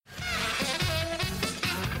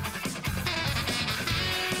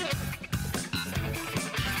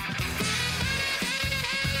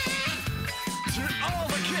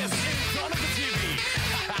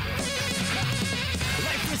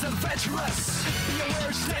dangerous. Be aware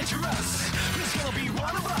it's dangerous. There's gonna be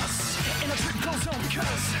one of us in a trip goes on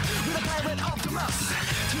because we're the pirate Optimus.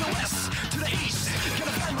 To the west, to the east,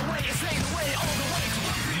 gonna find the way and stay the way all the way to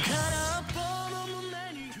One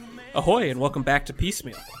Piece. Ahoy, and welcome back to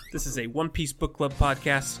Piecemeal. This is a One Piece Book Club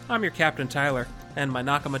podcast. I'm your captain, Tyler, and my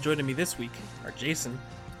Nakama joining me this week are Jason.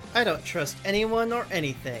 I don't trust anyone or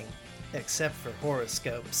anything, except for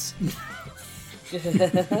horoscopes.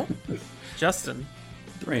 Justin.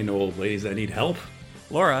 There ain't no old ladies that need help.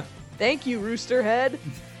 Laura. Thank you, Roosterhead.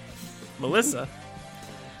 Melissa.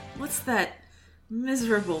 What's that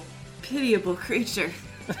miserable, pitiable creature?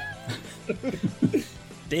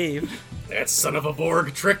 Dave. That son of a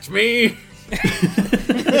Borg tricked me!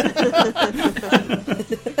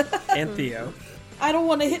 And Theo. I don't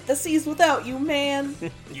want to hit the seas without you, man.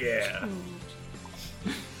 Yeah.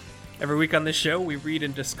 Every week on this show, we read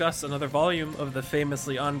and discuss another volume of the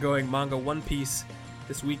famously ongoing manga One Piece.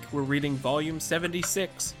 This week, we're reading volume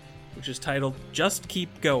 76, which is titled Just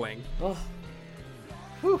Keep Going. Oh.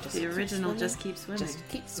 The original Just Keep Swimming. Just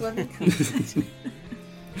keep swimming.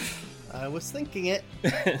 I was thinking it.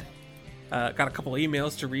 Got a couple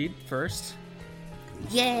emails to read first.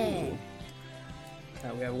 Yeah.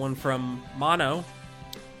 We have one from Mono,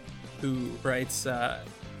 who writes,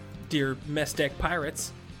 Dear Mess Deck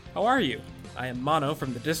Pirates, how are you? I am Mono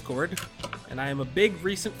from the Discord, and I am a big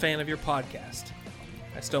recent fan of your podcast.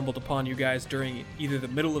 I stumbled upon you guys during either the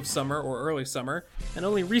middle of summer or early summer, and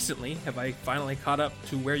only recently have I finally caught up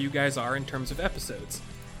to where you guys are in terms of episodes,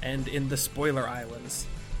 and in the spoiler islands.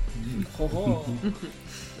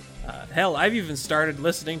 Hell, I've even started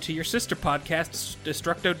listening to your sister podcast,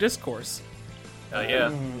 Destructo Discourse. Hell yeah.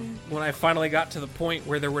 When I finally got to the point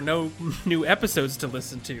where there were no new episodes to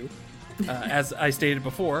listen to, as I stated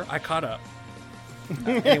before, I caught up.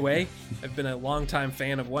 Anyway, I've been a longtime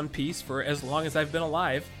fan of One Piece for as long as I've been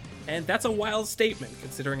alive, and that's a wild statement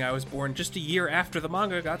considering I was born just a year after the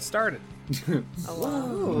manga got started.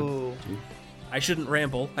 Oh. I shouldn't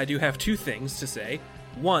ramble. I do have two things to say.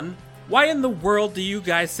 One, why in the world do you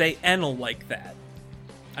guys say Enel like that?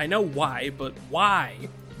 I know why, but why?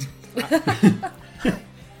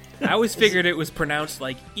 I always figured it was pronounced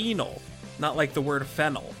like Enel, not like the word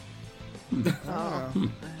fennel.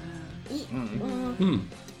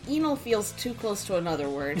 Enel feels too close to another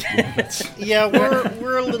word. Yeah,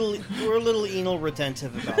 we're a little anal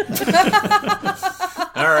retentive about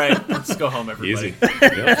that. All right, let's go home, everybody. Easy.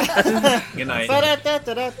 Yep. Good night.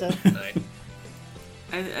 Ba-da-da-da-da-da. Good night.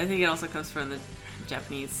 I think it also comes from the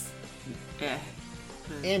Japanese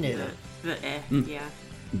Enel. The yeah.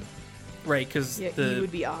 Right, because Yeah, E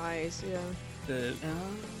would be eyes, yeah. the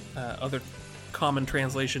other common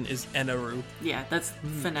translation is Enaru. Yeah, that's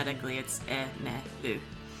phonetically, it's ne-u.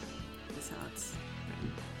 That's how it's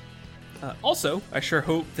written. Also, I sure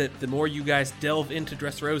hope that the more you guys delve into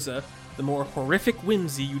Dressrosa, the more horrific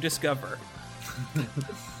whimsy you discover.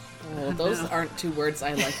 Oh, those aren't two words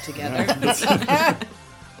I like together.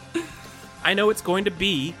 I know it's going to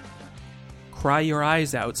be cry your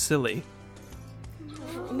eyes out, silly.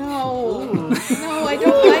 No, I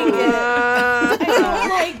don't like it. I don't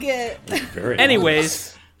like it. Very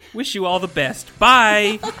Anyways, wish you all the best.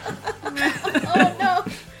 Bye! Oh no!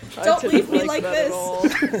 I Don't didn't leave me like that at all.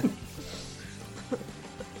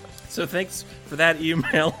 So thanks for that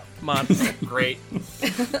email, Mon. Great.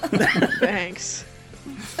 Thanks.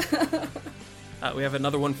 We have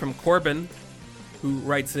another one from Corbin, who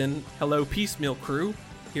writes in, Hello, Piecemeal crew.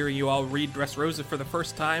 Hearing you all read Dressrosa for the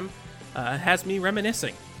first time has me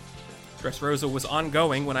reminiscing. Dressrosa was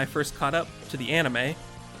ongoing when I first caught up to the anime,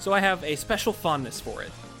 so I have a special fondness for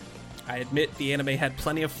it. I admit the anime had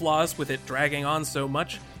plenty of flaws with it dragging on so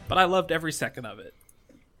much, but I loved every second of it.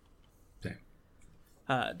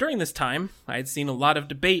 During this time, I had seen a lot of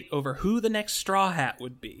debate over who the next Straw Hat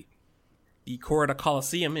would be. The Corrida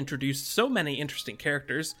Coliseum introduced so many interesting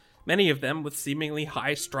characters, many of them with seemingly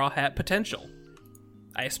high Straw Hat potential.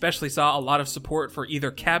 I especially saw a lot of support for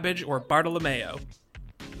either Cabbage or Bartolomeo.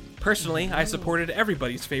 Personally, I supported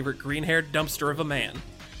everybody's favorite green-haired dumpster of a man.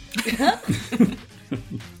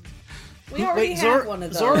 We already have one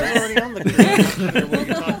of those. Zora's already on the grid. What are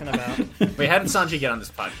you talking about? Wait, how did Sanji get on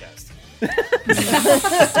this podcast?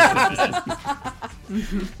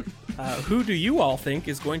 Who do you all think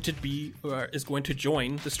is going to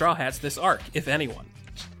join the Straw Hats this arc, if anyone?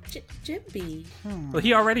 Jimby. Well,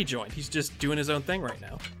 he already joined. He's just doing his own thing right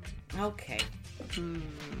now. Okay.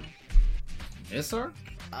 This arc?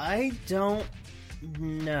 I don't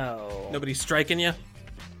know. Nobody's striking you?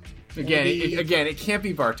 Again, Maybe- it can't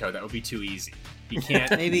be Barto. That would be too easy. You can't.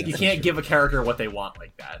 Maybe- you can't give a character what they want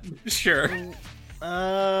like that. Sure.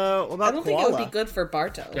 What about I don't think it koala? would be good for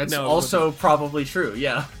Barto. That's No, it also probably true.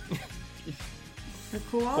 Yeah. The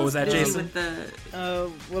koala's What was that, busy Jason? With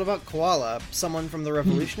the What about koala? Someone from the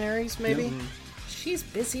Revolutionaries, maybe? She's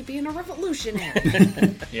busy being a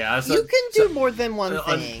revolutionary. Yeah. So, You can do more than one uh,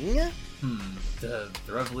 thing.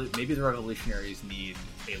 maybe the revolutionaries need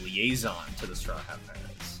a liaison to the Straw Hat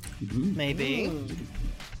Pirates. Maybe.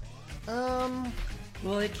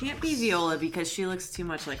 well, it can't be Viola because she looks too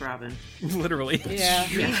much like Robin. Literally. yeah.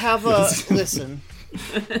 We have a listen.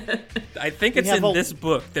 I think it's have in a- this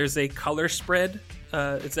book. There's a color spread.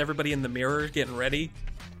 It's everybody in the mirror getting ready.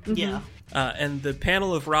 Yeah. And the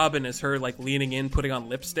panel of Robin is her like leaning in, putting on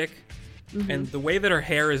lipstick. And the way that her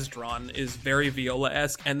hair is drawn is very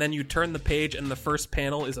Viola-esque. And then you turn the page, and the first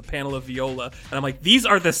panel is a panel of Viola. And I'm like, these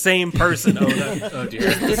are the same person, Oda. Oh dear.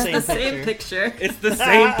 The same The same picture. picture. It's the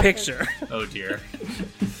same picture. Oh dear.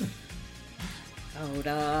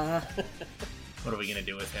 Oda. What are we gonna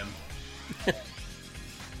do with him?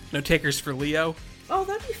 No takers for Leo. Oh,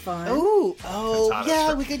 that'd be fun. Oh, Tontata yeah,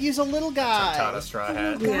 Straw- we could use a little guy. Tontata Straw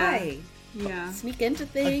Hat. Guy. Yeah. Sneak into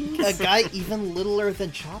things. A guy even littler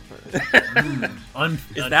than Chopper.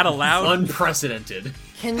 Is that allowed? Unprecedented.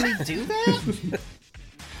 Can we do that?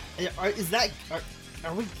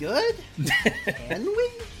 Are we good? Can we?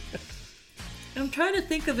 I'm trying to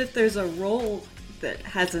think of if there's a role that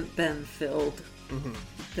hasn't been filled.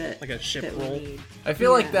 That Like a ship that we role? need. I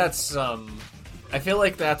feel like Yeah. that's on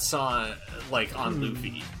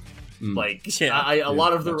Luffy. Like Yeah. a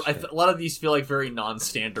lot of that's fair. a lot of these feel like very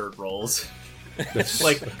non-standard roles. That's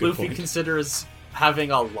Like a good Luffy point. considers having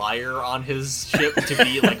a liar on his ship to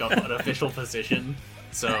be like an official position.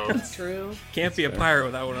 So True. Can't be a pirate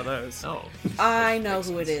without one of those. no. I know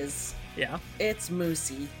who it is. Yeah. It's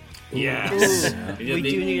Moosey. Yes. We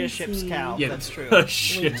do need a ship's cow. Yeah, That's true. We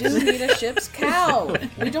Shit. do need a ship's cow.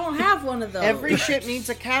 We don't have one of those. Every ship needs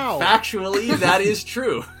a cow. Factually, that is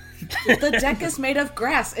true. The deck is made of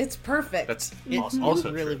grass. It's perfect. That's It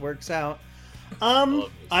also really true. works out. love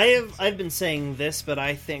I've been saying this, but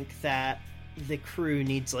I think that the crew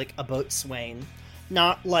needs like a boatswain,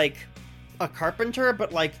 not like a carpenter,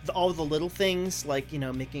 but like all the little things, like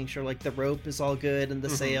making sure like the rope is all good and the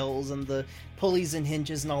sails and the pulleys and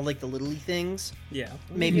hinges and all like the little things. Yeah.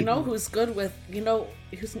 Maybe You know who's good with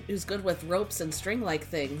who's good with ropes and string like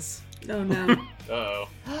things? Oh no. Uh-oh.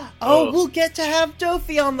 Oh, we'll get to have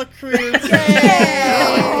Dofi on the crew. Yay!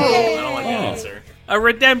 I don't like that answer. A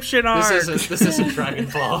redemption arc. This isn't Dragon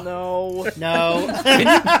Ball. No.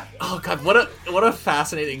 Oh god, what a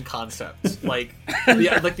fascinating concept. Like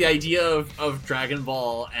the idea of Dragon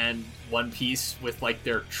Ball and One Piece with like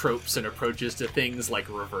their tropes and approaches to things like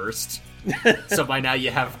reversed. So by now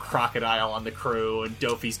you have Crocodile on the crew and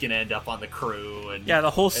Dofi's gonna end up on the crew and Yeah,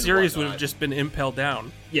 the whole and series would have whatnot. just been impelled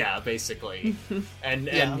down. Yeah, basically. And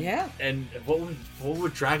Yeah. and what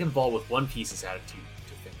would Dragon Ball with One Piece's attitude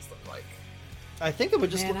to things look like? I think it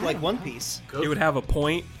would just Man, look I like don't One know. Piece. It would have a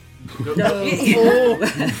point.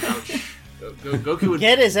 Goku would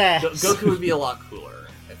Get his ass. Goku would be a lot cooler.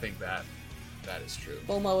 I think that is true.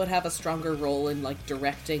 Bulma would have a stronger role in like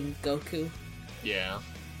directing Goku. Yeah.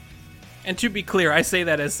 And to be clear, I say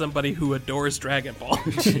that as somebody who adores Dragon Ball.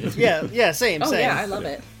 Yeah, same. Oh yeah, I love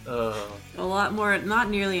it. A lot more. Not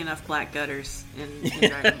nearly enough black gutters in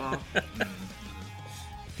Dragon Ball.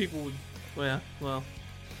 People would, well.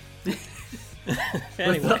 With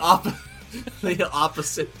Anyway, the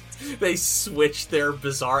opposite. They switch their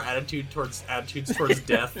bizarre attitudes towards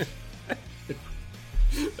death.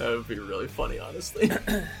 That would be really funny, honestly.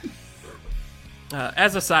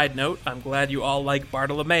 as a side note, I'm glad you all like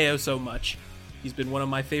Bartolomeo so much. He's been one of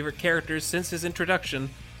my favorite characters since his introduction,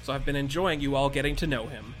 so I've been enjoying you all getting to know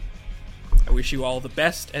him. I wish you all the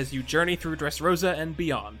best as you journey through Dressrosa and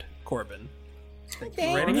beyond. Corbin. Thank you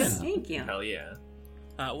for writing in. Thank you. Hell yeah.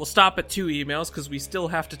 We'll stop at 2 emails because we still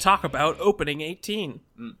have to talk about opening 18.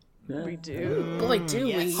 We do. Boy, do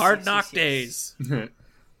we. Yes. Hard Knock Days.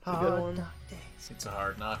 Hard knock days. It's a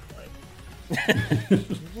hard knock life.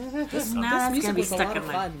 Now This that's music gonna be was a stuck lot in of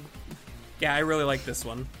my. fun. Yeah, I really like this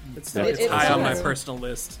one. It's It high was on my fun. personal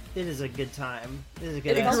list. It is a good time. It is a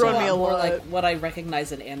good It ass grew on time. me a more lot. like what I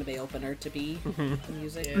recognize an anime opener to be. The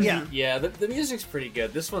music. Yeah. Yeah, the music's pretty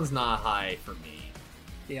good. This one's not high for me.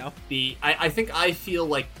 Yeah. I think I feel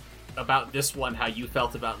like about this one how you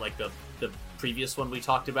felt about like the previous one we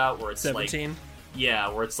talked about, where it's 17.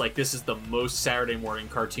 like where it's like this is the most Saturday morning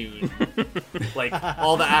cartoon. Like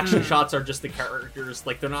all the action shots are just the characters,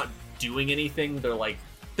 like they're not doing anything. They're like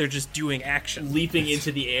They're just doing action. leaping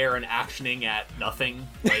into the air and actioning at nothing.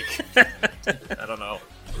 Like I don't know.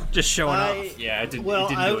 Just showing off. Yeah, it didn't Well,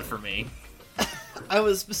 do it for me. I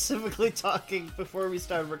was specifically talking before we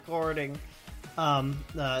started recording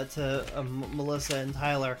to Melissa and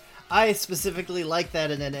Tyler. I specifically like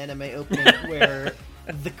that in an anime opening where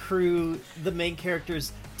the crew, the main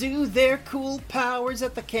characters, do their cool powers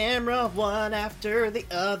at the camera one after the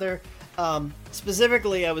other.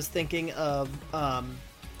 Specifically, I was thinking of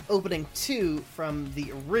opening 2 from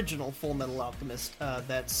the original Full Metal Alchemist.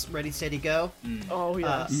 That's Ready, Steady, Go. Oh,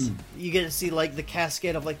 yes. You get to see like the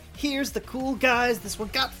cascade of like, here's the cool guys. This one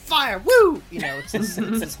got fire. Woo! You know, it's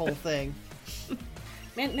this whole thing.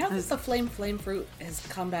 Man, now that the flame fruit has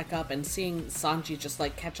come back up and seeing Sanji just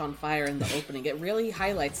like catch on fire in the opening, it really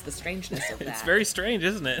highlights the strangeness of that. It's very strange,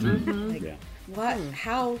 isn't it? Yeah. What?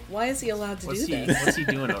 How? Why is he allowed to do this? What's he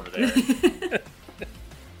doing over there?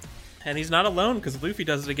 And he's not alone because Luffy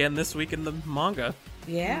does it again this week in the manga.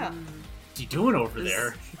 Yeah. What's he doing over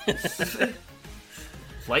there?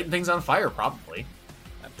 Lighting things on fire, probably.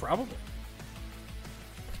 Probably.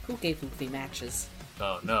 Who gave Luffy matches?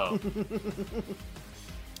 Oh no.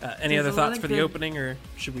 Any There's other a lot thoughts of for the good- opening, or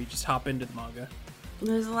should we just hop into the manga?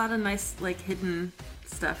 There's a lot of nice, like, hidden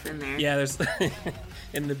stuff in there. Yeah, there's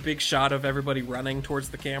in the big shot of everybody running towards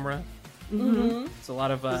the camera. Mm-hmm. There's a lot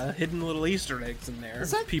of hidden little Easter eggs in there. Is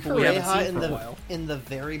that People we haven't Kureha seen for a while. in the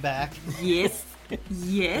very back? Yes.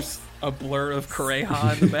 Yes. A blur of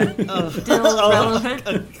Kureha in the back. Still relevant.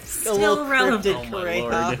 A Still little relevant. cryptic Oh my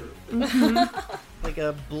Kureha. lord. Like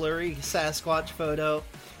a blurry Sasquatch photo.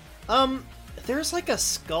 There's like a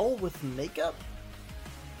skull with makeup.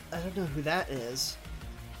 I don't know who that is.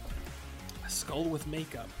 A skull with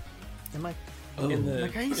makeup. Am I In the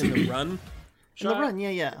crazy? in the run. in the shot? run?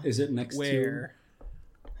 Yeah. Is it next Where?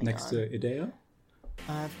 to Ideo?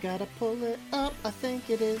 I've gotta pull it up. I think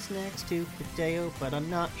it is next to Hideo, but I'm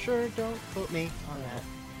not sure. Don't quote me on that.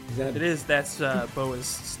 Is that It is. That's Boa's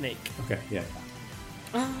snake. Okay, yeah.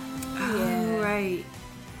 Oh, right.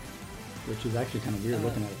 Which is actually kind of weird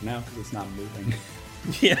looking at it now because it's not moving.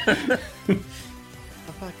 Yeah.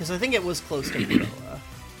 Because I think it was close to Kuroa.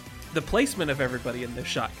 The placement of everybody in this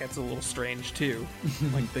shot gets a little strange too,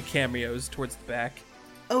 like the cameos towards the back.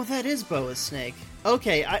 Oh, that is Boa's snake.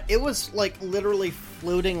 Okay, it was like literally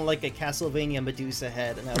floating like a Castlevania Medusa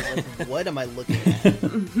head, and I was like, what am I looking at?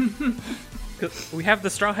 'Cause we have the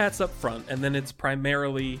Straw Hats up front, and then it's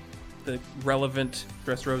primarily the relevant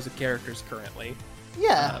Dressrosa characters currently.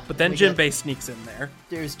 Yeah. But then we get- Jinbei sneaks in there.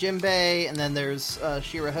 There's Jinbei, and then there's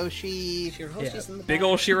Shirahoshi, Shirahoshi's in the Big back.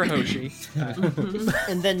 old Shirahoshi.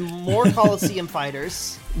 and then more Coliseum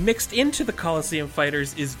fighters. Mixed into the Coliseum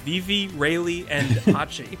fighters is Vivi, Rayleigh, and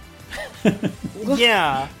Hachi.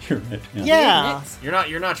 Yeah. You're right. Yeah. Yeah.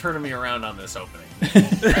 You're not turning me around on this opening.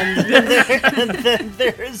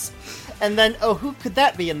 And then oh, who could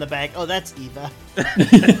that be in the back? Oh, that's Eva.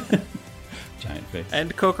 Giant face.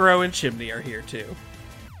 And Kokoro and Chimney are here too.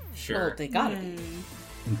 Sure. Oh, they gotta be.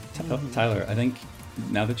 Tyler, I think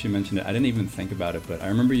now that you mentioned it, I didn't even think about it, but I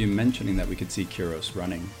remember you mentioning that we could see Kyros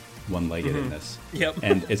running one-legged in this. Yep.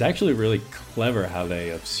 And it's actually really clever how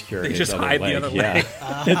they obscure They his just other hide leg. the other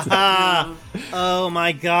Yeah. leg. Oh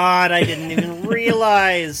my god, I didn't even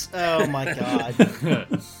realize. Oh my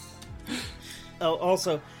god. Oh,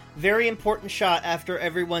 also, very important shot after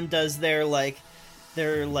everyone does their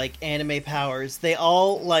anime powers. They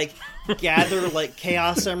all like gather like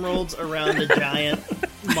chaos emeralds around a giant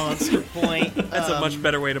monster point. That's a much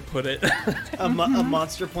better way to put it. a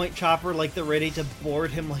monster point chopper, like they're ready to board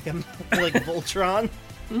him like Voltron.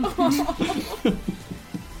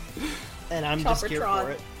 And I'm just here for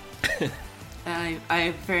Choppertron. it.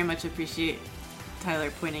 I very much appreciate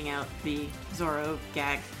Tyler pointing out the Zoro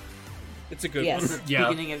gag It's a good Yes. one. at the Yeah.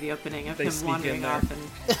 beginning of the opening of They him sneak wandering in there. off and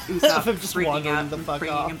Usopp Of just freaking wandering out the and fuck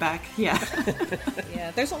bringing off. him back. Yeah.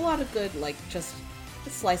 Yeah, there's a lot of good, like, just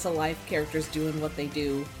slice of life characters doing what they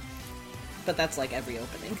do. But that's like every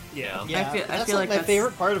opening. Yeah. Yeah, I feel that's like my that's-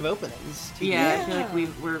 favorite part of openings. TV. Yeah, I feel Yeah. like we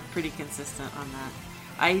were pretty consistent on that.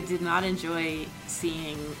 I did not enjoy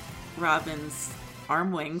seeing Robin's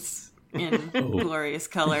arm wings in glorious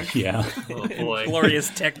color. Yeah. Oh boy. Glorious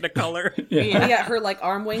Technicolor. We got her like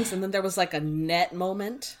arm wings, and then there was like a net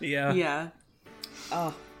moment. Yeah. Yeah.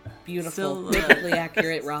 Oh, beautiful, Still, biblically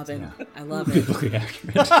accurate Robin. I love it. Biblically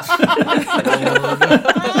accurate.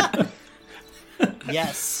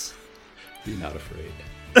 Yes. Be not afraid.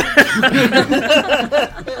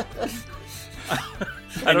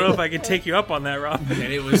 I don't know if I can take you up on that, Rob. And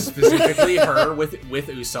it was specifically her with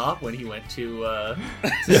Usopp when he went to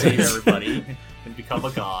save everybody and become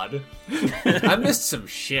a god. I missed some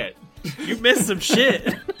shit. You missed some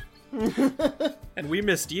shit. And we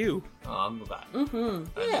missed you. Oh, I'm glad. I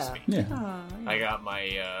missed me. Yeah. I got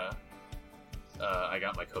my I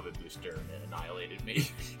got my COVID booster and it annihilated me.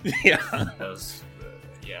 Yeah. That was,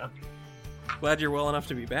 yeah. Glad you're well enough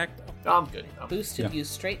to be back, though. I'm good. Boosted you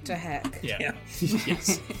straight to heck. Yeah.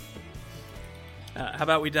 Yes. How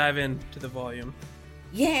about we dive into the volume?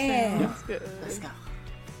 Yeah. That's good. Let's go.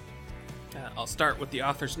 I'll start with the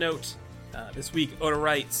author's note. This week, Oda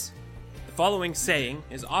writes, "The following saying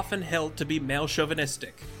is often held to be male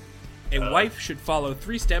chauvinistic. A wife should follow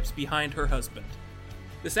 3 steps behind her husband.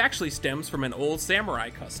 This actually stems from an old samurai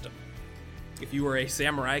custom. If you were a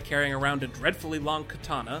samurai carrying around a dreadfully long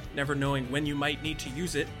katana, never knowing when you might need to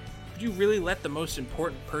use it, would you really let the most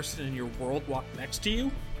important person in your world walk next to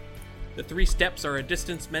you? The 3 steps are a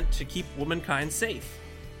distance meant to keep womankind safe.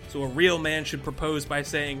 So a real man should propose by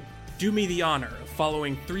saying, 'Do me the honor of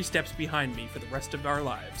following 3 steps behind me for the rest of our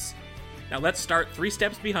lives.' Now let's start 3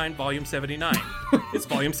 steps behind volume 79. It's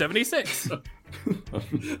volume 76.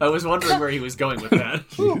 I was wondering where he was going with that.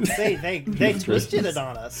 Ooh, they twisted it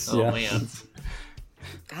on us. Oh, Yeah. man.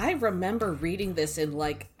 I remember reading this in,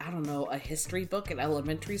 like, I don't know, a history book in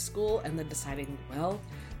elementary school, and then deciding, well,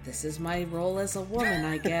 this is my role as a woman,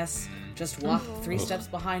 I guess. Just walk 3 steps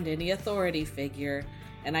behind any authority figure.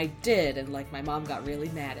 And I did, and, like, my mom got really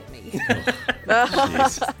mad at me.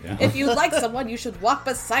 Jeez. Yeah. If you like someone, you should walk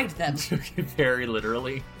beside them. Very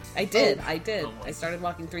literally. I did. Oh my I started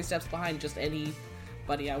walking 3 steps behind just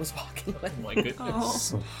anybody I was walking with. Oh my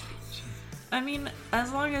goodness. Oh. I mean,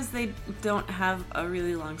 as long as they don't have a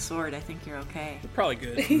really long sword, I think you're okay. Probably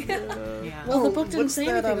good. Yeah. Well, the book didn't what's say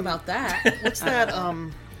that, anything about that. What's that?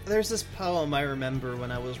 There's this poem I remember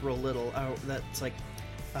when I was real little. That's like,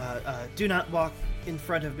 "Do not walk in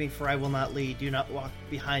front of me, for I will not lead. Do not walk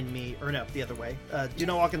behind me." Or no, the other way. "Do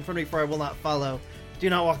not walk in front of me, for I will not follow. Do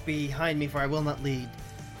not walk behind me, for I will not lead.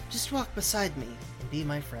 Just walk beside me and be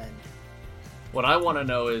my friend." What I want to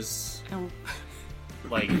know is, Oh.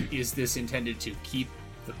 like, is this intended to keep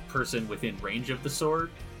the person within range of the sword?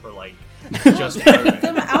 Or, like, just...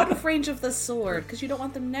 Them out of range of the sword, because you don't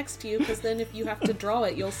want them next to you, because then if you have to draw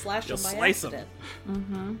it, you'll slash You'll them by slice 'em.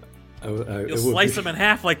 accident. You'll slice them in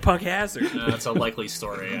half like Punk Hazard. That's a likely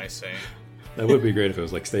story, I say. That would be great if it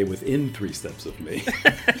was like, stay within 3 steps of me.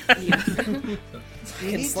 You can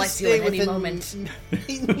need to slice you stay at any within- moment.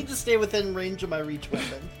 You need to stay within range of my reach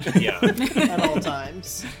weapon Yeah. at all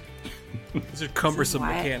times. These are cumbersome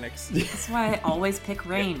why- mechanics. That's why I always pick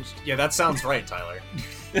ranged. Yeah, that sounds right, Tyler.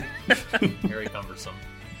 Very cumbersome.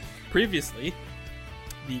 Previously,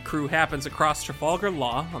 the crew happens across Trafalgar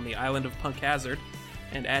Law on the island of Punk Hazard,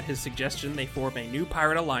 and at his suggestion, they form a new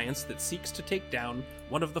pirate alliance that seeks to take down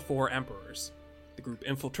one of the 4 emperors. The group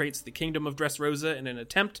infiltrates the kingdom of Dressrosa in an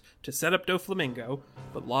attempt to set up Doflamingo,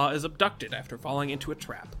 but Law is abducted after falling into a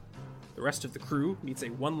trap. The rest of the crew meets a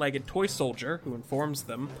one-legged toy soldier who informs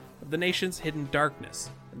them of the nation's hidden darkness,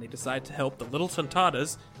 and they decide to help the Little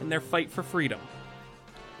Tontadas in their fight for freedom.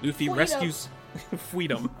 Luffy rescues...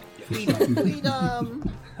 freedom.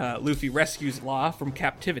 Freedom. Luffy rescues Law from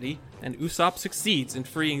captivity, and Usopp succeeds in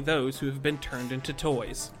freeing those who have been turned into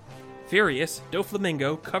toys. Furious,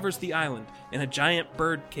 Doflamingo covers the island in a giant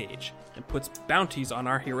bird cage and puts bounties on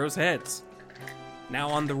our heroes' heads. Now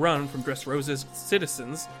on the run from Dressrosa's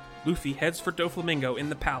citizens, Luffy heads for Doflamingo in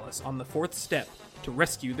the palace on the 4th step to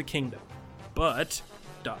rescue the kingdom. But... ...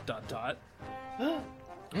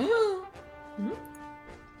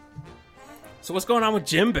 So what's going on with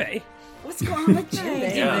Jinbei What's going on with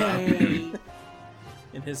Jinbei? Yeah.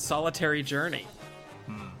 in his solitary journey?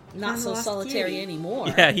 Not so Lost solitary kitty. anymore.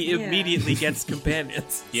 Yeah, he immediately gets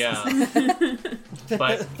companions. Yeah.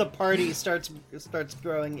 But The party starts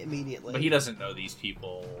growing immediately. he doesn't know these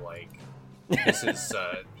people, like... This is,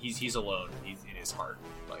 he's alone. He's in his heart.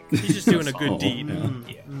 Like, He's just doing a that's good all. deed.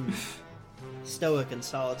 Yeah. Stoic and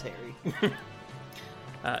solitary.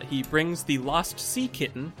 He brings the lost sea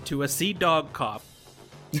kitten to a sea dog cop.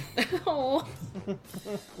 Oh.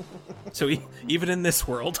 So even in this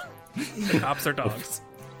world, the cops are dogs.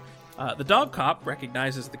 The dog cop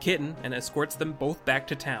recognizes the kitten and escorts them both back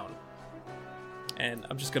to town. And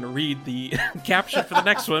I'm just going to read the caption for the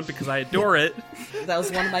next one because I adore it. That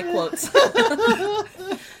was one of my quotes.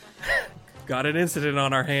 Got an incident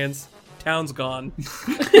on our hands. Town's gone.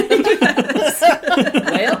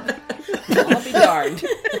 Well, I'll be darned.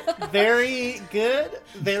 Very good.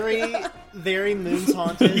 Very Moon's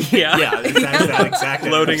Haunted. Yeah. Yeah, that exact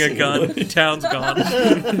Loading a energy. gun. Town's gone.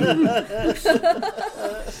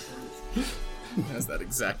 Has that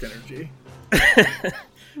exact energy.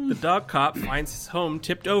 The dog cop finds his home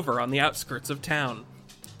tipped over on the outskirts of town.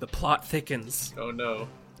 The plot thickens. Oh no.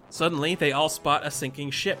 Suddenly, they all spot a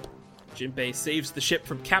sinking ship. Jinbei saves the ship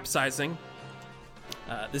from capsizing.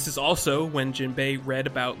 This is also when Jinbei read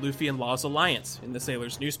about Luffy and Law's alliance in the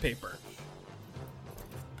Sailor's newspaper.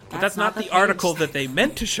 But that's not the article that they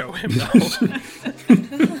meant to show him, though.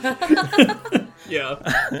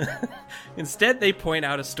 Yeah. Instead, they point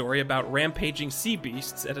out a story about rampaging sea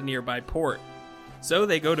beasts at a nearby port. So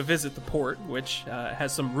they go to visit the port, which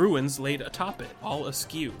has some ruins laid atop it, all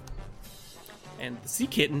askew. And the Sea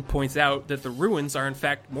Kitten points out that the ruins are in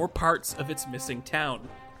fact more parts of its missing town.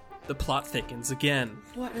 The plot thickens again.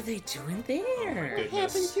 What are they doing there? What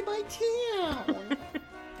happened to my town?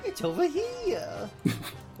 It's over here.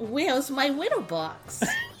 Where's my widow box?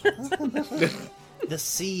 The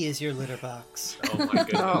sea is your litter box. Oh my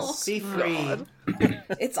goodness. Be free.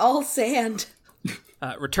 It's all sand.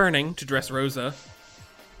 Returning to Dressrosa,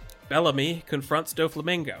 Bellamy confronts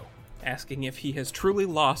Doflamingo, asking if he has truly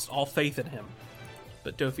lost all faith in him.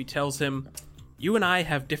 But Dofi tells him, "You and I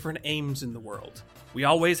have different aims in the world. We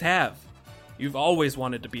always have. You've always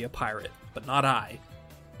wanted to be a pirate, but not I.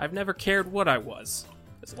 I've never cared what I was,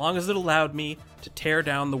 as long as it allowed me to tear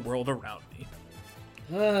down the world around me."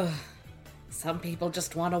 Ugh. Some people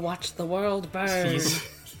just want to watch the world burn. He's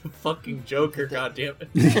fucking Joker, goddammit.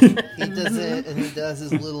 He does it, and he does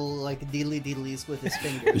his little, like, deedly-deedlies with his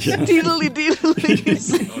fingers. Deedly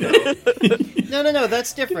deedlies. No,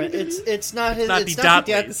 that's different. It's not his... Not it's the not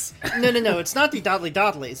Dodleys. No, it's not the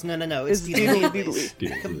Dodleys. No, it's the Deedly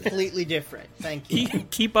Deedlies. Completely different. Thank you.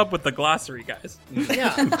 Keep up with the glossary, guys.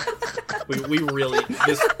 Yeah. We really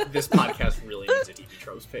this podcast really needs a TV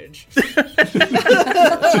tropes page.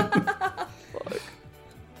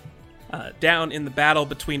 Down in the battle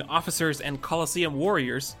between officers and Colosseum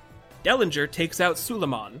warriors, Dellinger takes out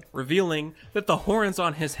Suleiman, revealing that the horns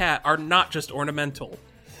on his hat are not just ornamental.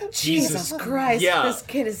 Jesus Christ, Yeah. this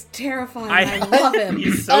kid is terrifying. I love him.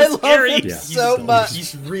 He's so I love scary. him so much.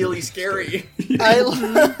 He's really scary. I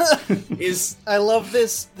love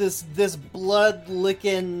this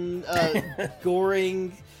blood-licking,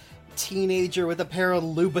 goring teenager with a pair of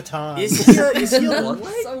Louboutins. Is he a one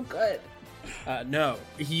leg? So good. No,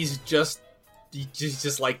 He's just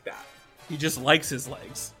like that. he just likes his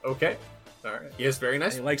legs. Okay. All right. He has very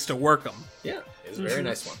nice. He likes to work them. Yeah, he has very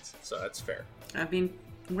nice ones. So that's fair. I mean,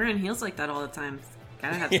 wearing heels like that all the time.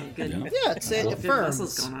 Gotta have some good, Yeah, it good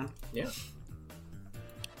muscles firms. going on. Yeah.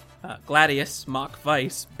 Gladius, Mach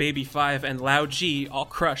Vice, Baby 5, and Lao G all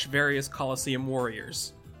crush various Colosseum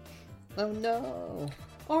warriors. Oh no.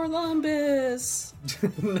 Orlumbus.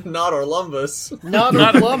 Not Orlumbus.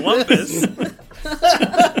 Not Olympus.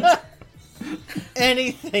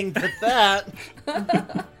 Anything but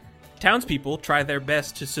that. Townspeople try their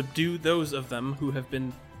best to subdue those of them who have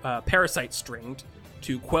been parasite-stringed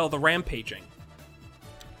to quell the rampaging.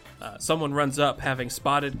 Someone runs up, having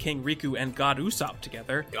spotted King Riku and God Usopp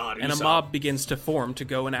together, God and a Usopp. mob begins to form to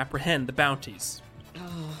go and apprehend the bounties.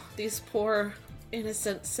 These poor,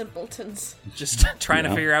 innocent simpletons. Just trying to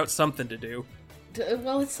Yeah. figure out something to do.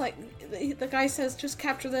 Well, it's like the guy says, just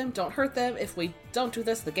capture them, don't hurt them. If we don't do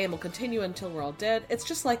this, the game will continue until we're all dead. It's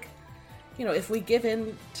just like, if we give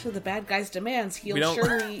in to the bad guy's demands, he'll We don't-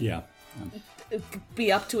 surely Yeah.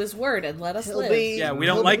 be up to his word and let us live. Yeah, we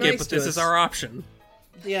don't like it, but this is our option.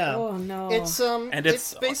 Yeah. Oh no! It's And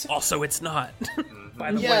it's basically also it's not.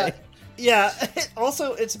 By the yeah, way. yeah.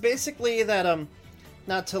 Also, it's basically that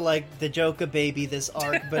not to like the Joker baby this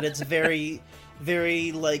arc, but it's very,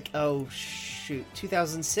 very like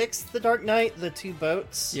 2006, The Dark Knight, the two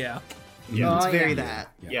boats. Yeah. Yeah. It's Oh, very yeah.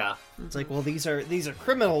 that. Yeah. It's like, well, these are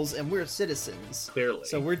criminals and we're citizens. Clearly.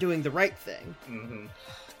 So we're doing the right thing. Mm-hmm.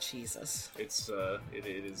 Jesus. It's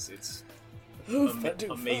it's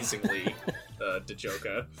amazingly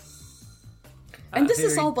Dejoka. And this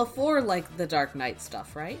is very- all before like the Dark Knight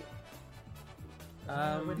stuff, right?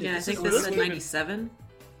 Yeah, I think is- this said 97.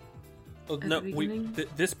 Oh, at no, the we beginning?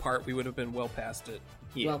 this part we would have been well past it.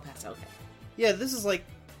 Yeah. Well past. Okay. Yeah, this is like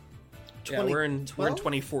Yeah, we're in 2012?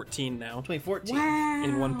 2014 now. 2014. Wow.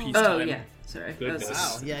 In One Piece Oh time. yeah, sorry. Goodness.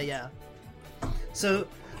 Wow. Yeah. So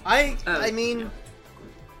I mean,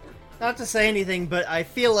 not to say anything, but I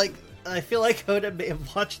feel like Oda may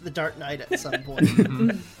have watched The Dark Knight at some point.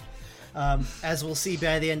 As we'll see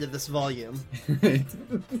by the end of this volume.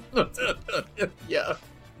 Yeah.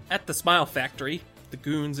 At the Smile Factory, the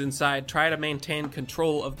goons inside try to maintain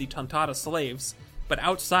control of the Tontada slaves, but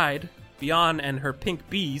outside, Beyond and her pink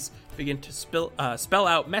bees begin to spell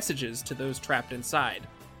out messages to those trapped inside.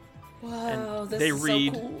 Wow, this they is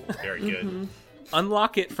read- so cool. Very good.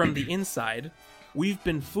 Unlock it from the inside. We've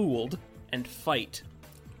been fooled, and fight.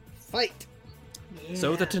 Fight.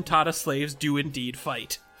 So the Tontada slaves do indeed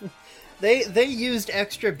fight. They used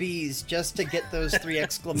extra B's just to get those 3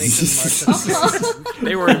 exclamation marks.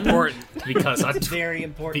 They were important. Because a It's very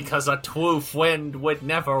important. because a twoof wind would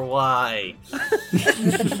never lie.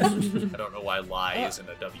 I don't know why lie isn't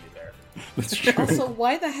a W there. That's true. Also,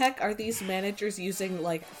 why the heck are these managers using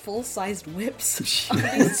like full-sized whips on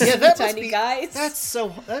these Yeah, that must tiny be- guys?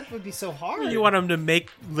 That would be so hard. You want them to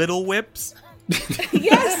make little whips?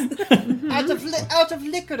 Yes. out of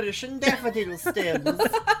licorice and daffodil stems.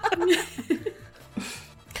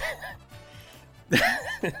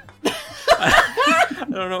 I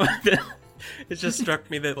don't know. It just struck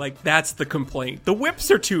me that like that's the complaint. The whips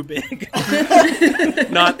are too big.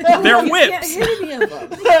 Not they're You can't whips. hit any of them.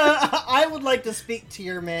 I would like to speak to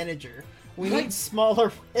your manager. We need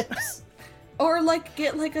smaller whips. Or like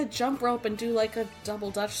get like a jump rope and do like a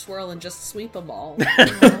double Dutch swirl and just sweep them all. You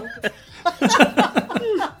know?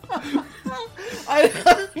 I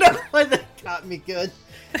don't know why that got me good.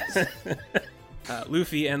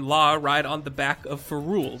 Luffy and Law ride on the back of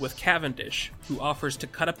Ferrul with Cavendish, who offers to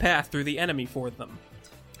cut a path through the enemy for them.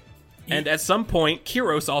 And at some point,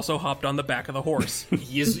 Kyros also hopped on the back of the horse.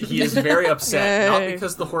 He is very upset, not Yay.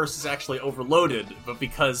 because the horse is actually overloaded, but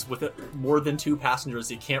because with more than 2 passengers,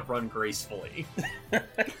 he can't run gracefully.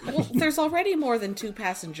 Well, there's already more than 2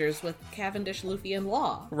 passengers with Cavendish, Luffy, and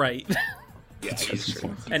Law. Right. Yeah, he's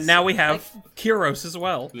And now we have Kyros as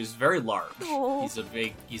well. He's very large. Oh. He's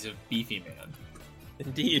a beefy man.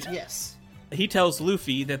 Indeed. Yes. He tells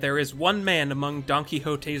Luffy that there is one man among Don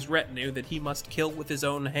Quixote's retinue that he must kill with his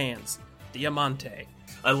own hands, Diamante.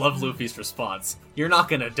 I love Luffy's response. You're not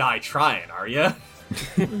gonna die trying, are you?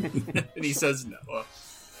 And he says no. Oh,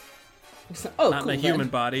 Not cool, in a then. human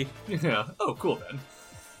body. Yeah. Oh, cool then.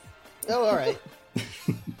 Oh, all right.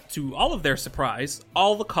 To all of their surprise,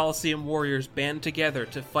 all the Colosseum warriors band together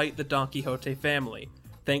to fight the Don Quixote family,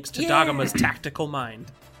 thanks to Yeah. Dagama's tactical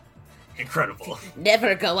mind. Incredible.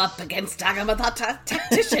 Never go up against Dagama the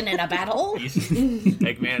tactician in a battle.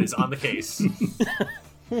 Eggman is on the case.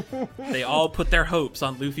 They all put their hopes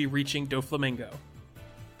on Luffy reaching Doflamingo.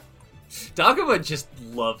 Dagama just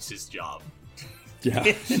loves his job. Yeah.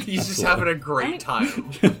 He's just having a great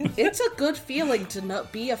time. It's a good feeling to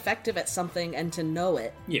be effective at something and to know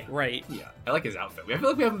it. Yeah. Right. Yeah. I like his outfit. I feel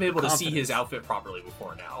like we haven't been able to see Confidence. his outfit properly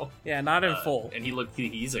before now. Yeah, not in full. And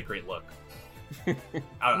he's a great look.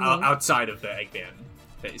 Outside of the Eggman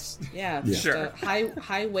face. Yeah, Yeah. just Sure. a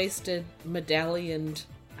high-waisted medallion,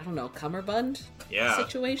 I don't know, cummerbund Yeah.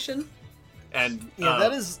 situation. And Yeah,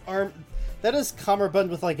 that is That is cummerbund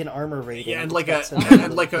with like an armor rating. yeah, and like a That's another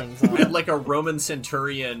and like a things on it. and like a Roman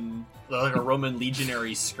centurion, like a Roman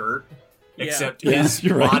legionary skirt. Yeah. Except Yeah, his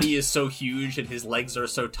you're right. body is so huge and his legs are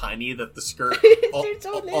so tiny that the skirt They're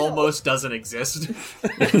so little. almost doesn't exist.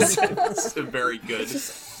 It's very good.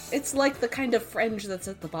 It's like the kind of fringe that's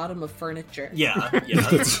at the bottom of furniture. Yeah.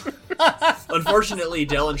 Unfortunately,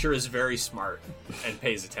 Dellinger is very smart and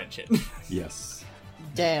pays attention. Yes.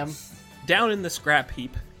 Damn. Down in the scrap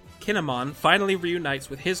heap, Kinemon finally reunites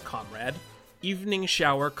with his comrade, Evening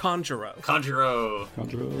Shower Conjuro. Conjuro.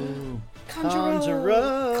 Conjuro.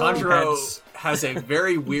 Conjuro. Conjuro has a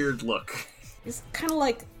very weird look. It's kind of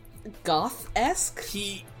like goth-esque.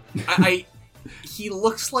 He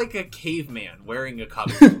looks like a caveman wearing a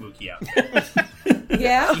kabuki outfit.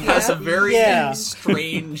 Yeah, He has a very Yeah.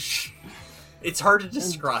 strange. It's hard to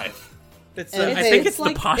describe. It's, And I think it's it's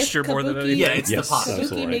the posture more than Kabuki- anything. Yeah, it's Yes, the posture. Kabuki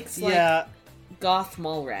absolutely. makes like Yeah, goth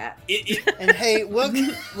mall rat. It and hey, look,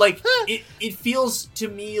 it feels to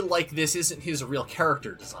me like this isn't his real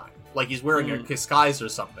character design. Like he's wearing a disguise or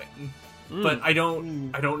something. But I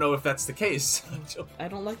don't know if that's the case. I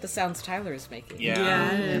don't like the sounds Tyler is making.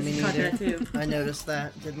 Yeah. me caught neither. that too. I noticed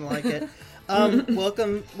that. Didn't like it.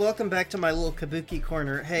 Welcome back to my little Kabuki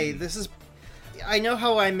corner. Hey, this is. I know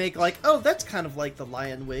how I make like, oh, that's kind of like the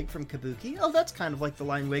lion wig from Kabuki. Oh, that's kind of like the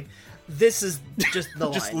lion wig. This is just the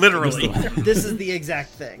Just lion. literally. This is the exact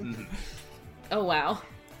thing. Oh wow.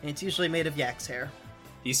 And it's usually made of yak's hair.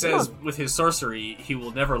 He says with his sorcery, he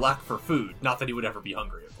will never lack for food. Not that he would ever be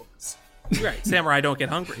hungry, of course. Right, samurai don't get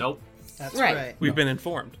hungry. Nope. That's Right. right. We've been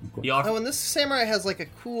informed. He, Oh, and this samurai has like a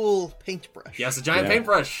cool paintbrush. he has a giant Yeah.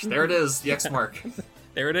 paintbrush. There it is, the X mark.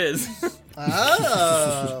 There it is.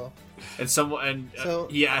 Oh. And So-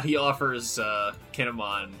 he offers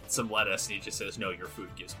Kinemon some lettuce, and he just says, "No, your food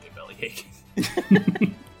gives me a bellyache."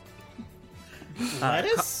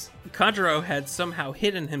 Lettuce? Conjuro had somehow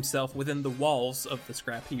hidden himself within the walls of the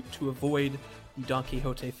scrap heap to avoid the Don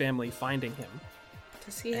Quixote family finding him.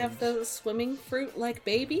 Does he have the swimming fruit like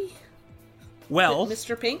baby? Well,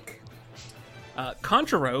 Mr. Pink?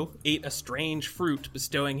 Conjuro ate a strange fruit,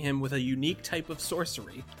 bestowing him with a unique type of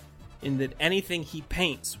sorcery. in that anything he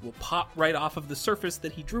paints will pop right off of the surface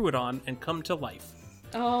that he drew it on and come to life.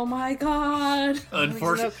 Oh my god.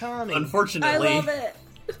 Okami. Unfortunately, I love it.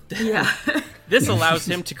 Yeah. This allows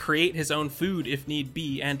him to create his own food if need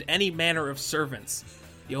be, and any manner of servants.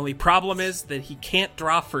 The only problem is that he can't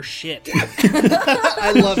draw for shit.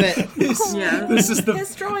 I love it. Yeah. this is the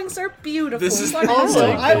His drawings are beautiful. This is- What are you Also,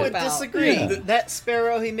 talking I would about? disagree. Yeah. That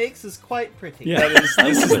sparrow he makes is quite pretty. Yeah, this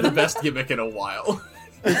is the best gimmick in a while.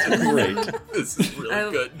 great. This is really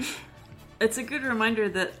I- good. It's a good reminder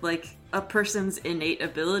that, like, a person's innate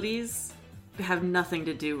abilities have nothing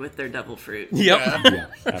to do with their devil fruit. Yep. Yeah. Yeah,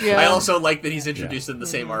 absolutely. Yeah. I also like that he's introduced in the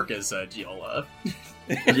same arc as Giola.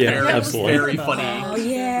 Yeah, Very, absolutely. very funny, Oh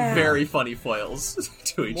yeah. very funny foils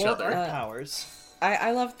to each More other. art powers.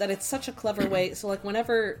 I love that it's such a clever way. So, like,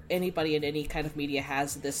 whenever anybody in any kind of media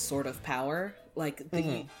has this sort of power, like,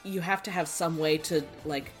 you have to have some way to,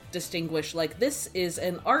 like, distinguish, like, this is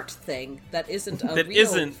an art thing that isn't a That real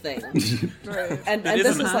isn't. thing. Right. And It this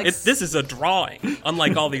isn't- is, like, this is a drawing,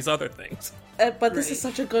 unlike all these other things. but this is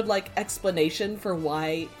Right. such a good, like, explanation for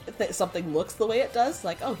why something looks the way it does.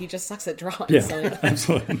 Like, oh, he just sucks at drawing, Yeah, so it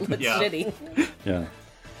absolutely. looks Yeah. shitty. Yeah.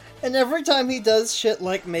 And every time he does shit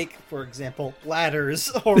like make, for example,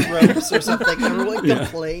 ladders or ropes or something, everyone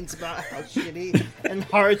complains about how shitty and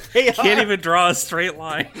hard they are. Can't even draw a straight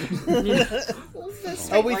line.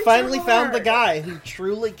 Oh, we finally found the guy who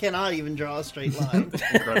truly cannot even draw a straight line.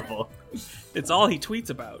 Incredible. It's all he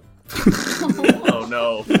tweets about. Oh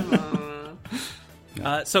no.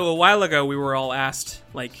 So a while ago, we were all asked,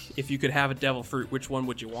 like, if you could have a devil fruit, which one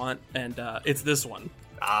would you want? And it's this one.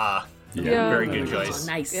 Ah, Yeah. very good Oh, choice.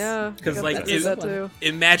 nice. Yeah. Because, I like, got that too.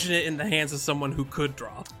 imagine it in the hands of someone who could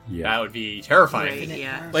draw. Yeah. That would be terrifying. Right,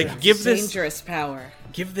 yeah. Like, give this Dangerous power.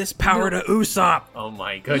 power to Usopp. Oh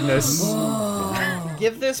my goodness.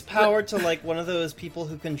 Give this power to, like, one of those people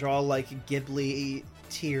who can draw, like, Ghibli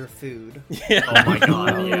tier food. Oh my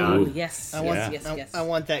god, yeah. Ooh, yes. I want, yes, I, yes. I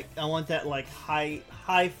want that, like, high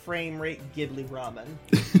frame rate Ghibli ramen.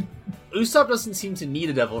 Usopp doesn't seem to need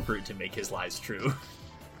a devil fruit to make his lies true.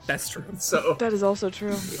 That's true. So That is also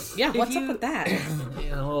true. Yeah, what's you- up with that?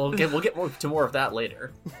 yeah, we'll get more of that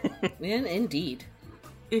later. Indeed.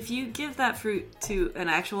 If you give that fruit to an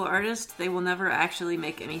actual artist, they will never actually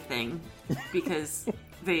make anything because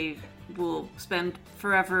they will spend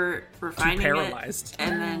forever refining paralyzed. it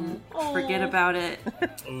and then forget about it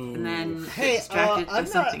and then Hey, get distracted by I'm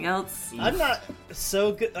something not- else. I'm not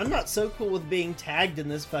so good. I'm not so cool with being tagged in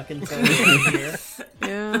this fucking thing right here.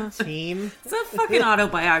 Yeah. Team. It's a fucking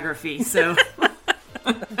autobiography, so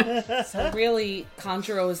So really,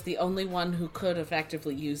 Kanjuro is the only one who could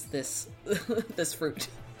effectively use this this fruit.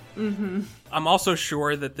 I'm also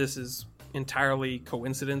sure that this is entirely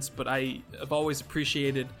coincidence, but I have always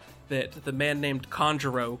appreciated that the man named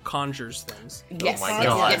Conjuro conjures things. Yes, my yes,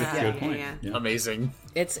 God. yes, Good yeah. point. yeah. Yeah. Amazing.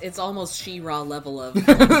 It's almost She-Ra level of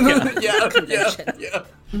Yeah, convention.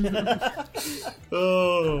 yeah.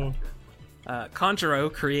 Oh.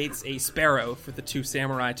 Conjuro creates a sparrow for the two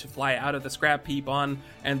samurai to fly out of the scrap heap on,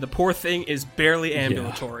 and the poor thing is barely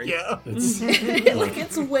ambulatory. Yeah. It's, Like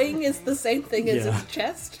its wing is the same thing as Yeah. its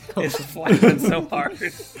chest. It's flapping so hard.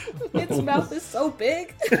 Its mouth is so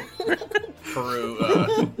big.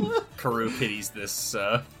 Karu pities this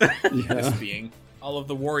being. All of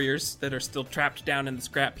the warriors that are still trapped down in the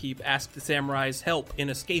scrap heap ask the samurai's help in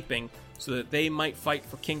escaping so that they might fight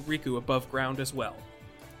for King Riku above ground as well.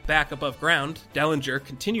 Back above ground, Dellinger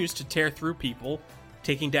continues to tear through people,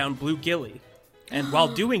 taking down Blue Gilly. And while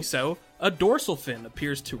doing so, a dorsal fin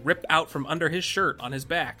appears to rip out from under his shirt on his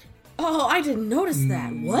back. Oh, I didn't notice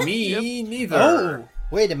that. What? Me neither. Oh,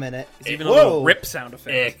 wait a minute. There's even a Whoa. little rip sound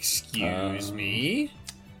effect. Excuse me.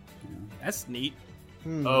 That's neat.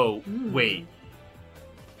 Oh, wait.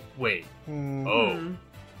 Hmm. Oh.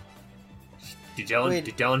 Did Wait.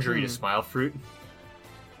 Dellinger eat a smile fruit?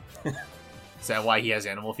 Is that why he has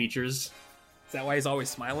animal features? Is that why he's always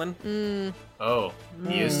smiling? Oh,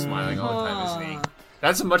 he is smiling all the time, isn't he?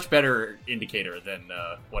 That's a much better indicator than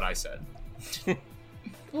what I said.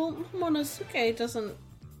 Well, Monosuke doesn't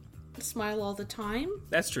smile all the time.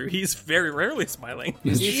 That's true. He's very rarely smiling.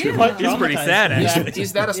 it's true. Quite He's pretty traumatized. sad, Yeah. actually.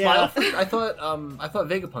 Is that a smile Yeah. fruit? I thought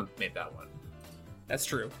Vegapunk made that one. That's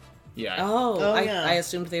true. Yeah. Oh, yeah. I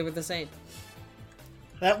assumed they were the same.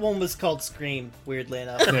 That one was called Scream, weirdly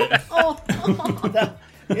enough. Oh, That-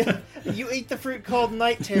 you ate the fruit called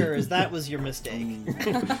Night Terrors. That was your mistake.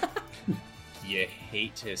 You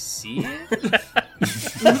hate to see it?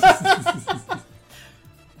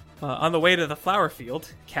 On the way to the flower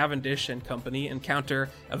field, Cavendish and company encounter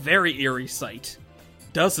a very eerie sight.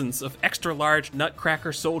 Dozens of extra-large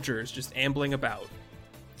nutcracker soldiers just ambling about.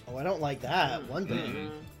 Oh, I don't like that one bit.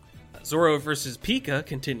 Zoro versus Pika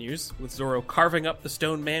continues, with Zoro carving up the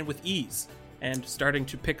stone man with ease, and starting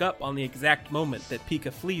to pick up on the exact moment that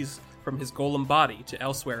Pika flees from his golem body to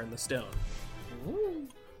elsewhere in the stone.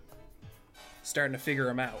 Starting to figure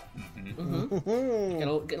him out.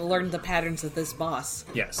 Gonna learn the patterns of this boss.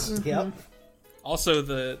 Yes. Yep. Also,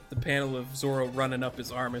 the panel of Zoro running up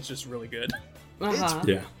his arm is just really good. Uh-huh.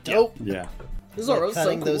 Yeah. Dope. Yeah. Zoro's so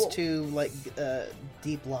Cutting cool. those two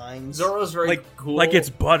deep lines. Zoro's very Like cool. like it's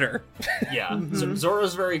butter. Yeah.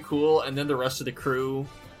 Zoro's very cool, and then the rest of the crew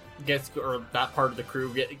or that part of the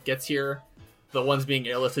crew gets here. The ones being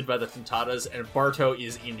airlifted by the Tontatas, and Barto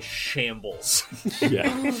is in shambles. Yeah.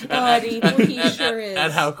 Buddy, he sure is.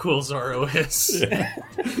 At how cool Zoro is.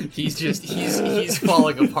 He's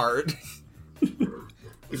falling apart.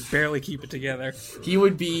 We barely keep it together. He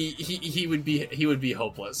would be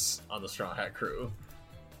hopeless on the Straw Hat crew.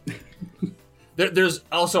 There's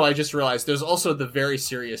also, I just realized, there's also the very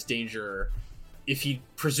serious danger if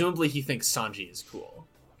presumably he thinks Sanji is cool.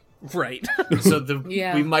 Right. So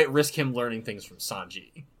Yeah. we might risk him learning things from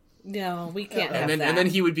Sanji. No, we can't have And that. then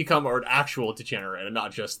he would become an actual degenerate and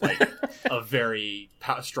not just like a very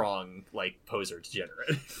strong like poser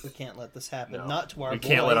degenerate. We can't let this happen. No. Not to our We boy.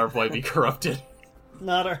 can't let our boy be corrupted.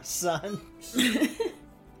 Not our son. I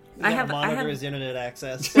I have- I monitor have- his internet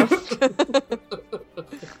access.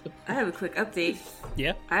 I have a quick update.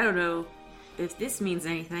 Yeah. I don't know if this means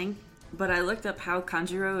anything, but I looked up how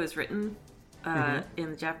Kanjuro is written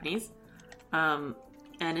in the Japanese, and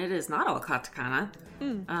it is not all katakana.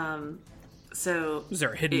 So Is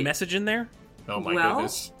there a hidden message in there? Oh my Well-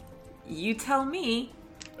 goodness. you tell me,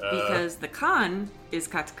 because the kan is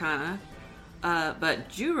katakana, but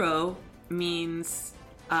Juro means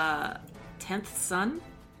 10th son.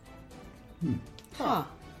 Huh.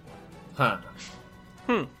 Huh.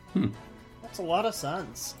 That's a lot of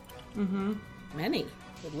sons. Many.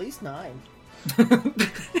 At least 9.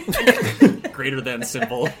 Greater than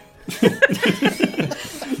symbol.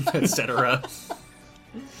 Etc.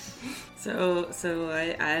 So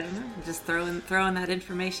I don't know, just throwing that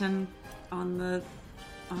information on the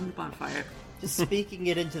bonfire. Just speaking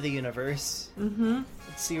it into the universe. Mm-hmm.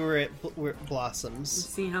 Let's see where it blossoms.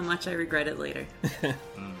 See how much I regret it later.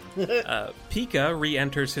 Pika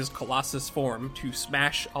re-enters his Colossus form to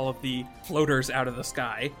smash all of the floaters out of the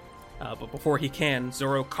sky. But before he can,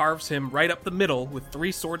 Zoro carves him right up the middle with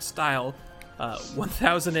 3-sword style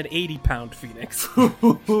 1,080-pound Phoenix.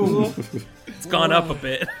 It's gone up a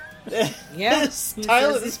bit. Yeah.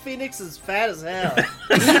 Tyler, says this phoenix is fat as hell.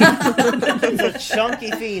 It's a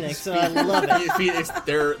chunky phoenix, and I love it. Phoenix,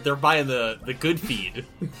 they're buying the good feed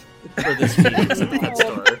for this Phoenix at the pet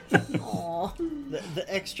store. Aw. The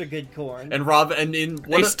extra good corn. And in They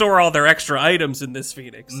one store all their extra items in this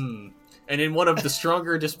Phoenix. and in one of the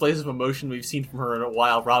stronger displays of emotion we've seen from her in a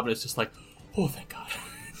while, Robin is just like, "Oh, thank God."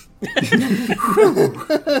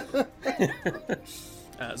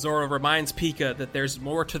 Zoro reminds Pika that there's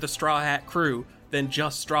more to the Straw Hat crew than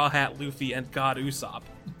just Straw Hat, Luffy, and God Usopp,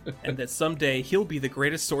 and that someday he'll be the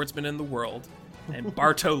greatest swordsman in the world. And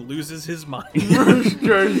Barto loses his mind. This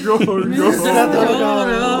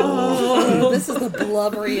is the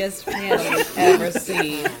blubberiest panel we've ever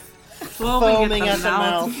seen. Foaming at the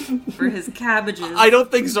mouth. for his cabbages. I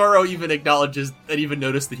don't think Zoro even acknowledges and even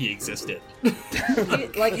noticed that he existed.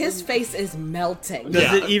 Like, his face is melting. Does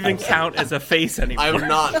Yeah. it even count as a face anymore? I'm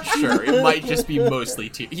not sure. It might just be mostly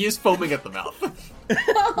he is foaming at the mouth.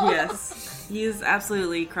 Yes, he is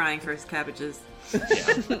absolutely crying for his cabbages.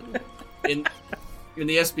 Yeah. In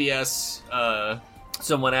the SBS,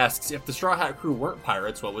 someone asks if the Straw Hat crew weren't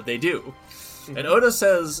pirates, what would they do? And Oda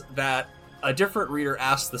says that a different reader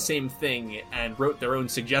asked the same thing and wrote their own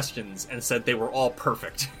suggestions and said they were all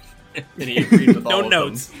perfect. And he agreed with all No of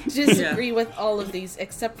notes. them. Disagree with all of these,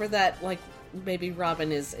 except for that, like, maybe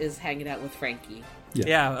Robin is hanging out with Frankie.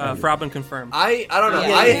 Yeah, Robin confirmed. I don't know.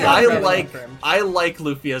 Yeah, I yeah. Yeah. like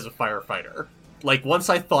Luffy as a firefighter. Like once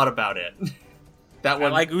I thought about it, that I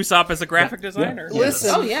one like Usopp as a graphic designer.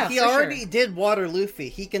 Listen, Oh, yeah, he for sure. already did water Luffy.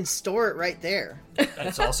 He can store it right there.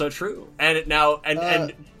 That's also true.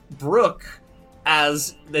 And Brooke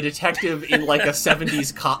as the detective in like a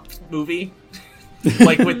 70s cop movie,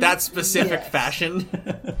 like with that specific Yes.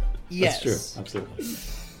 fashion. Yes. That's true. Absolutely.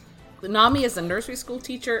 Nami as a nursery school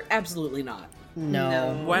teacher? Absolutely not.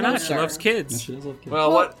 No. Why No, not? She sir. loves Yeah, kids. she does love kids.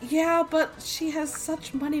 Well, what? Yeah, but she has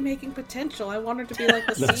such money-making potential. I want her to be like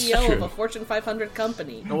the That's CEO of true. a Fortune 500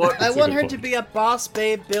 company. What? I That's a want good her to point. be a boss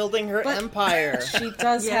babe building her But- empire. She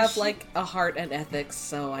does Yeah, have, she- like, a heart and ethics,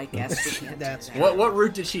 so I guess we can't That's do that. What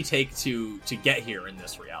route did she take to get here in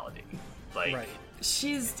this reality? Like, Right.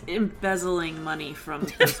 She's embezzling money from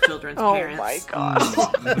those children's Oh parents. my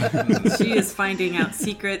god. She is finding out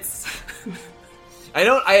secrets.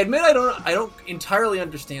 I admit I don't entirely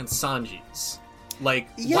understand Sanji's. Like,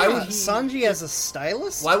 Yeah, why would he? Sanji as a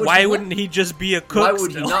stylist? Why wouldn't he just be a cook? Why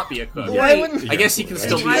would still? he not be a cook? Why wouldn't? I guess he can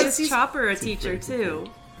still Why be. is Chopper a teacher too?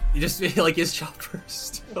 You just like his Chopper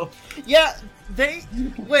still. Yeah, they.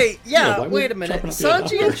 Wait, Yeah, why wait would a minute. Chopper not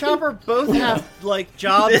be a Sanji and Chopper both have like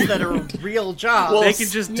jobs that are real jobs. They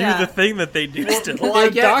can just do Yeah. the thing that they do still. Well, I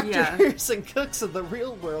They're get. doctors and cooks in the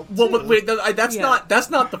real world. Well, too. but wait, that's Yeah.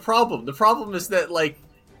 not the problem. The problem is that like,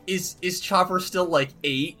 is Chopper still like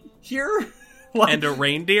 8 here? Like, And a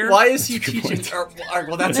reindeer? why is he That's a good teaching? point.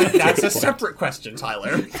 Well, that's a separate question,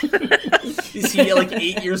 Tyler. Is he like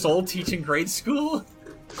 8 years old teaching grade school?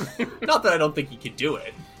 Not that I don't think he could do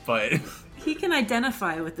it, but He can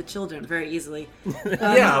identify with the children very easily.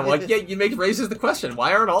 yeah, like you raises the question: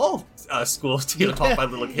 why aren't all schools taught by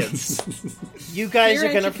little kids? You guys Peer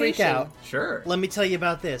are gonna freak education. out. Sure. Let me tell you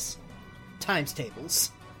about this. Times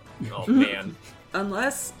tables. Oh man.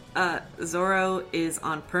 Unless Zoro is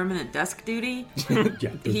on permanent desk duty, Yeah,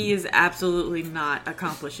 he is absolutely not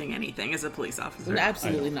accomplishing anything as a police officer.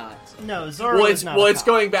 Absolutely not. No, Zoro Well, is it's not. well, a it's cop.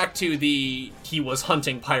 going back to he was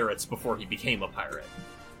hunting pirates before he became a pirate.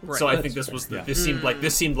 Right. So I That's think this fair, was yeah.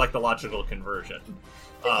 this seemed like the logical conversion.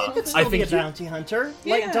 He could I still be think a bounty hunter,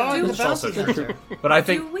 Yeah. like Dog Dude, the It's also bounty true. hunter. But I Do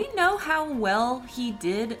think we know how well he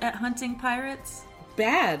did at hunting pirates?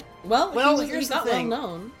 Bad. Well, Well, he here's the got thing. well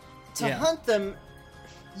known. To Yeah. hunt them,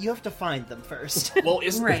 you have to find them first. Right.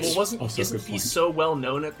 isn't Also a good he point. so well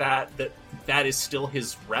known at that is still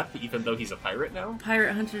his rep, even though he's a pirate now?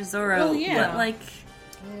 Pirate Hunter Zoro. Well, yeah. But like,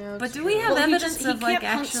 Yeah, but do we have Well, evidence he of like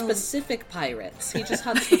can't hunt actual? specific pirates. He just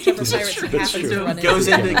hunts whichever pirates he That's happens true. to run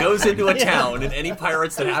into. Goes into a town, and any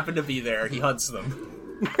pirates that happen to be there, he hunts them.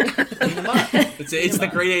 It's the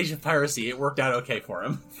great age of piracy. It worked out okay for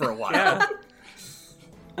him for a while.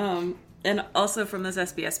 And also from this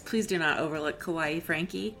SBS, please do not overlook Kawaii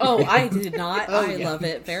Frankie. Oh, I did not. I yeah. love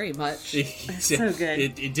it very much. So good.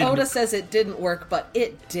 It didn't. Oda says it didn't work, but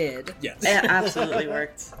it did. Yes. It absolutely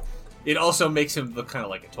worked. It also makes him look kind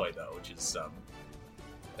of like a toy, though, which is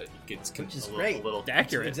Which is a great. little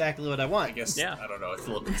Accurate. exactly what I want. I guess. Yeah. I don't know. It's a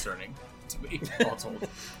little concerning to me. All told.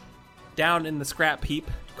 Down in the scrap heap,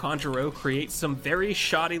 Conjuro creates some very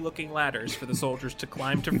shoddy-looking ladders for the soldiers to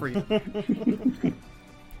climb to freedom.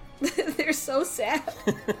 They're so sad.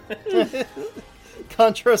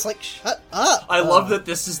 Contro's like, shut up. I love that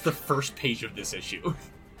this is the first page of this issue.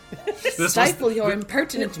 This Stifle was, your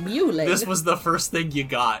impertinent mewling. this was the first thing you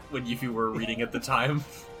got when if you were reading at the time.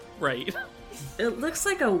 Right. It looks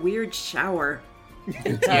like a weird shower.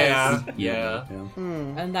 It does. Yeah. Yeah.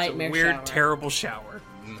 A nightmare Weird, shower. terrible shower.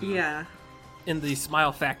 Yeah. In the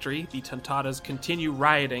Smile Factory, the Tontadas continue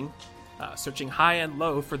rioting, searching high and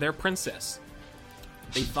low for their princess.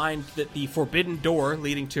 They find that the forbidden door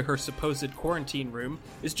leading to her supposed quarantine room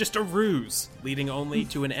is just a ruse, leading only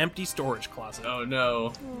to an empty storage closet. Oh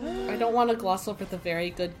no. I don't want to gloss over the very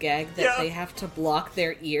good gag that Yeah. they have to block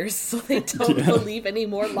their ears so they don't believe any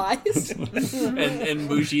more lies. And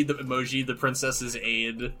Muji, the princess's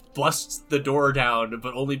aide, busts the door down,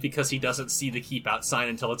 but only because he doesn't see the keep out sign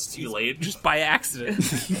until it's too late. Just by accident.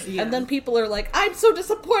 And then people are like, I'm so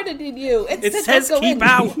disappointed in you. It says says go keep in."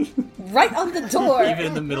 out! Right on the door. Even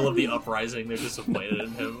in the middle of the uprising, they're disappointed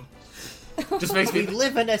in him. Just makes We me.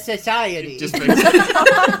 live in a society. Just makes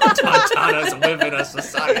Tontanas live in a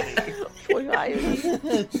society.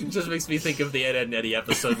 Just makes me think of the Ed, Edd and Eddie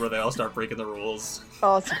episode where they all start breaking the rules.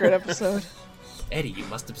 Oh, it's a great episode. Eddie, you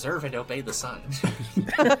must observe and obey the sign.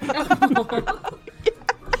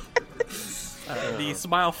 The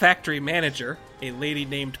Smile Factory manager, a lady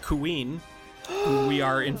named Queen, who we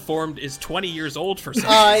are informed is 20 years old for some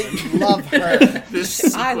I reason. love her.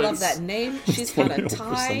 This I love sequence- that name. She's got a For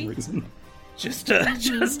some tie. reason. Just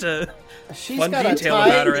a She's Fun got a detail tie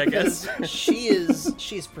about her, I because guess.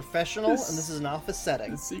 she's professional, and this is an office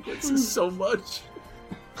setting. This sequence is so much.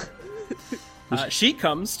 She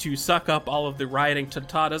comes to suck up all of the rioting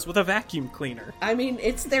Tontadas with a vacuum cleaner. I mean,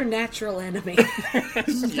 it's their natural enemy.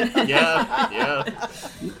 Yeah.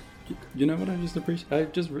 You know what I just appreciate? I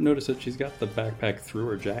just noticed that she's got the backpack through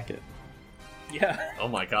her jacket. Yeah. Oh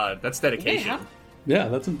my god, that's dedication. Yeah. Yeah,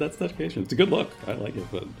 that's dedication. It's a good look. I like it,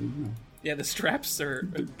 but Yeah, the straps are...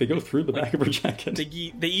 they go through the back of her jacket.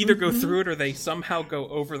 They either go through it or they somehow go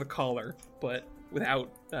over the collar, but without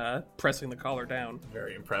pressing the collar down.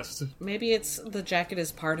 Very impressed. Maybe it's the jacket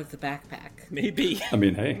is part of the backpack. Maybe. I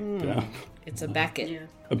mean, hey, yeah, It's a backet.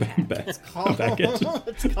 a backpack.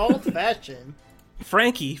 It's called fashion.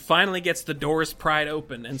 Frankie finally gets the doors pried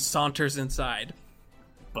open and saunters inside.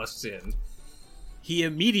 busts in. He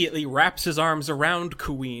immediately wraps his arms around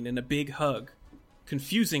Queen in a big hug,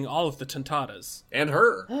 confusing all of the Tontatas. And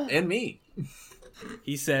her. And me.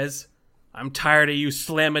 He says, I'm tired of you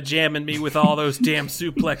slamma-jamming me with all those damn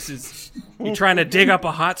suplexes. You trying to dig up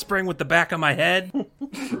a hot spring with the back of my head?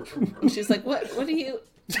 She's like, what are you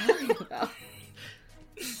talking about?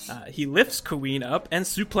 He lifts Queen up and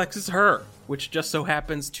suplexes her, which just so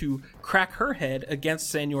happens to crack her head against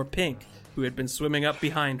Senor Pink, who had been swimming up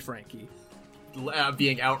behind Frankie.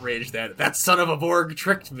 Being outraged that son of a Borg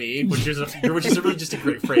tricked me, which is really just a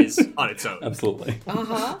great phrase on its own. Absolutely.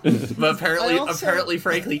 Uh-huh. But apparently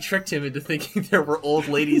Frankie tricked him into thinking there were old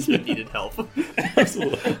ladies that needed help.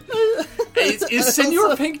 Absolutely. Is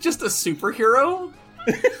Senor Pink just a superhero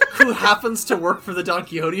who happens to work for the Don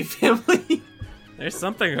Quixote family? There's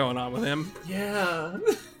something going on with him. Yeah.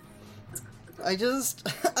 I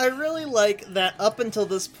really like that up until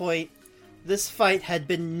this point, this fight had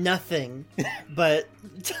been nothing but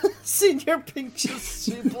Senor Pink just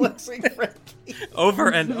suplexing Frankie Over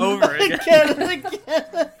and over again. again and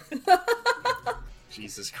again.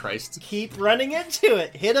 Jesus Christ. Keep running into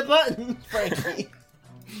it. Hit a button, Frankie.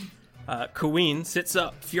 Queen sits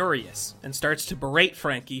up, furious, and starts to berate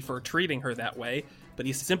Frankie for treating her that way, but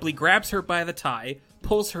he simply grabs her by the tie,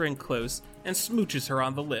 pulls her in close, and smooches her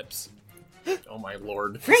on the lips. Oh my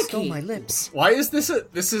lord. Stole my lips. Why is this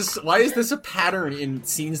a pattern in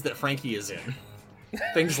scenes that Frankie is in?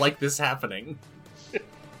 Things like this happening.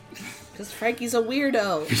 Because Frankie's a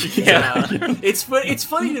weirdo. Yeah. It's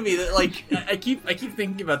funny to me that, like, I keep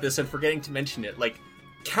thinking about this and forgetting to mention it. Like,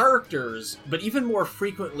 characters, but even more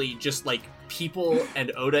frequently, just like people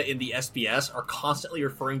and Oda in the SBS are constantly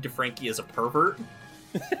referring to Frankie as a pervert,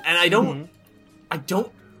 and I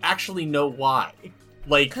don't actually know why.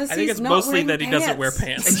 Like, I think it's mostly that he doesn't wear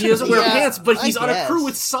pants. And he doesn't wear Yeah, pants, but he's I on a guess. crew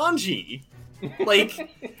with Sanji. Like,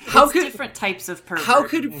 how It's could different types of pervert. how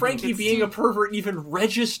could Frankie It's being too- a pervert even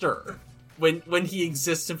register when he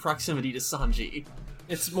exists in proximity to Sanji?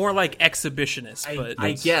 It's more like exhibitionist, but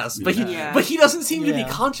I guess, but Yeah. he doesn't seem to be Yeah.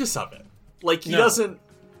 conscious of it. Like, he No. doesn't.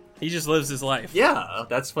 he just lives his life. Yeah,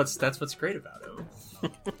 that's what's great about him.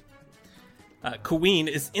 Queen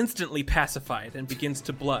is instantly pacified and begins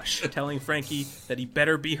to blush, telling Frankie that he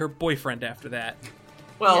better be her boyfriend after that.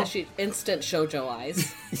 Well, Yeah, she instant shoujo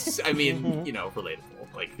eyes. I mean, you know, relatable.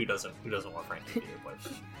 Like, who doesn't want Frankie to be a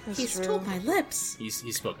boyfriend? He stole my lips. He's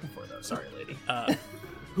spoken for though. Sorry, lady.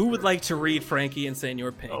 Who would like to read Frankie and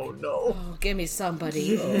Senor Pink? Oh no. Oh, give me somebody.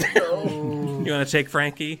 You want to take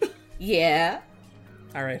Frankie? Yeah.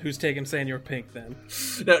 All right, who's taking Senor Pink then?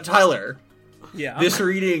 No, Tyler. Yeah. This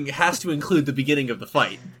reading has to include the beginning of the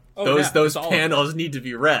fight. Oh, those yeah, those it's all of panels need to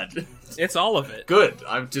be read. It's all of it. Good.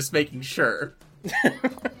 I'm just making sure.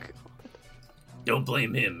 Don't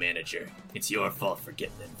blame him, manager. It's your fault for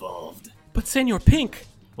getting involved. But Senor Pink,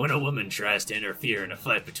 When a woman tries to interfere in a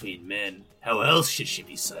fight between men, how else should she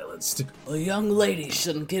be silenced? A young lady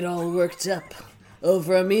shouldn't get all worked up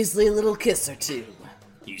over a measly little kiss or two.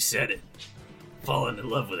 You said it. Falling in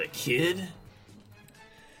love with a kid?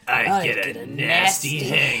 I get a nasty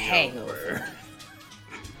hangover.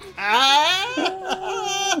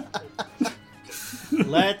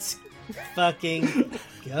 Let's fucking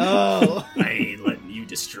go. I ain't letting you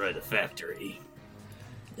destroy the factory.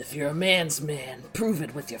 If you're a man's man, prove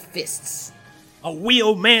it with your fists. a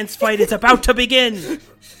real man's fight is about to begin.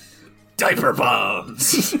 Diaper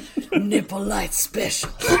bombs! Nipple light special.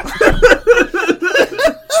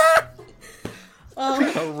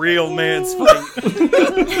 A real man's fight.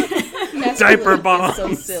 Diaper bomb.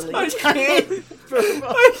 So silly. I can't.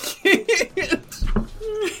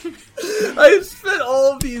 I've spent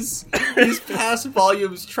all of these past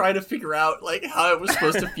volumes trying to figure out like how I was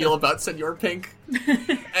supposed to feel about Senor Pink,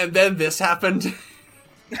 and then this happened.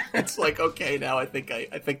 It's like, okay, now I think I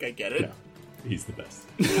get it. Yeah. He's the best.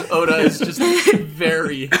 Oda is just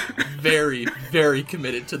very, very, very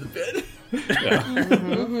committed to the bit.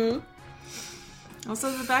 Yeah.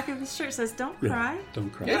 Also, the back of his shirt says, "Don't cry."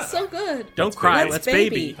 Don't cry. Yeah. It's so good. Don't cry, Let's let's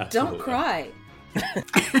baby. Don't Absolutely. cry.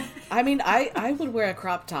 I mean, I would wear a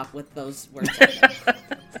crop top with those words on it.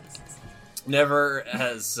 Never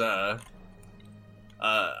has. I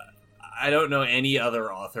don't know any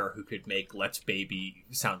other author who could make "Let's Baby"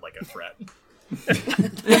 sound like a threat.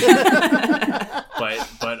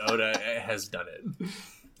 but Oda has done it.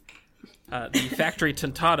 The factory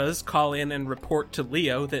Tontatas call in and report to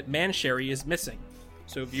Leo that Mansherry is missing.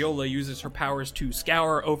 So Viola uses her powers to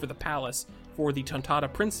scour over the palace for the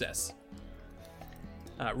Tontata princess.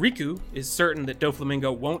 Riku is certain that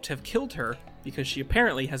Doflamingo won't have killed her because she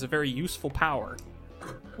apparently has a very useful power.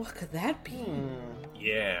 What could that be?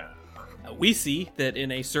 Yeah. We see that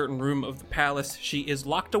in a certain room of the palace, she is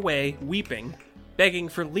locked away, weeping, begging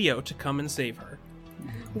for Leo to come and save her.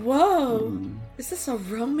 Whoa! Is this a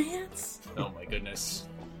romance? Oh my goodness.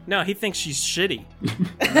 No, he thinks she's shitty.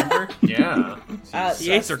 Remember? Yeah. He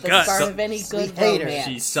hates her the guts. start of any good We hate her. romance.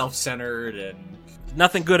 She's self-centered and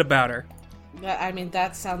Nothing good about her. I mean,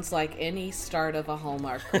 that sounds like any start of a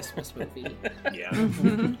Hallmark Christmas movie.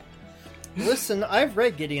 yeah. Listen, I've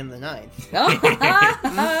read Gideon the Ninth.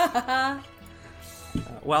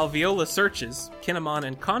 While Viola searches, Kinemon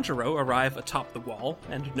and Kanjuro arrive atop the wall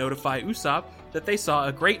and notify Usopp that they saw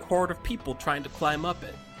a great horde of people trying to climb up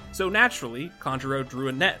it. So naturally, Kanjuro drew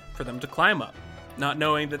a net for them to climb up, not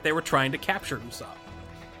knowing that they were trying to capture Usopp.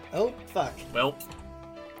 Oh, fuck. Well,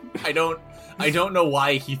 I don't know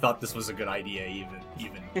why he thought this was a good idea, even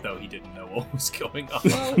though he didn't know what was going on.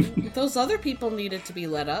 Well, those other people needed to be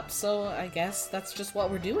let up, so I guess that's just what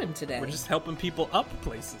we're doing today. We're just helping people up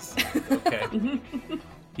places. Okay.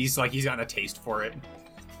 He's gotten a taste for it.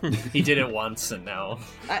 He did it once, and now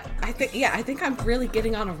I think I'm really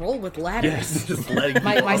getting on a roll with ladders. just letting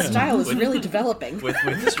My people- style is with- really developing.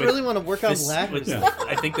 I just really want to work on This- ladders.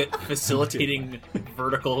 I think that facilitating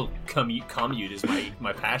vertical commute is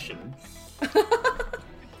my passion.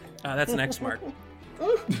 That's next, Mark.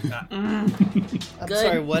 I'm Good.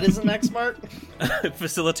 sorry, what is the next mark?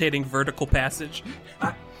 Facilitating vertical passage.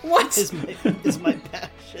 What? Is my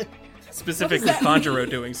passion. Specifically, that Kanjuro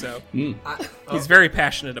doing so. Oh. He's very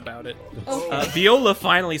passionate about it. Viola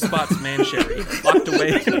finally spots Mancherry, locked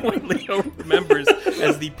away in what Leo remembers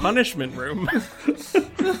as the punishment room.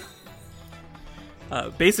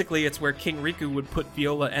 Basically, it's where King Riku would put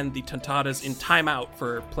Viola and the Tontadas in timeout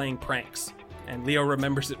for playing pranks, and Leo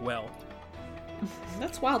remembers it well.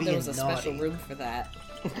 That's wild. There Being was a special naughty. room for that.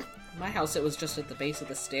 My house, it was just at the base of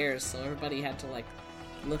the stairs, so everybody had to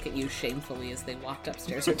look at you shamefully as they walked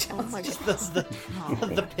upstairs or Oh down. my god. That's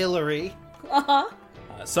the pillory.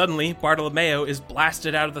 Suddenly, Bartolomeo is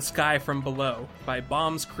blasted out of the sky from below by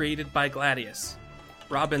bombs created by Gladius.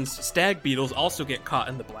 Robin's stag beetles also get caught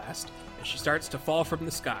in the blast, and she starts to fall from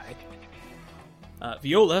the sky.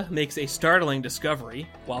 Viola makes a startling discovery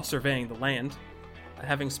while surveying the land.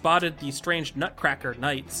 Having spotted the strange Nutcracker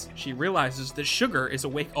Knights, she realizes that Sugar is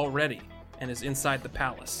awake already and is inside the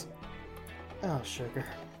palace. Oh, sugar.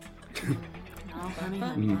 Oh,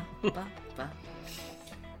 honey.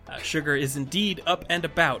 Sugar is indeed up and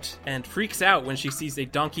about, and freaks out when she sees a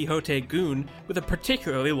Don Quixote goon with a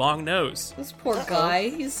particularly long nose. This poor guy,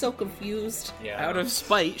 he's so confused. Yeah. Out of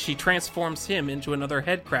spite, she transforms him into another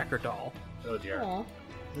headcracker doll. Oh dear. Aw.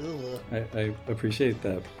 Ugh. I appreciate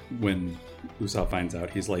that when Usopp finds out,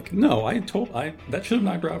 he's like, no, that should have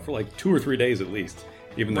knocked her out for like 2 or 3 days at least,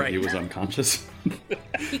 even though he Right. was unconscious.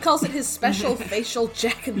 He calls it his special facial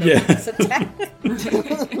Jack in the Yeah. Box attack.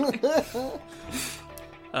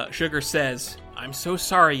 Sugar says, "I'm so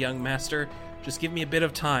sorry, young master. Just give me a bit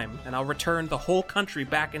of time, and I'll return the whole country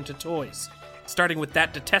back into toys, starting with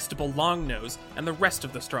that detestable Longnose and the rest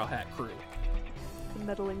of the Straw Hat crew." The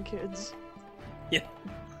meddling kids. Yeah.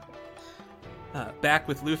 Back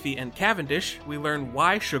with Luffy and Cavendish, we learn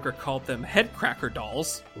why Sugar called them headcracker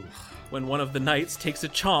dolls when one of the knights takes a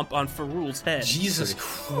chomp on Farul's head. Jesus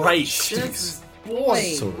Christ! This Boy,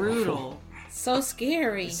 is brutal. so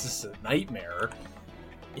scary. This is a nightmare.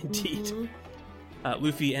 Indeed.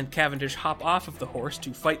 Luffy and Cavendish hop off of the horse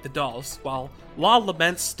to fight the dolls, while Law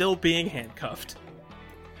laments still being handcuffed.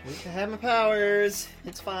 I have my powers.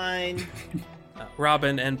 It's fine.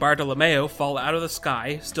 Robin and Bartolomeo fall out of the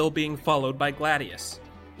sky, still being followed by Gladius.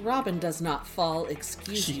 Robin does not fall,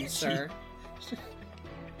 excuse She- you, sir.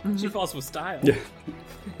 She falls with style.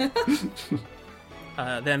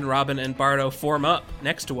 Then Robin and Bardo form up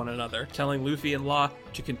next to one another, telling Luffy and Law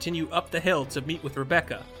to continue up the hill to meet with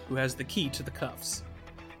Rebecca, who has the key to the cuffs.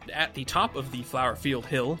 At the top of the Flowerfield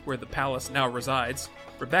Hill, where the palace now resides,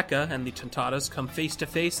 Rebecca and the Tontadas come face to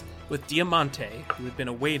face with Diamante, who had been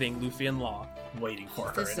awaiting Luffy and Law. Waiting for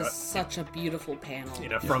her This in is such a beautiful panel.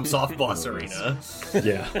 a From Softboss arena.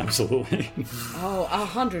 Yeah, absolutely. Oh,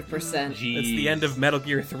 100%. Jeez. It's the end of Metal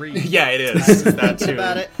Gear 3. Yeah, it is. That too.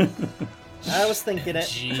 About it. I was thinking it.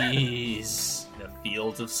 Jeez. The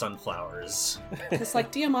fields of sunflowers. It's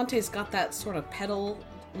like Diamante's got that sort of petal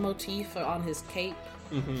motif on his cape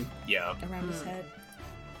Yeah. around his head.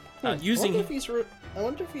 I wonder Using if he's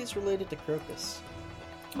related to Crocus.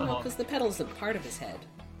 No, because the petal isn't part of his head.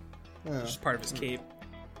 Oh. just part of his cape.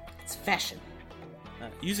 It's fashion.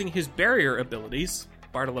 Using his barrier abilities,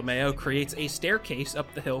 Bartolomeo creates a staircase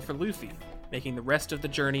up the hill for Luffy, making the rest of the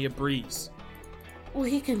journey a breeze. Well,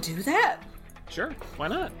 he can do that. Sure, why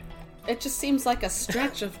not? It just seems like a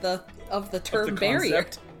stretch of the term barrier.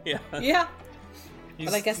 Concept. Yeah. Yeah.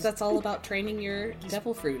 But I guess that's all about training your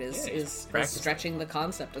devil fruit is practicing. stretching the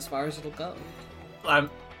concept as far as it'll go.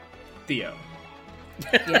 Theo,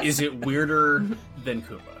 Yes. is it weirder than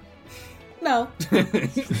Kuma? No.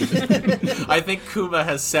 I think Kuma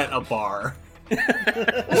has set a bar.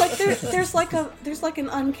 Like there's like an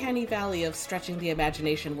uncanny valley of stretching the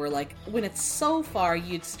imagination where like when it's so far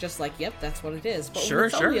it's just like, yep, that's what it is. But Sure, when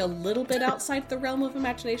it's sure. only a little bit outside the realm of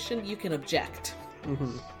imagination, you can object.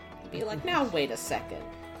 Be like, now wait a second.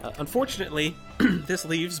 Unfortunately, this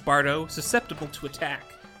leaves Bardo susceptible to attack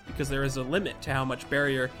because there is a limit to how much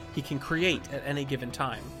barrier he can create at any given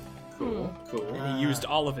time. Cool. And he used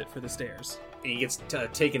all of it for the stairs. And he gets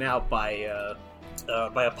taken out by a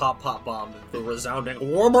pop bomb. The resounding.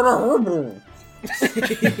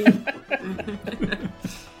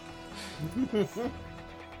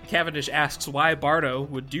 Cavendish asks why Bardo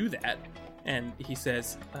would do that, and he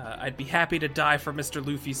says, I'd be happy to die for Mr.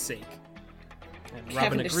 Luffy's sake. And Robin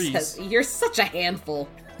Cavendish agrees. says, you're such a handful.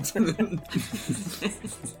 And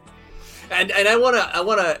I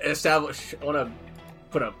wanna establish. I wanna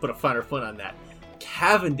put a finer point on that.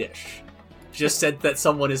 Cavendish just said that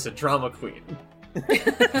someone is a drama queen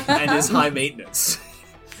and is high maintenance.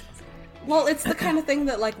 Well, it's the kind of thing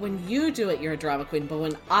that, like, when you do it, you're a drama queen, but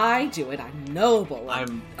when I do it, I'm noble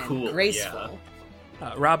I'm cool, and graceful.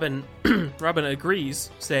 Robin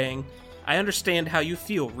agrees, saying, I understand how you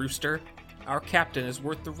feel, Rooster. Our captain is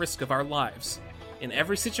worth the risk of our lives. In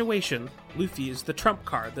every situation, Luffy is the trump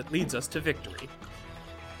card that leads us to victory.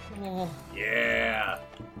 Oh, Yeah.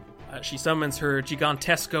 She summons her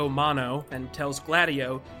Gigantesco Mono and tells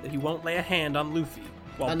Gladio that he won't lay a hand on Luffy,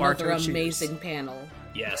 while another Barto amazing panel.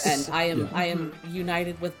 Yes. And I am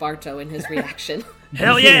united with Barto in his reaction.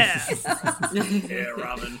 Hell yeah! Yeah,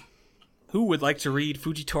 Robin. Who would like to read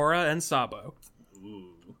Fujitora and Sabo?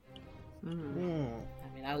 I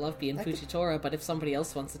mean, I love being Fujitora, but if somebody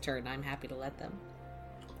else wants a turn, I'm happy to let them.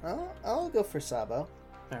 I'll go for Sabo.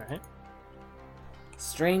 Alright.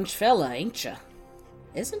 Strange fella, ain't ya?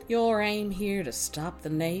 Isn't your aim here to stop the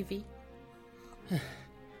Navy?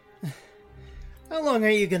 How long are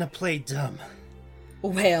you gonna play dumb?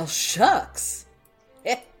 Well, shucks.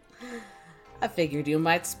 I figured you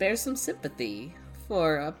might spare some sympathy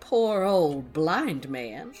for a poor old blind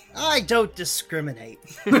man. I don't discriminate.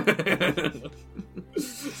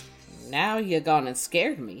 Now you gone and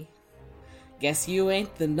scared me. Guess you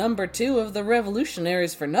ain't the number 2 of the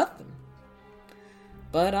revolutionaries for nothing.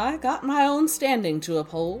 But I got my own standing to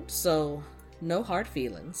uphold, so no hard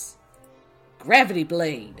feelings. Gravity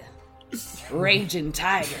Blade. Raging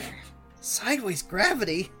Tiger. Sideways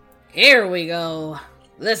gravity? Here we go.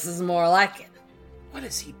 This is more like it. What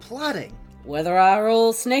is he plotting? Whether I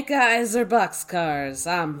roll snake eyes or boxcars,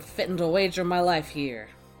 I'm fitting to wager my life here.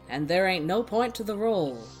 And there ain't no point to the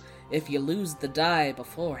roll if you lose the die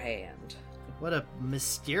beforehand. What a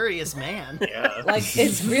mysterious man. Yeah. Like,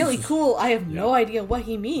 it's really cool. I have no idea what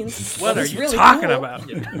he means. What but are it's you really talking cool. about?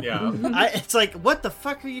 Yeah. It's like, what the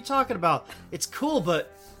fuck are you talking about? It's cool,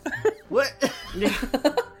 but what?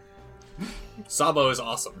 Sabo is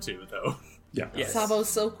awesome too, though. Yeah. Yes. Sabo's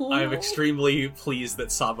so cool. I am extremely pleased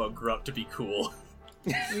that Sabo grew up to be cool.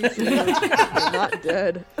 Not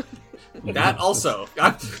dead. That also.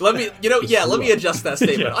 Let me adjust that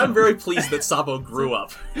statement. I'm very pleased that Sabo grew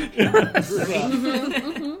up.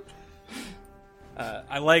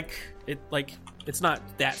 I like it. Like, it's not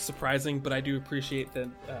that surprising, but I do appreciate that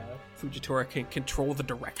Fujitora can control the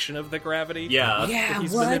direction of the gravity. Yeah. Yeah, that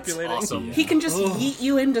he's what? manipulating. Awesome. He can just yeet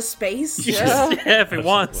you into space. Yeah, if it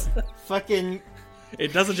wants. Fucking,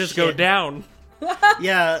 It doesn't just go Shit. down.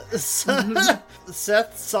 yeah.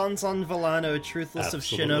 Seth Sanson Villano, Truthless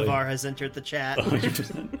Absolutely. of Shinovar, has entered the chat.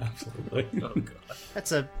 100%. Absolutely. Oh god.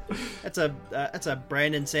 That's a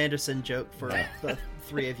Brandon Sanderson joke for the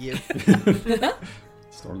three of you.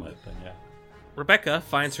 Stormlight thing, yeah. Rebecca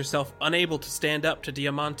finds herself unable to stand up to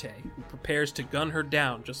Diamante, who prepares to gun her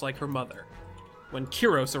down just like her mother. When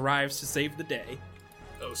Kyros arrives to save the day,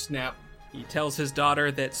 Oh snap. he tells his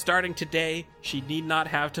daughter that starting today, she need not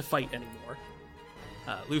have to fight anymore.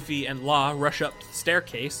 Luffy and Law rush up the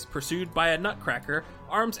staircase, pursued by a nutcracker,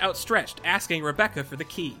 arms outstretched, asking Rebecca for the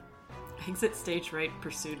key. Exit stage right,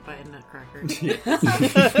 pursued by a nutcracker.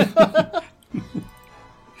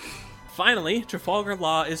 Finally, Trafalgar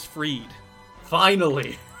Law is freed.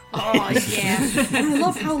 Finally. Oh, yeah. And I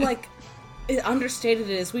love how, like, understated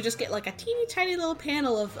it is. We just get, like, a teeny tiny little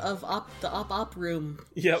panel of the op room,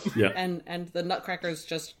 Yep. Yeah. and the nutcracker's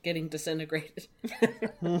just getting disintegrated.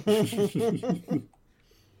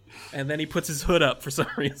 And then he puts his hood up for some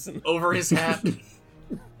reason. Over his hat.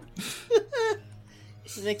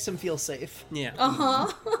 It makes him feel safe. Yeah.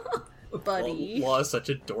 Uh-huh. buddy. Law is such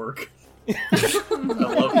a dork.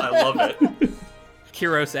 I love it.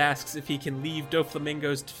 Kyros asks if he can leave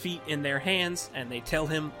Doflamingo's defeat in their hands, and they tell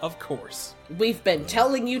him, of course. We've been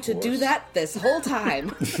telling you to do that this whole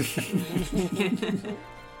time.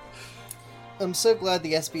 I'm so glad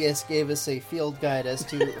the SBS gave us a field guide as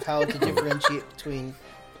to how to differentiate between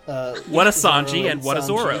What a Sanji and what a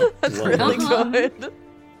Zoro. That's really good.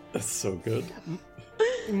 That's so good.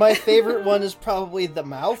 My favorite one is probably the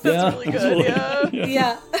mouth. Yeah. Really good, yeah.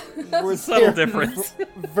 Yeah. Where Subtle they're difference.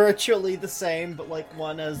 virtually the same, but like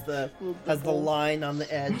one has the line on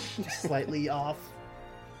the edge slightly off.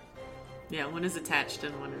 Yeah, one is attached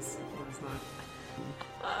and one is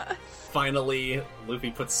not. Finally,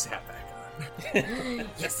 Luffy puts his hat back on.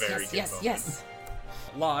 Yes, Very yes, good yes, moment. yes.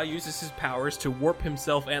 Law uses his powers to warp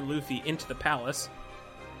himself and Luffy into the palace,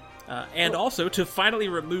 and also to finally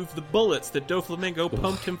remove the bullets that Doflamingo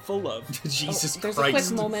pumped him full of. Jesus There's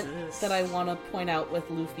Christ. a quick moment that I want to point out with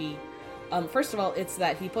Luffy. First of all, it's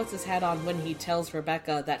that he puts his hat on when he tells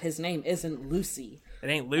Rebecca that his name isn't Lucy. It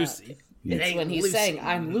ain't Lucy. It's when he's Lucy. saying,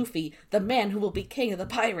 "I'm Luffy, the man who will be king of the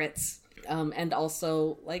pirates." And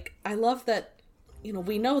also, like, I love that,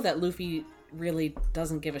 we know that Luffy really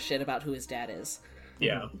doesn't give a shit about who his dad is.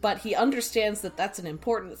 Yeah. But he understands that that's an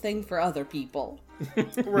important thing for other people.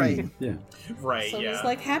 Right. Yeah. Right, So yeah. he's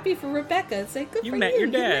like happy for Rebecca and say, good You for met you. your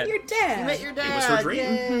dad. You met your dad. You met your dad. was her dream.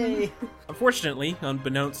 Yay. Unfortunately,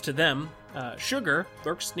 unbeknownst to them, Sugar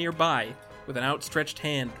lurks nearby with an outstretched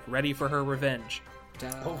hand ready for her revenge.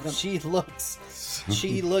 Oh, she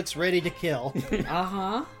looks ready to kill.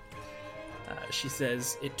 Uh-huh. She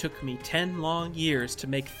says, "It took me 10 long years to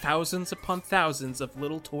make thousands upon thousands of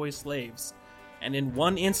little toy slaves, and in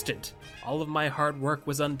one instant, all of my hard work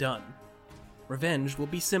was undone. Revenge will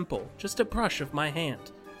be simple, just a brush of my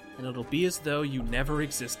hand, and it'll be as though you never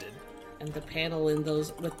existed." And the panel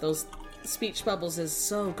with those speech bubbles is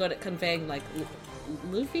so good at conveying, like,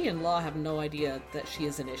 Luffy and Law have no idea that she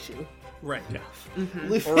is an issue. Right. Yeah.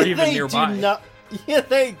 Or even They nearby.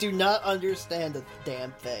 They do not understand a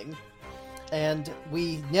damn thing. And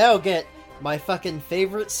we now get my fucking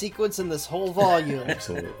favorite sequence in this whole volume.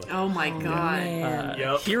 Absolutely. Oh my god. Man.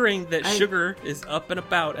 Yep. Hearing that Sugar is up and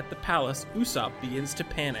about at the palace, Usopp begins to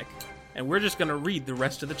panic. And we're just gonna read the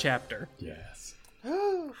rest of the chapter. Yes.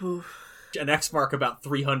 An X mark about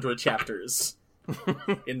 300 chapters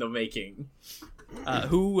in the making.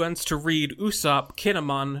 Who wants to read Usopp,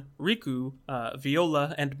 Kinemon, Riku,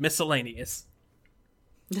 Viola, and Miscellaneous?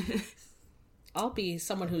 I'll be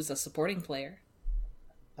someone who's a supporting player.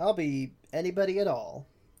 I'll be anybody at all.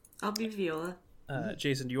 I'll be Viola.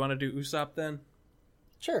 Jason, do you want to do Usopp then?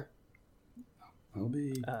 Sure. I'll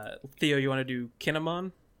be. Theo, you want to do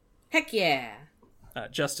Kinemon? Heck yeah.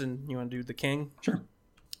 Justin, you want to do the King? Sure.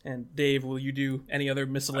 And Dave, will you do any other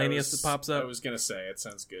miscellaneous that pops up? I was gonna say, it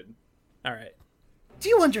sounds good. All right. Do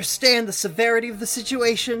you understand the severity of the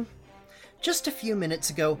situation? Just a few minutes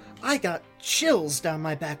ago, I got chills down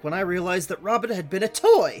my back when I realized that Robin had been a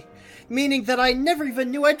toy, meaning that I never even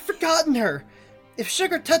knew I'd forgotten her. If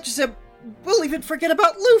Sugar touches him, we'll even forget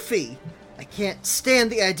about Luffy. I can't stand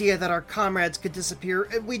the idea that our comrades could disappear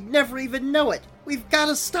and we'd never even know it. We've got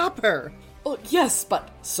to stop her. Oh, yes, but,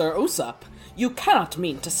 Sir Usopp, you cannot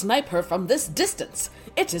mean to snipe her from this distance.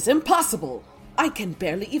 It is impossible. I can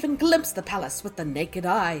barely even glimpse the palace with the naked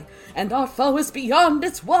eye, and our foe is beyond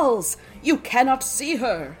its walls. You cannot see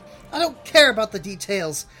her. I don't care about the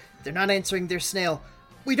details. They're not answering their snail.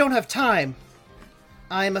 We don't have time.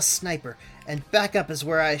 I'm a sniper, and backup is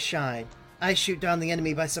where I shine. I shoot down the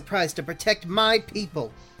enemy by surprise to protect my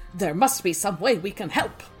people. There must be some way we can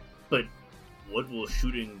help. But what will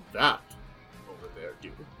shooting that over there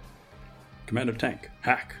do? Commander Tank,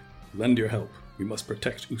 Hack, lend your help. We must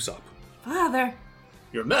protect Usopp. Father.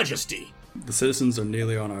 Your Majesty! The citizens are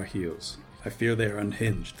nearly on our heels. I fear they are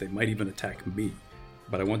unhinged. They might even attack me.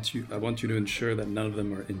 But I want you to ensure that none of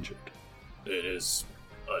them are injured. It is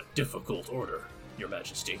a difficult order, Your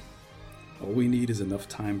Majesty. All we need is enough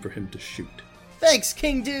time for him to shoot. Thanks,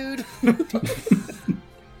 King Dude.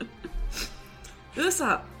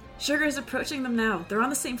 Usopp. Sugar is approaching them now. They're on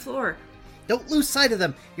the same floor. Don't lose sight of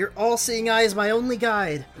them. Your all-seeing eye is my only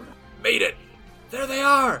guide. Made it! There they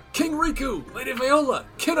are! King Riku, Lady Viola,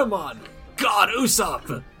 Kinemon, God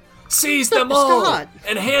Usopp! Seize them all! Scott.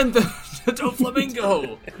 And hand them to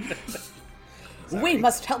Doflamingo! We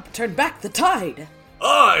must help turn back the tide.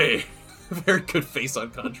 Aye! Very good face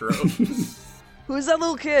on Conjuro. Who's that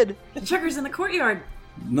little kid? Sugar's in the courtyard.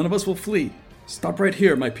 None of us will flee. Stop right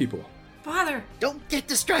here, my people. Father. Don't get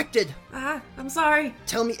distracted. I'm sorry.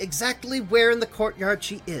 Tell me exactly where in the courtyard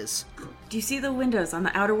she is. Do you see the windows on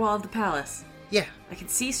the outer wall of the palace? Yeah. I can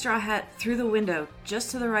see Straw Hat through the window, just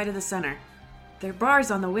to the right of the center. There are bars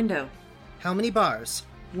on the window. How many bars?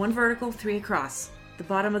 1 vertical, 3 across. The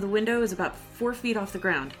bottom of the window is about 4 feet off the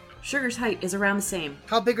ground. Sugar's height is around the same.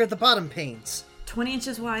 How big are the bottom panes? 20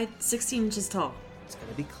 inches wide, 16 inches tall. It's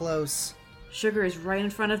gonna be close. Sugar is right in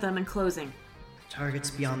front of them and closing. Target's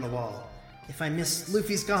beyond the wall. If I miss,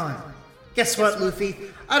 Luffy's gone. Guess what, Luffy?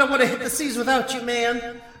 I don't want to hit the seas without you,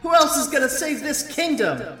 man. Who else is gonna save this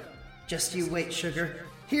kingdom? Just you wait, Sugar.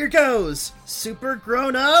 Here goes. Super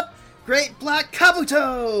grown up, Great Black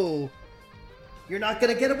Kabuto. You're not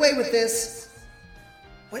gonna get away with this.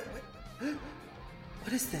 What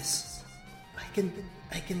is this?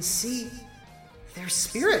 I can see their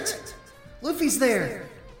spirit. Luffy's there.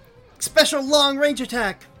 Special long range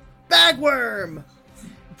attack. Bagworm.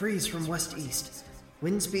 Breeze from west east.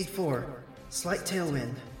 Wind speed 4. Slight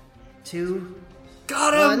tailwind. 2.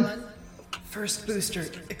 Got him! 1. First booster.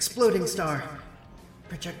 Exploding star.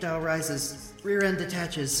 Projectile rises. Rear end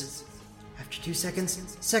detaches. After 2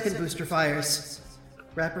 seconds, second booster fires.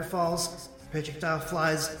 Wrapper falls. Projectile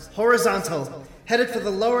flies horizontal, headed for the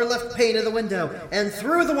lower left pane of the window, and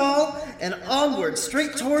through the wall, and onward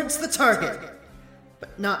straight towards the target.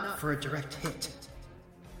 But not for a direct hit.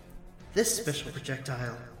 This special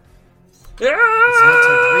projectile is meant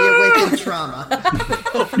to reawaken trauma.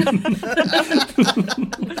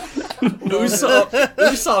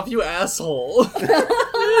 Usopp, you asshole.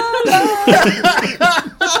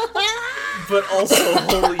 But also,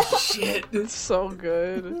 holy shit. It's so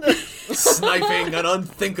good. Sniping an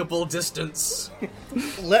unthinkable distance.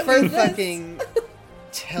 Let me fucking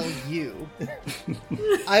tell you.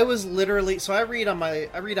 I was literally I read on my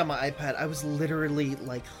iPad. I was literally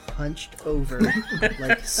like hunched over,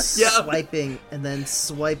 like swiping and then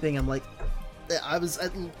swiping. I'm like,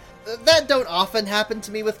 that don't often happen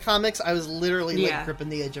to me with comics. I was literally like gripping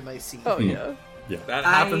the edge of my seat. Oh yeah. That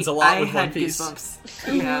happens a lot with One Piece.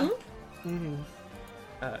 Goosebumps. Yeah.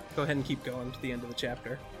 Go ahead and keep going to the end of the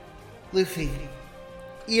chapter. Luffy,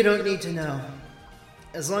 you don't need to know.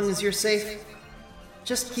 As long as you're safe,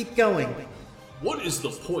 just keep going. What is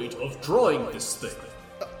the point of drawing this thing?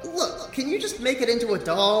 Look, can you just make it into a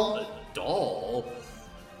doll? A doll?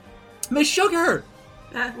 Miss Sugar!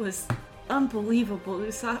 That was unbelievable,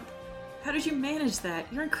 Usopp. How did you manage that?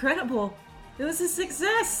 You're incredible. It was a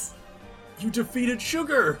success. You defeated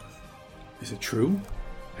Sugar! Is it true?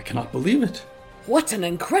 I cannot believe it. What an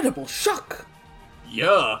incredible shock!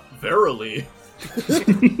 Yeah, verily.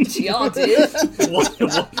 Y'all did?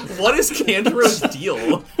 What is Kantaro's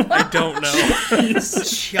deal? I don't know.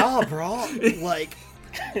 Yeah, bro. Like,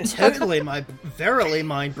 totally verily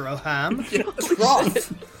mine, broham.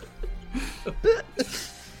 Trough.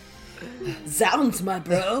 Zounds, my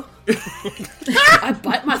bro. I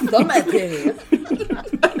bite my thumb at you.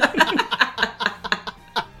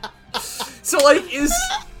 So, like, is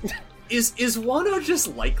Wano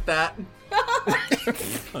just like that?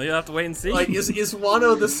 Well, you'll have to wait and see. Like, is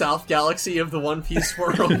Wano the South Galaxy of the One Piece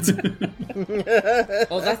world?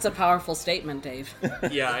 Oh, that's a powerful statement, Dave.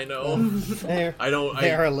 Yeah, I know.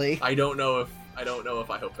 Verily. I don't know if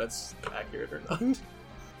I hope that's accurate or not.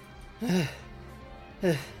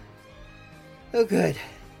 Oh, good.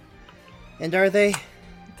 And are they?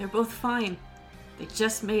 They're both fine. They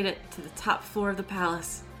just made it to the top floor of the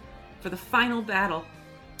palace for the final battle.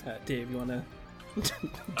 Dave, you want to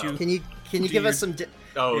do? Can you give us some?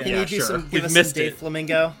 Oh, Can yeah, you do sure. some? Give We've us missed some Dave it.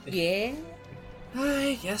 Flamingo. Yeah?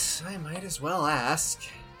 I guess I might as well ask,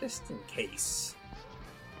 just in case.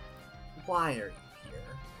 Why are you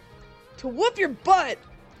here? To whoop your butt.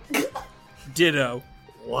 Ditto.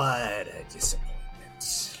 What a disappointment.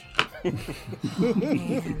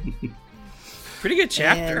 Pretty good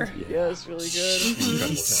chapter. Yeah, it's really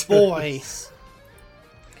good. Boy.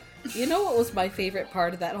 You know what was my favorite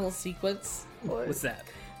part of that whole sequence? What's that?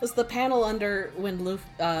 Was the panel under when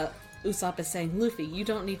Usopp is saying, Luffy, you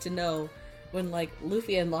don't need to know. When, like,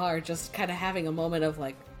 Luffy and Law are just kind of having a moment of,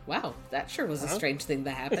 like, wow, that sure was a strange thing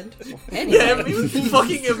that happened. Anyway. Yeah, I mean,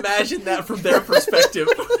 fucking imagine that from their perspective.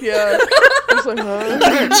 Yeah. It's like, huh?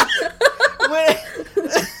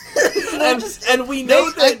 and we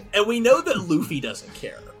know that Luffy doesn't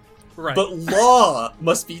care. Right. But Law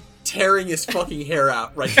must be tearing his fucking hair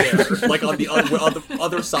out right there, like on the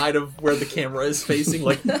other side of where the camera is facing.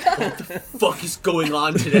 Like, what the fuck is going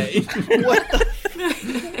on today? What the?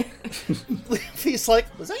 He's like,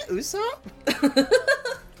 was that Usopp?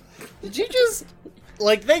 Did you just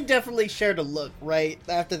like? They definitely shared a look right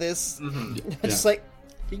after this. Mm-hmm. Just like,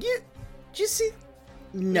 did you see?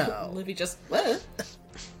 No. Luffy just, what?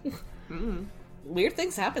 Weird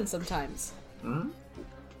things happen sometimes.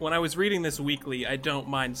 when I was reading this weekly, I don't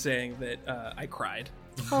mind saying that I cried.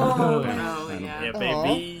 Oh, yeah. Yeah,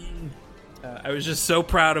 baby. I was just so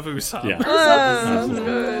proud of Usopp. Yeah. Sounds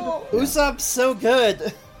good. Usopp's so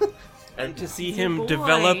good. And to see him boy.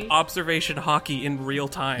 develop observation hockey in real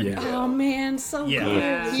time. Yeah. Oh man, so Yeah. good.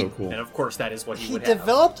 Yeah. So cool. And of course, that is what he He would have.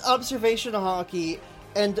 developed observation hockey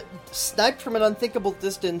and sniped from an unthinkable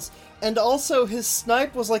distance, and also his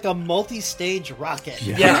snipe was like a multi-stage rocket.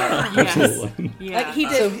 Yeah. Yeah. Yes. Absolutely. Yeah. Like he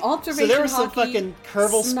did So observation there was some hockey, fucking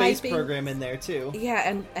Kerbal Space sniping. Program in there too.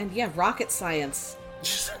 Yeah, and yeah, rocket science.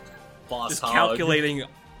 Boss Just hog. calculating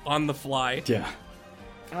on the fly. Yeah.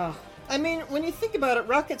 Oh, I mean, when you think about it,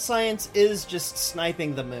 rocket science is just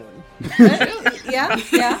sniping the moon. yeah.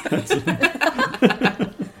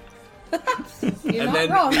 You're And not then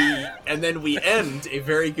wrong. we end a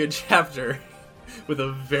very good chapter with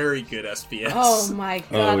a very good SPS. Oh my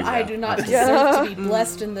god, yeah. I do not deserve to be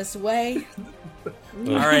blessed in this way. All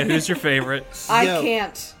right, who's your favorite? I Yo.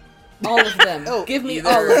 can't. All of them. Oh, Give me either-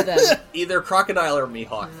 all of them. Either Crocodile or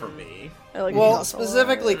Mihawk for me. I like Well, Mihawk a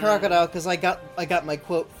specifically lot. Crocodile, because I got my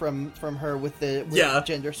quote from her with the Yeah.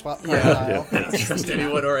 gender swap Yeah. Crocodile. I don't trust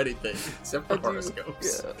anyone or anything except for I do,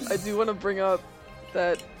 horoscopes. I do want to bring up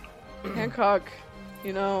that Hancock,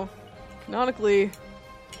 canonically,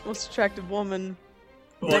 most attractive woman.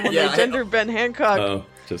 Well, Then when yeah, they gender Ben Hancock, Oh,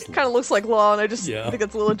 just kind of looks like Law, and I just Yeah. think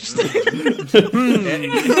that's a little interesting.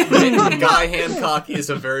 Guy Hancock is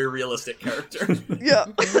a very realistic character. Yeah.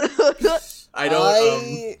 I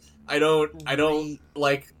don't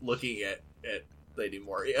like looking at Lady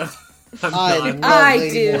Moria. I'm I not. love I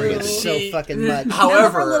Lady do. Moria so fucking much.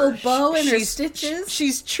 However, Her little bow and her she's- stitches.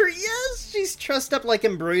 She's she's trussed up like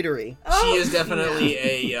embroidery. she is definitely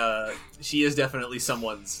she is definitely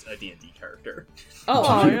someone's D&D character. Oh,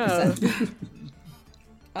 Oh, 100%.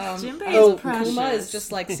 Jinbei Oh, is precious. Kuma is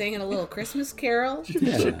just like singing a little Christmas carol.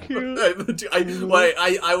 Yeah.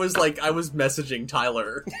 I was messaging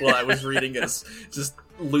Tyler while I was reading this, just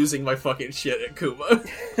losing my fucking shit at Kuma.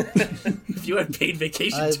 If you had paid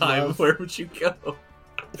vacation I time, love- where would you go?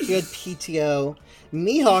 If you had PTO,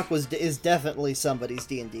 Mihawk is definitely somebody's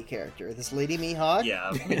D&D character. This Lady Mihawk. Yeah,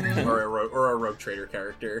 or a rogue trader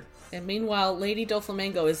character. And meanwhile, Lady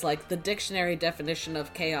Doflamingo is like the dictionary definition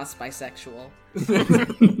of chaos bisexual.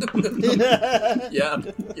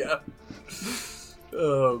 Yeah.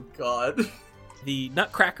 Oh god. The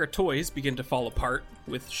Nutcracker toys begin to fall apart,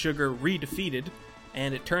 with Sugar re-defeated,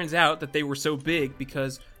 and it turns out that they were so big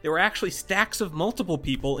because there were actually stacks of multiple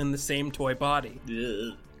people in the same toy body.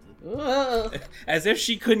 Ugh. Ugh. As if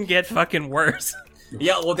she couldn't get fucking worse.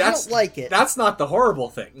 Yeah, well, that's don't like it. That's not the horrible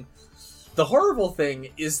thing. The horrible thing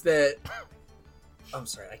is that I'm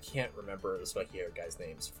sorry, I can't remember the Swahili guy's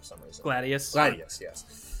names for some reason. Gladius. Gladius,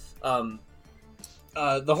 yes.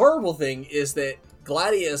 The horrible thing is that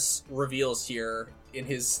Gladius reveals here in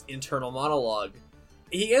his internal monologue,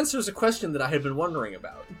 he answers a question that I had been wondering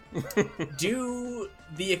about. Do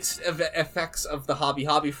the effects of the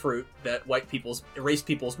hobby fruit that erase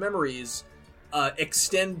people's memories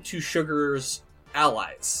extend to Sugar's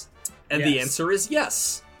allies? And the Yes. answer is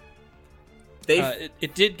yes.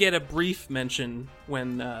 It did get a brief mention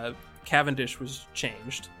when Cavendish was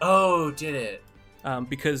changed. Oh, did it?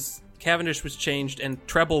 Because Cavendish was changed and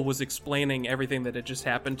Treble was explaining everything that had just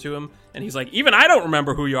happened to him. And he's like, even I don't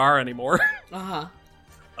remember who you are anymore. Uh-huh.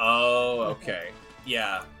 Oh, okay.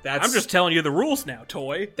 Yeah, that's. I'm just telling you the rules now,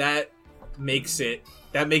 toy. That makes it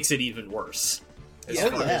even worse, as Oh,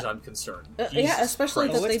 far yeah. as I'm concerned. Yeah, Jesus especially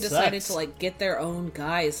Christ. that they it decided sucks. to like get their own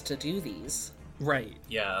guys to do these. Right.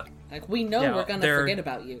 Yeah. Like, we know Yeah, we're gonna they're- forget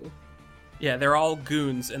about you. Yeah, they're all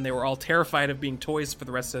goons, and they were all terrified of being toys for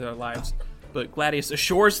the rest of their lives. But Gladius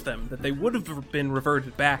assures them that they would have been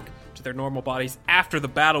reverted back to their normal bodies after the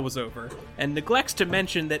battle was over, and neglects to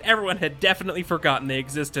mention that everyone had definitely forgotten they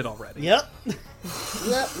existed already. Yep.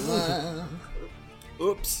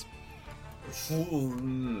 Oops.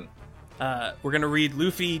 Ooh. We're gonna read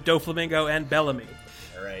Luffy, Doflamingo, and Bellamy,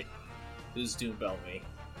 All right. Who's doing Bellamy?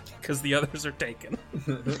 because the others are taken.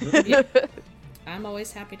 I'm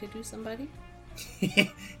always happy to do somebody.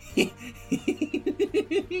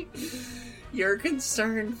 You're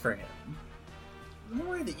concerned for him.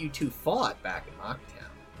 More that you two fought back in Mocktown.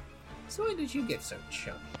 So when did you get so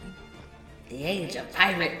chummy? The age of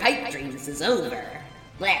pirate pipe dreams is over.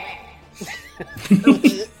 Blech.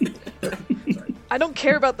 I don't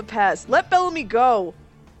care about the past. Let Bellamy go.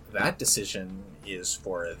 That decision is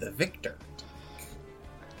for the victor.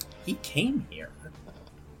 He came here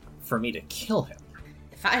for me to kill him.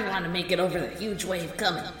 If I want to make it over the huge wave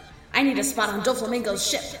coming, I need a spot on Doflamingo's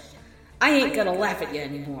ship. I ain't gonna laugh at you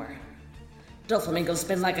anymore. Doflamingo's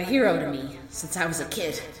been like a hero to me since I was a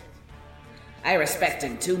kid. I respect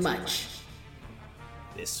him too much.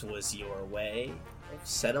 This was your way of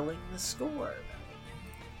settling the score.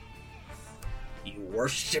 You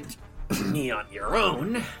worshipped me on your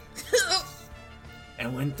own.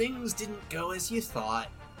 And when things didn't go as you thought,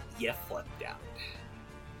 you flipped out.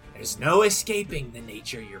 There's no escaping the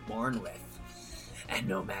nature you're born with. And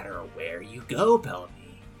no matter where you go,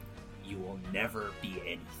 Bellamy, you will never be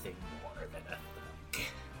anything more than a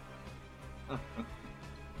thug.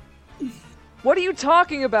 What are you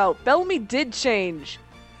talking about? Bellamy did change.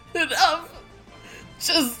 Enough!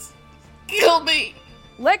 Just kill me!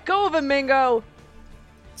 Let go of him, Mingo!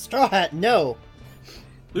 Straw Hat, no!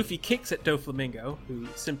 Luffy kicks at Doflamingo, who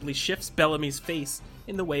simply shifts Bellamy's face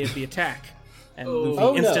in the way of the attack, and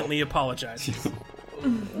Luffy instantly apologizes.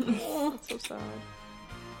 Oh, so sad.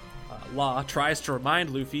 Law tries to remind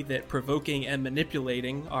Luffy that provoking and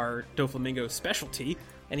manipulating are Doflamingo's specialty,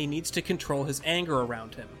 and he needs to control his anger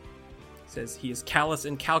around him. Says he is callous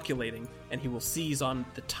and calculating, and he will seize on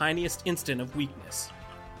the tiniest instant of weakness.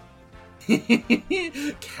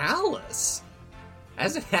 Callous?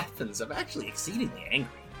 As it happens, I'm actually exceedingly angry.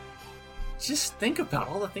 Just think about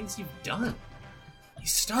all the things you've done. You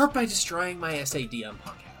start by destroying my SAD on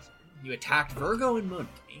Punk Hazard. You attacked Virgo and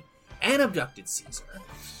Moonray, and abducted Caesar.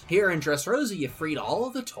 Here in Dressrosa, you freed all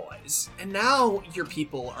of the toys, and now your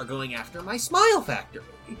people are going after my Smile Factory.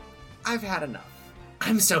 I've had enough.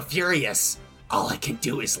 I'm so furious. All I can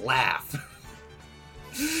do is laugh.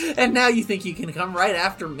 And now you think you can come right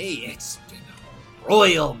after me. It's been a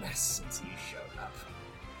royal mess since you showed up.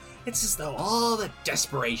 It's as though all the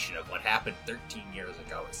desperation of what happened 13 years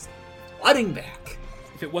ago is flooding back.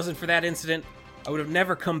 If it wasn't for that incident, I would have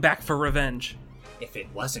never come back for revenge. If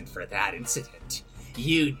it wasn't for that incident,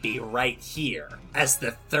 you'd be right here as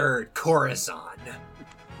the third Corazon.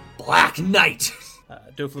 Black Knight!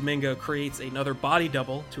 Doflamingo creates another body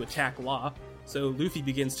double to attack Law, so Luffy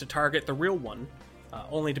begins to target the real one,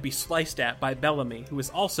 only to be sliced at by Bellamy, who is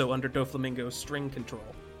also under Doflamingo's string control.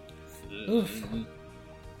 Oof.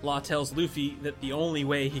 Law tells Luffy that the only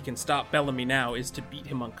way he can stop Bellamy now is to beat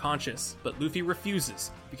him unconscious, but Luffy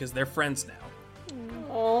refuses, because they're friends now.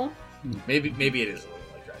 Aww. Maybe it is a little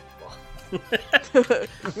like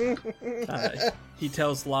Dragon Ball. He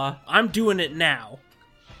tells Law, "I'm doing it now."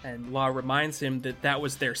 And Law reminds him that that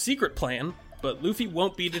was their secret plan, but Luffy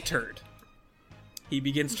won't be deterred. He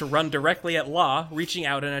begins to run directly at Law, reaching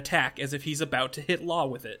out an attack as if he's about to hit Law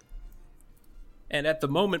with it. And at the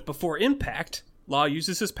moment before impact, Law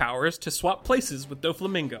uses his powers to swap places with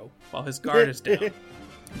Doflamingo while his guard is down.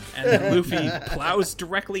 And then Luffy plows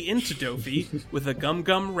directly into Dofi with a Gum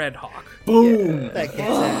Gum Red Hawk. Boom! Yeah, that kicks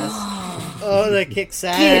ass. Oh, that kicks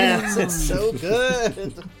ass. It's so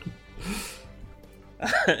good.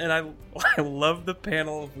 And I love the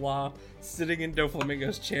panel of Law sitting in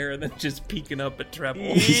Doflamingo's chair and then just peeking up at Treble.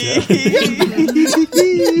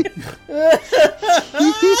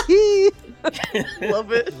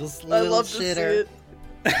 Love it. I love to see it.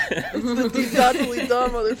 He's totally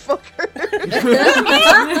dumb, motherfucker.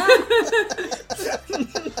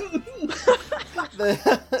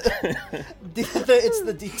 It's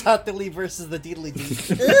the Detatali versus the Deedly Dee.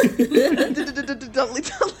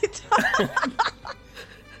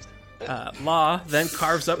 Law then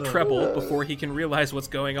carves up Treble before he can realize what's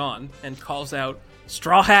going on and calls out,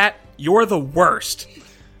 "Straw Hat, you're the worst!"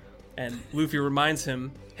 And Luffy reminds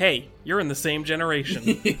him, "Hey, you're in the same generation."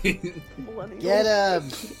 Get him!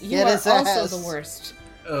 You Get are his ass. also the worst.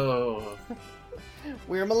 Oh.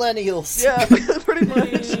 We're millennials. Yeah, pretty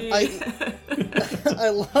much.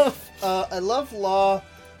 I love Law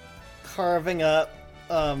carving up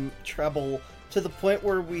Treble to the point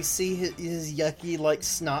where we see his yucky like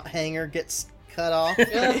snot hanger gets cut off,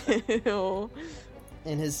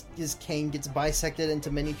 and his cane gets bisected into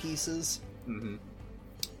many pieces. Mm-hmm.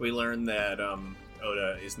 We learned that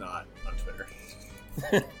Oda is not on Twitter.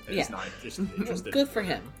 He's not interested. Good for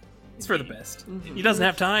him. It's for the best. He doesn't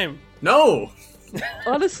have time. No!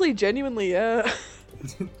 Honestly, genuinely, yeah.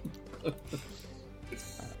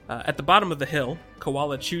 At the bottom of the hill,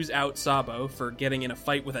 Koala chews out Sabo for getting in a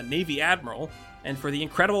fight with a Navy admiral and for the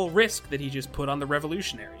incredible risk that he just put on the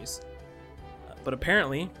revolutionaries. But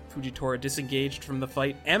apparently, Fujitora disengaged from the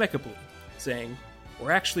fight amicably, saying,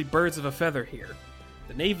 "We're actually birds of a feather here.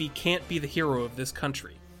 The Navy can't be the hero of this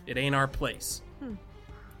country. It ain't our place."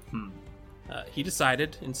 He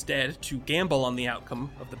decided, instead, to gamble on the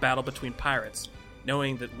outcome of the battle between pirates,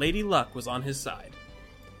 knowing that Lady Luck was on his side.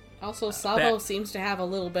 Also, Sabo seems to have a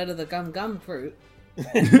little bit of the gum gum fruit.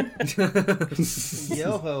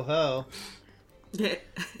 Yo ho ho.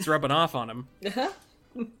 It's rubbing off on him.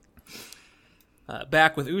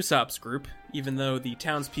 Back with Usopp's group, even though the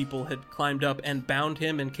townspeople had climbed up and bound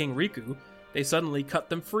him and King Riku, they suddenly cut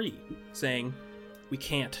them free, saying, "We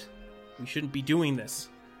can't. We shouldn't be doing this.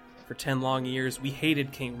 For 10 long years, we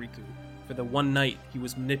hated King Riku. For the one night he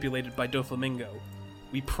was manipulated by Doflamingo,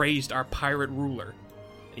 we praised our pirate ruler.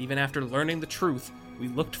 And even after learning the truth, we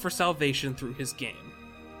looked for salvation through his game.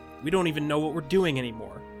 We don't even know what we're doing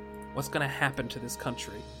anymore. What's gonna happen to this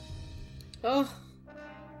country?" Oh,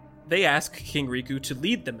 They ask King Riku to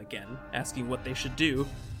lead them again, asking what they should do,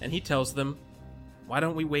 and he tells them, "Why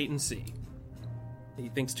don't we wait and see?" He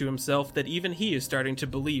thinks to himself that even he is starting to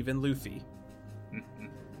believe in Luffy.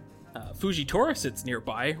 Fujitora sits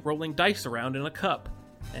nearby, rolling dice around in a cup,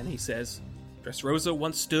 and he says, "Dressrosa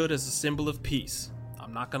once stood as a symbol of peace.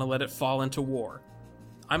 I'm not gonna let it fall into war.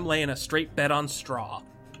 I'm laying a straight bet on straw.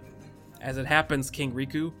 As it happens, King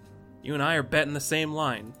Riku, you and I are betting the same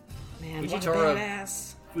line." man, what a Fujitora-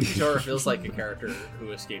 badass. Fujitora feels like a character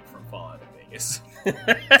who escaped from Fallout in Vegas.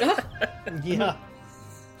 Yeah.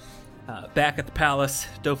 Back at the palace,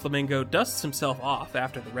 Doflamingo dusts himself off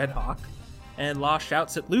after the Red Hawk, and Law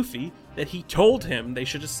shouts at Luffy that he told him they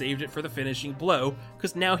should have saved it for the finishing blow,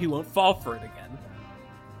 because now he won't fall for it again.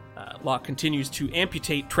 Law continues to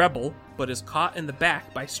amputate Treble, but is caught in the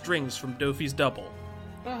back by strings from Dofi's double.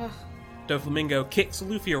 Doflamingo kicks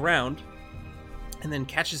Luffy around, and then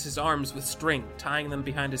catches his arms with string, tying them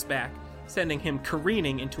behind his back, sending him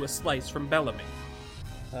careening into a slice from Bellamy.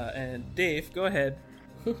 And Dave, go ahead.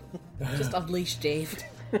 Just unleash Dave.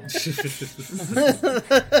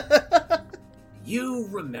 You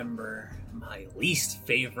remember my least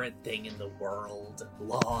favorite thing in the world,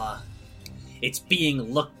 Law? It's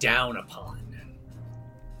being looked down upon.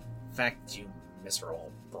 In fact, you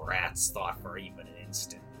miserable brats thought for even an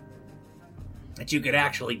instant that you could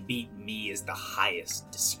actually beat me is the highest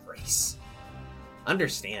disgrace.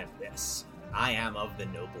 Understand this. I am of the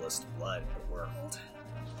noblest blood in the world.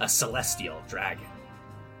 A celestial dragon.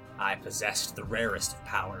 I possessed the rarest of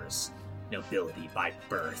powers, nobility by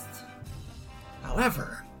birth.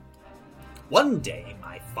 However, one day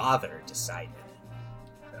my father decided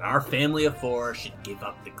that our family of 4 should give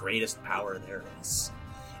up the greatest power there is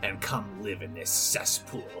and come live in this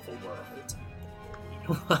cesspool of a world.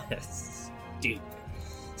 What a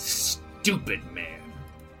stupid man.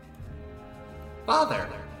 Father,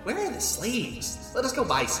 where are the slaves? Let us go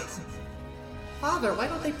buy some. Father, why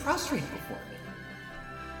don't they prostrate before me?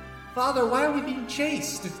 Father, why are we being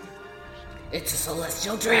chased? It's a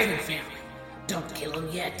celestial dragon family. Don't kill him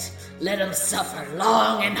yet. Let him suffer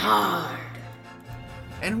long and hard.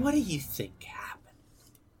 And what do you think happened?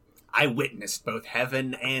 I witnessed both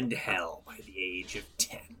heaven and hell by the age of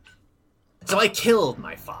 10. So I killed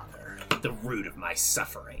my father, the root of my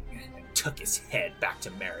suffering, and took his head back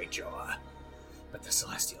to Maryjaw. But the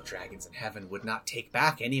celestial dragons in heaven would not take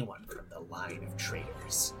back anyone from the line of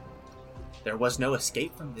traitors. There was no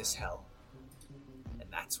escape from this hell. And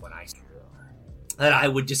that's when I swore that I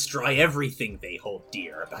would destroy everything they hold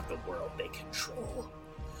dear about the world they control.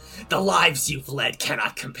 The lives you've led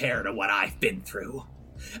cannot compare to what I've been through.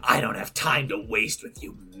 I don't have time to waste with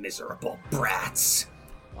you miserable brats.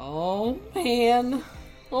 Oh, man.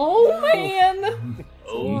 Oh, man.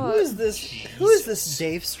 Who is this? Who is this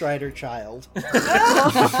Dave Strider child? What?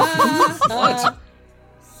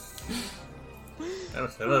 I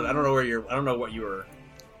don't know what you were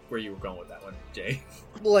going with that one, Jay.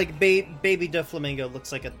 Like baby Doflamingo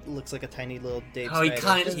looks like a tiny little Dave. Oh, he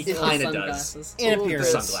Strider. kind of does. Sunglasses. In The appearance.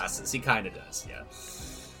 sunglasses, he kind of does. Yeah.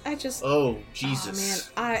 I just... Oh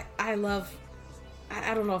Jesus. Oh, man. I love...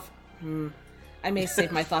 I don't know if... I may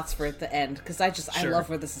save my thoughts for at the end, because I love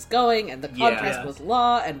where this is going, and the contrast Yeah. with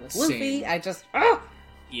Law and with Luffy. Same. I just...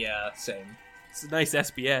 Yeah, same. It's a nice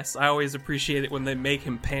SBS. I always appreciate it when they make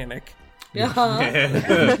him panic.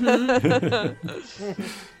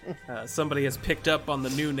 Somebody has picked up on the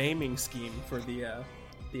new naming scheme for the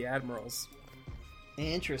admirals.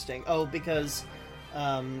 Interesting. Oh, because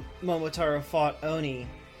Momotaro fought Oni,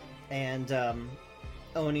 and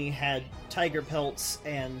Oni had tiger pelts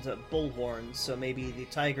and bull horns, so maybe the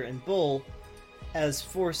tiger and bull, as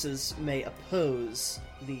forces, may oppose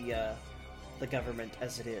the government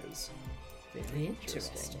as it is. Very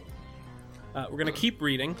interesting. We're gonna keep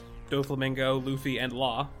reading. Doflamingo, Luffy, and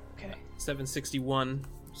Law. Okay. 761,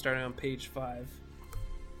 starting on page 5.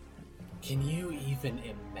 Can you even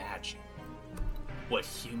imagine what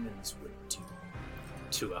humans would do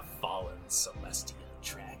to a fallen celestial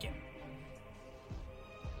dragon?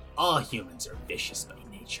 All humans are vicious by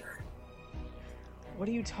nature. What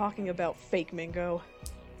are you talking about, fake Mingo?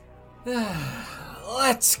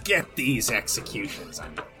 Let's get these executions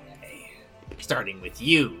underway. Starting with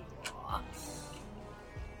you, Law.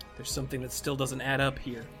 There's something that still doesn't add up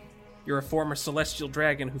here. You're a former celestial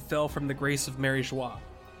dragon who fell from the grace of Mary Joie.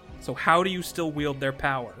 So how do you still wield their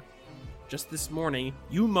power? Just this morning,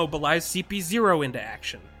 you mobilized CP0 into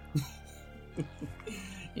action.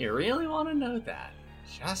 You really want to know that?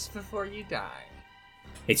 Just before you die.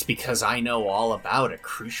 It's because I know all about a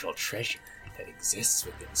crucial treasure that exists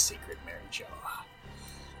within Sacred Mary Joie.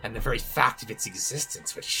 And the very fact of its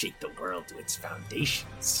existence would shake the world to its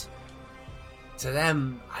foundations. To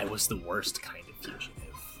them, I was the worst kind of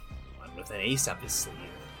fugitive, one with an ace up his sleeve.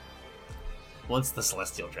 Once the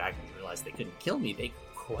Celestial Dragons realized they couldn't kill me, they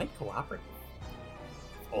were quite cooperative.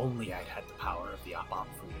 If only I'd had the power of the Op-Op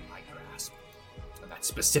fruit in my grasp. On that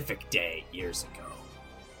specific day, years ago,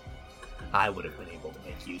 I would have been able to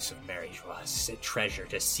make use of Mary Joie's treasure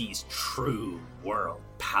to seize true world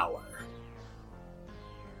power.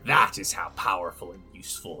 That is how powerful and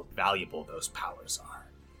useful and valuable those powers are.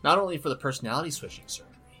 Not only for the personality switching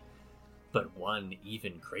surgery, but one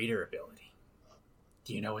even greater ability.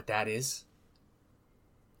 Do you know what that is?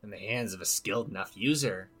 In the hands of a skilled enough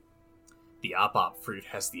user, the Op-Op fruit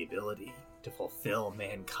has the ability to fulfill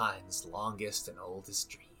mankind's longest and oldest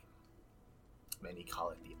dream. Many call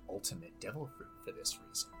it the ultimate devil fruit for this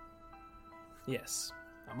reason. Yes,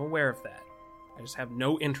 I'm aware of that. I just have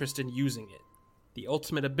no interest in using it. The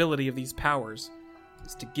ultimate ability of these powers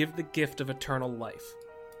is to give the gift of eternal life,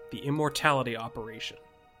 the immortality operation.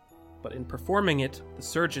 But in performing it, the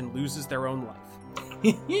surgeon loses their own life.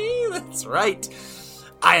 That's right.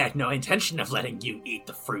 I had no intention of letting you eat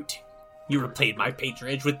the fruit. You repaid my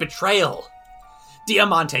patronage with betrayal.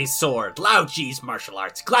 Diamante's sword, Lao Ji's martial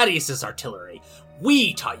arts, Gladius's artillery.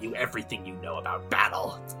 We taught you everything you know about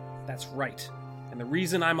battle. That's right. And the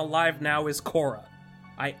reason I'm alive now is Korra.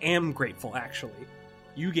 I am grateful, actually.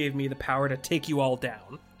 You gave me the power to take you all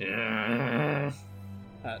down.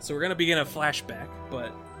 So we're going to begin a flashback,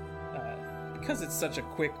 but because it's such a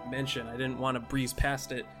quick mention, I didn't want to breeze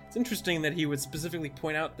past it. It's interesting that he would specifically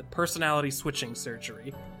point out the personality switching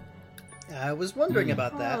surgery. I was wondering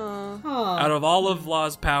about that. Out of all of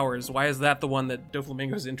Law's powers, why is that the one that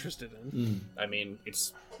Doflamingo's interested in? I mean,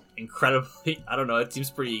 it's incredibly... I don't know, it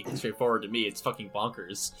seems pretty straightforward to me. It's fucking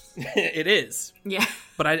bonkers. It is. Yeah.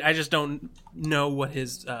 But I just don't know what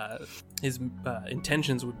his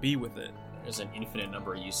intentions would be with it. There's an infinite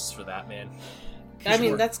number of uses for that, man. I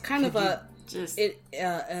mean, that's kind of Just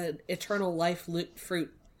an eternal life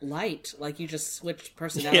fruit light. Like, you just switched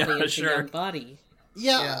personality into sure. your body.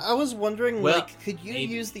 Yeah, I was wondering, Well, like, could you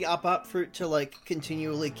maybe. use the Op-Op fruit to, like,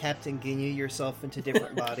 continually Captain Ginyu yourself into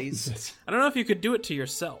different bodies? I don't know if you could do it to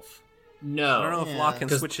yourself. No. I don't know if Yeah. Law can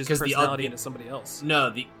 'Cause- switch his 'cause the personality other- into somebody else.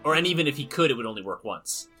 No, and even if he could, it would only work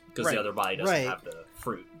once. Because Right. the other body doesn't Right. have the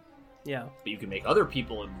fruit. Yeah. But you can make other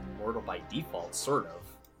people immortal by default, sort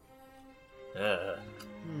of.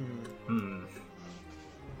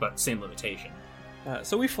 But same limitation.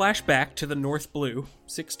 So we flash back to the North Blue,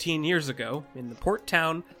 16 years ago, in the port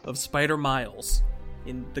town of Spider Miles,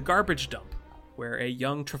 in the garbage dump, where a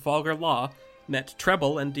young Trafalgar Law met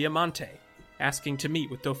Treble and Diamante, asking to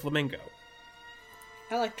meet with Doflamingo.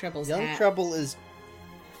 I like Treble's Young hat. Trouble is...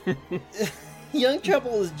 Young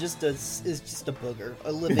Trouble is just a booger.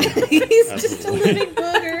 A living... He's just a living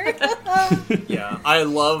booger. Yeah, I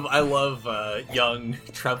love young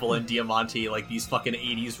Treble and Diamante, like these fucking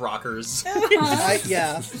 80s rockers.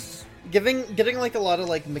 yeah. Getting, like, a lot of,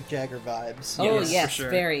 like, Mick Jagger vibes. Oh, Yes, yes, for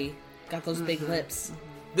sure. very. Got those big lips.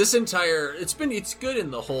 This entire it's good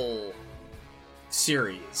in the whole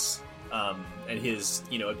series, and his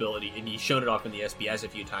ability, and he's shown it off in the SBS a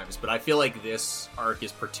few times. But I feel like this arc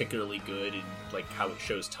is particularly good in like how it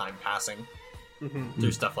shows time passing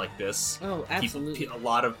through stuff like this. Oh, absolutely. A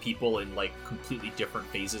lot of people in like completely different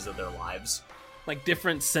phases of their lives. Like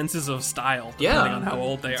different senses of style, depending on how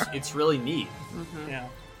old they are. It's really neat. Yeah.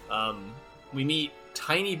 We meet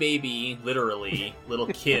tiny baby, literally little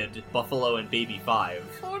kid Buffalo and Baby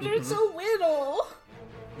 5. Oh, they're so little.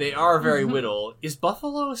 They are very little. Is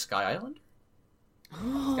Buffalo a Sky Island?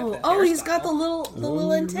 Oh, he's got the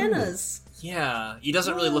little antennas. Yeah, he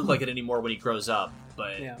doesn't really look like it anymore when he grows up,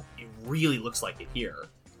 but Yeah. it really looks like it here.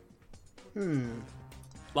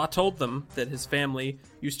 Law told them that his family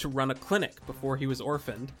used to run a clinic before he was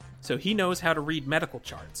orphaned, so he knows how to read medical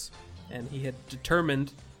charts, and he had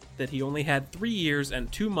determined that he only had 3 years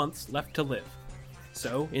and 2 months left to live.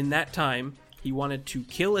 So, in that time, he wanted to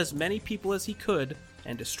kill as many people as he could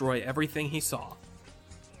and destroy everything he saw.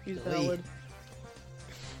 He's valid.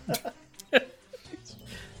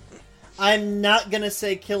 I'm not gonna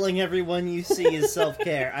say killing everyone you see is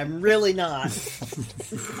self-care. I'm really not.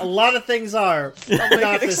 A lot of things are, I'll not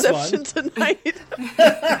make an this exception one. tonight.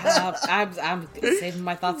 I'm saving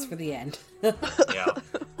my thoughts for the end. Yeah.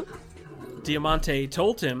 Diamante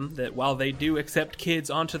told him that while they do accept kids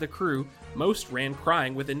onto the crew, most ran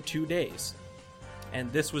crying within 2 days.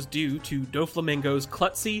 And this was due to Doflamingo's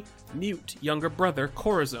klutzy, mute younger brother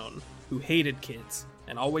Corazon, who hated kids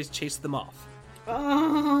and always chased them off.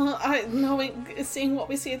 Seeing what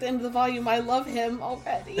we see at the end of the volume, I love him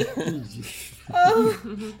already.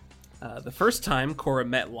 The first time Cora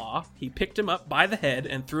met Law, he picked him up by the head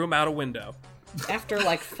and threw him out a window. After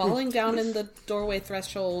falling down in the doorway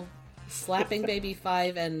threshold, slapping Baby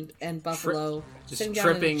 5 and Buffalo, Just sitting down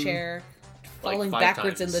in tripping, the chair, falling 5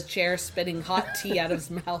 backwards times. in the chair, spitting hot tea out of his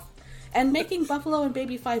mouth, and making Buffalo and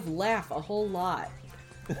Baby 5 laugh a whole lot.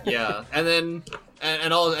 Yeah, and then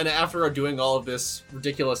and after doing all of this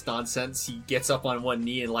ridiculous nonsense, he gets up on one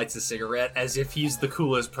knee and lights a cigarette as if he's the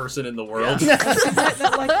coolest person in the world. A cigarette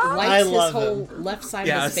that lights his love whole left side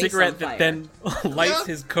Yeah, a of his face cigarette on that fire. then lights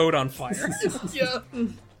his coat on fire. Yeah.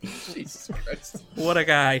 Jesus Christ. What a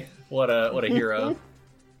guy. What a hero.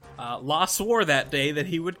 Law swore that day that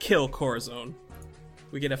he would kill Corazon.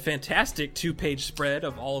 We get a fantastic 2-page spread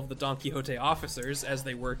of all of the Don Quixote officers, as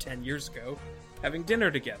they were 10 years ago, having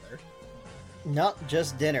dinner together. Not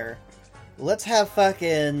just dinner. Let's have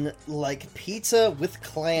fucking, pizza with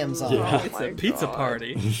clams on Yeah. it. It's a pizza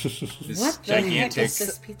party. This What the heck gigantic. is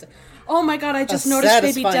this pizza? Oh my god, I just A noticed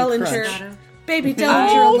Baby satisfying Dellinger. crunch. Baby I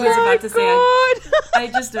Dellinger was alert. about to say,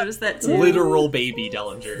 I just noticed that too. Literal baby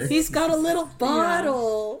Dellinger. He's got a little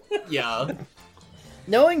bottle. Yeah.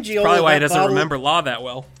 Knowing Giola, Probably why he that doesn't bottle- remember Law that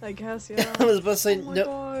well. I guess, yeah. I was about to say, Oh my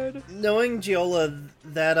god. knowing Giola,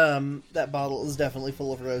 that bottle is definitely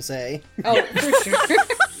full of rosé. Oh, for sure.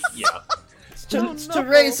 Yeah. To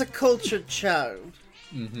raise a cultured child.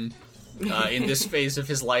 In this phase of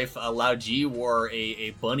his life, Lao Ji wore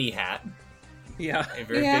a bunny hat. Yeah. A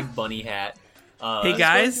very Yeah. big bunny hat. Hey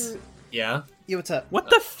guys, Yeah. Yo, what's up? what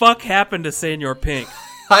the fuck happened to Senor Pink?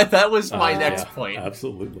 That was my next Yeah, point.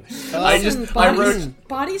 absolutely. Listen, I wrote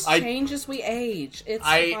bodies I- change as we age. It's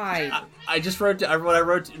fine. I just wrote what I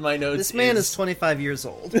wrote in my notes. This man is 25 years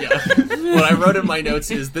old. Yeah. What I wrote in my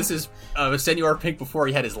notes is this is Senor Pink before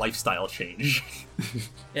he had his lifestyle change.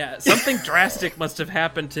 Yeah, something drastic must have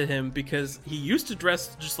happened to him because he used to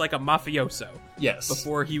dress just like a mafioso Yes.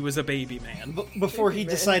 before he was a baby man. Before he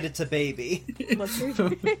decided to baby.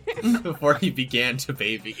 Before he began to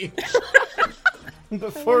baby.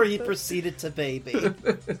 Before he proceeded to baby.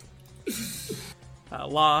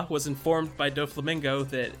 Law was informed by Doflamingo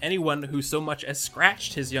that anyone who so much as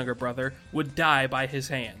scratched his younger brother would die by his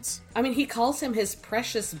hands. I mean, he calls him his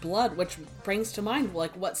precious blood, which brings to mind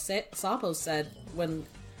what Sabo said when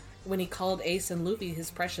he called Ace and Luffy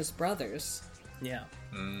his precious brothers. Yeah.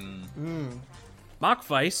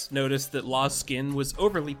 Mockvice noticed that Law's skin was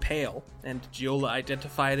overly pale, and Giola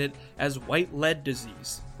identified it as white lead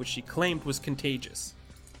disease, which she claimed was contagious.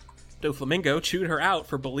 Doflamingo chewed her out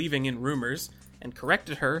for believing in rumors, and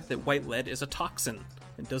corrected her that white lead is a toxin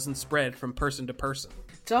and doesn't spread from person to person.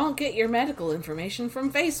 Don't get your medical information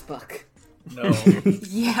from Facebook. No.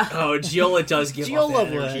 Yeah. Oh, Giola does give Giola off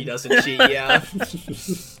that energy, would. doesn't she? Yeah.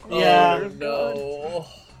 Yeah. Oh, no.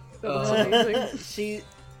 That was amazing. She...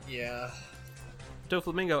 Yeah.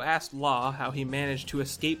 Doflamingo asked Law how he managed to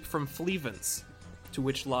escape from Flevens, to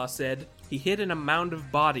which Law said he hid in a mound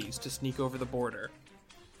of bodies to sneak over the border.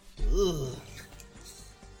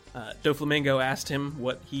 Doflamingo asked him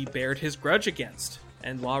what he bared his grudge against,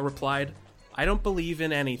 and Law replied, "I don't believe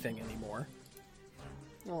in anything anymore."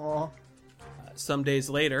 Aw. Some days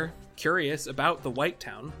later, curious about the White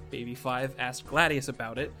Town, Baby 5 asked Gladius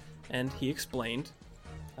about it, and he explained.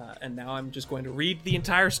 And now I'm just going to read the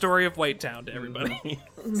entire story of White Town to everybody.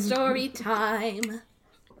 Story time.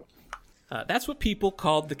 That's what people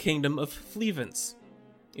called the kingdom of Flevens.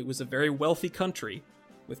 It was a very wealthy country,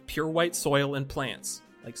 with pure white soil and plants,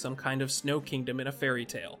 like some kind of snow kingdom in a fairy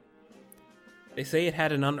tale. They say it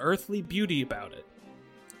had an unearthly beauty about it.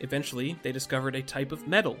 Eventually, they discovered a type of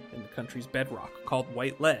metal in the country's bedrock called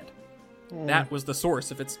white lead. That was the source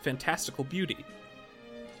of its fantastical beauty.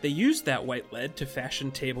 They used that white lead to fashion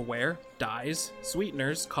tableware, dyes,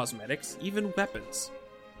 sweeteners, cosmetics, even weapons.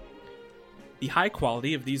 The high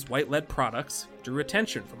quality of these white lead products drew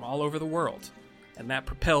attention from all over the world, and that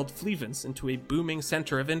propelled Flevens into a booming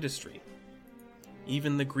center of industry.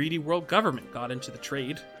 Even the greedy world government got into the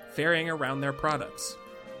trade, ferrying around their products.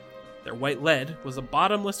 Their white lead was a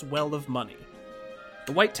bottomless well of money.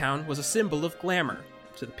 The White Town was a symbol of glamour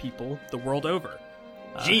to the people the world over.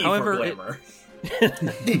 G However, for glamour.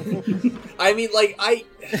 I mean, like,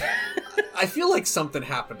 I feel like something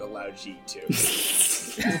happened to Lao Ji too.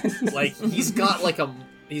 Like, he's got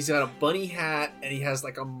a bunny hat, and he has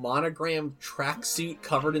like a monogram tracksuit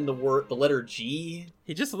covered in the letter G.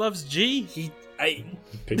 He just loves G.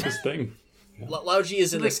 Picked his thing. Lao Ji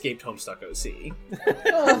is an escaped Homestuck OC.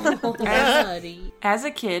 Oh, buddy. As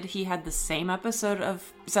a kid, he had the same episode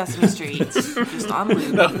of Sesame Street, just on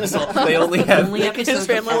loop. No, so they only had Only episode His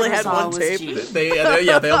family only had one tape. they only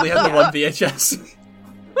had the one VHS.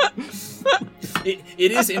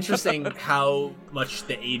 It is interesting how much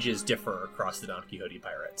the ages differ across the Don Quixote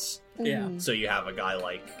pirates. Yeah. So you have a guy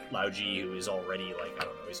like Lao Ji who is already like, I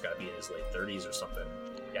don't know, he's got to be in his late 30s or something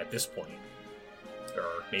at this point. Or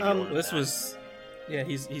maybe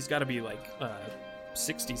he's got to be like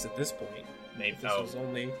 60s at this point. Maybe This was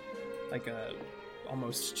only like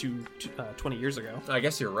almost 20 years ago. I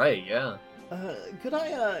guess you're right. Yeah. Could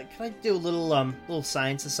I do a little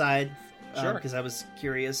science aside? Sure. Because I was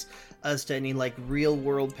curious as to any like real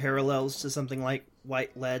world parallels to something like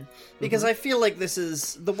white lead. Because I feel like this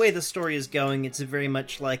is the way the story is going. It's very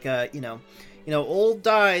much like old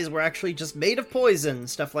dyes were actually just made of poison,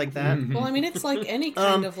 stuff like that. Well, I mean, it's like any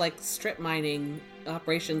kind of like strip mining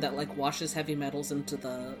operation that like washes heavy metals into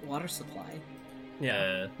the water supply.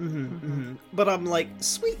 Yeah. But I'm like,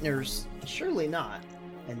 sweeteners, surely not.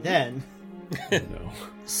 And then, No.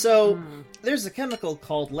 so there's a chemical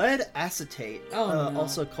called lead acetate, no.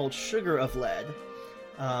 also called sugar of lead,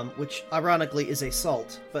 which ironically is a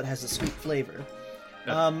salt but has a sweet flavor.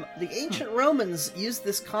 The ancient Romans used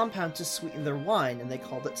this compound to sweeten their wine, and they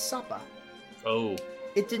called it sapa. Oh.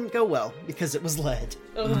 It didn't go well because it was lead.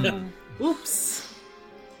 Oops.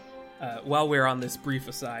 While we're on this brief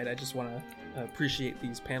aside, I just want to appreciate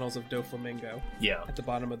these panels of Doflamingo Yeah. at the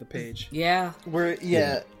bottom of the page. Yeah.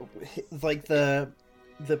 Like the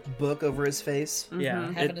book over his face.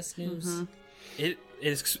 Yeah, Having a snooze. it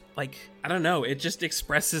is like, I don't know, it just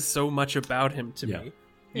expresses so much about him to me.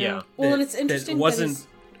 Yeah. Well, and That- it's interesting that wasn't-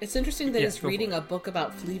 it's interesting that Yeah, he's go for reading it. a book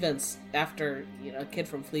about Flevents after a kid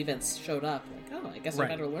from Flevents showed up. Like, oh, I guess Right.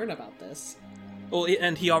 I better learn about this. Well,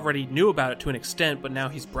 and he already knew about it to an extent, but now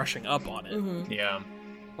he's brushing up on it. Yeah.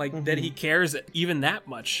 Like, that he cares even that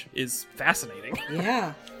much is fascinating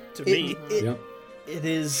Yeah. to me. It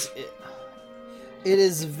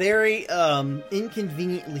is very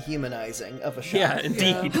inconveniently humanizing of a shot. Yeah,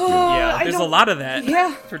 indeed. Yeah. There's a lot of that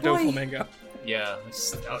Yeah, for boy. Doflamingo. Yeah.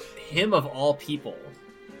 It's, him of all people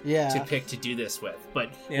Yeah. to pick to do this with.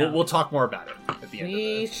 But Yeah. we'll talk more about it at the end of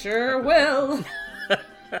We this. sure will.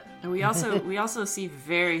 And we also see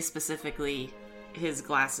very specifically his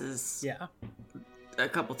glasses Yeah. a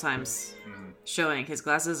couple times, showing his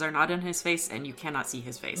glasses are not in his face, and you cannot see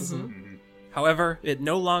his face. However, it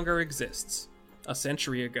no longer exists. A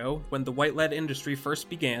century ago, when the white lead industry first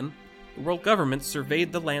began, the world government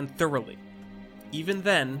surveyed the land thoroughly. Even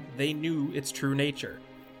then, they knew its true nature.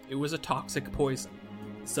 It was a toxic poison.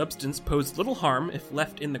 The substance posed little harm if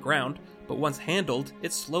left in the ground, but once handled,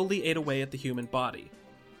 it slowly ate away at the human body.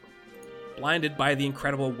 Blinded by the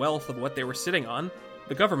incredible wealth of what they were sitting on,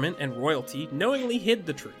 the government and royalty knowingly hid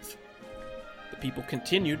the truth. The people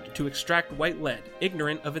continued to extract white lead,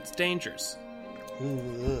 ignorant of its dangers.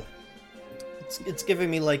 Ooh. It's giving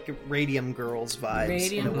me like Radium Girls vibes.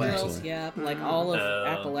 Radium in a way. Girls, yeah. Like all of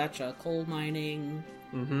Appalachia, coal mining,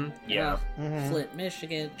 Yeah. Flint,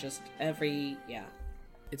 Michigan, just yeah.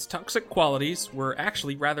 Its toxic qualities were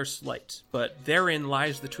actually rather slight, but therein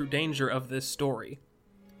lies the true danger of this story.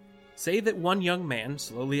 Say that one young man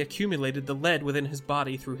slowly accumulated the lead within his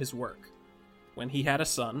body through his work. When he had a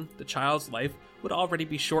son, the child's life would already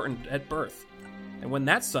be shortened at birth. And when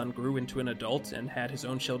that son grew into an adult and had his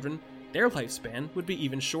own children, their lifespan would be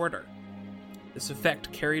even shorter. This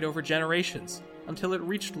effect carried over generations, until it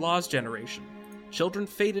reached Law's generation. Children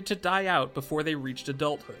faded to die out before they reached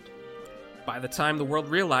adulthood. By the time the world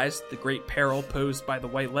realized the great peril posed by the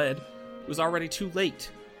white lead, it was already too late.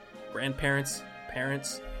 Grandparents,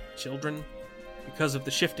 parents, children. Because of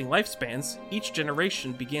the shifting lifespans, each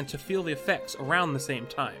generation began to feel the effects around the same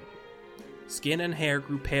time. Skin and hair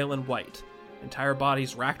grew pale and white, entire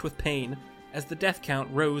bodies racked with pain as the death count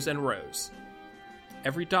rose and rose.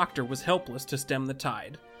 Every doctor was helpless to stem the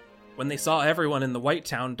tide. When they saw everyone in the White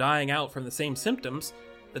Town dying out from the same symptoms,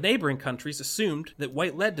 the neighboring countries assumed that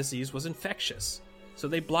white lead disease was infectious, so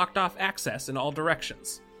they blocked off access in all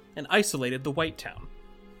directions and isolated the White Town.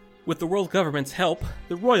 With the world government's help,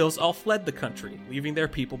 the royals all fled the country, leaving their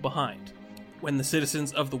people behind. When the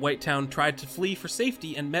citizens of the White Town tried to flee for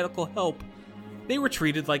safety and medical help, they were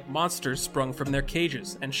treated like monsters sprung from their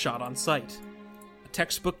cages and shot on sight. A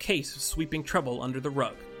textbook case of sweeping trouble under the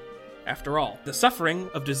rug. After all, the suffering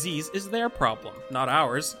of disease is their problem, not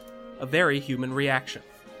ours, a very human reaction.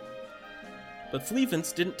 But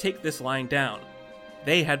Fleevance didn't take this lying down.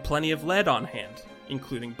 They had plenty of lead on hand,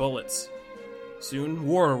 including bullets. Soon,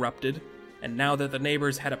 war erupted, and now that the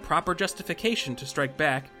neighbors had a proper justification to strike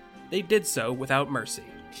back, they did so without mercy.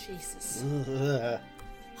 Jesus.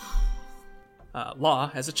 Law,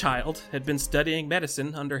 as a child, had been studying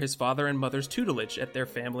medicine under his father and mother's tutelage at their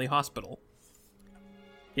family hospital.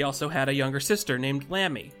 He also had a younger sister named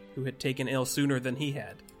Lammy, who had taken ill sooner than he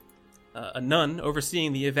had. A nun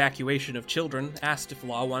overseeing the evacuation of children asked if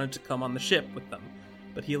Law wanted to come on the ship with them,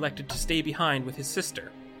 but he elected to stay behind with his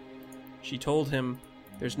sister. She told him,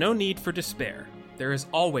 "There's no need for despair. There is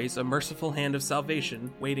always a merciful hand of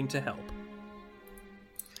salvation waiting to help."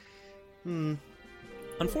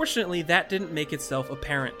 Unfortunately, that didn't make itself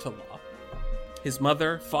apparent to Law. His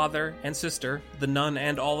mother, father, and sister, the nun,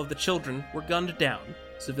 and all of the children were gunned down,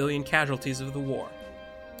 civilian casualties of the war,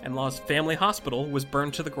 and Law's family hospital was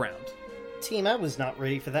burned to the ground. Team, I was not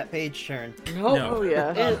ready for that page turn. No. Oh,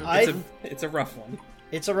 yeah. It's a rough one.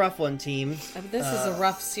 It's a rough one, team. This is a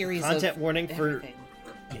rough series content of warning for everything.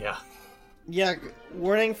 Yeah. Yeah,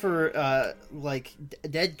 warning for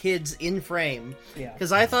dead kids in frame. Yeah.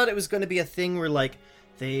 Because I thought it was going to be a thing where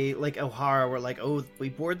they O'Hara were like, oh, we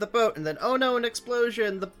board the boat, and then oh no, an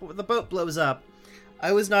explosion, the boat blows up.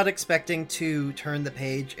 I was not expecting to turn the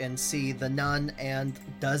page and see the nun and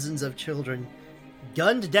dozens of children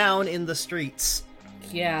gunned down in the streets.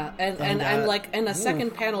 Yeah, and a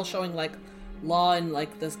second panel showing Law in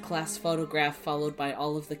this class photograph, followed by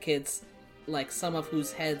all of the kids, some of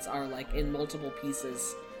whose heads are in multiple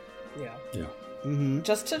pieces. Yeah. Yeah. Mm-hmm.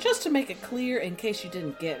 Just to make it clear in case you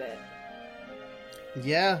didn't get it.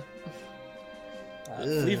 Yeah.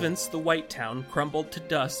 Fleevance, the White Town, crumbled to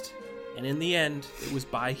dust, and in the end, it was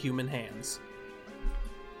by human hands.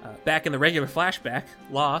 Back in the regular flashback,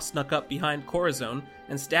 Law snuck up behind Corazon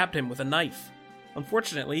and stabbed him with a knife.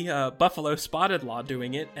 Unfortunately, Buffalo spotted Law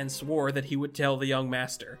doing it and swore that he would tell the young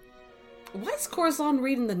master. Why is Corazon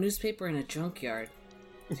reading the newspaper in a junkyard?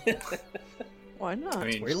 Why not? I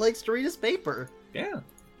mean, Where he likes to read his paper. yeah.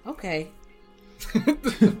 Okay.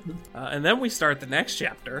 And then we start the next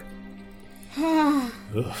chapter.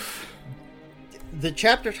 The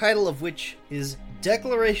chapter title of which is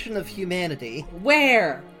Declaration of Humanity.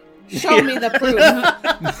 Where? Show me the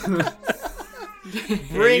proof.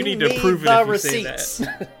 Bring you need to me prove it the if you say receipts.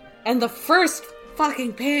 that. And the first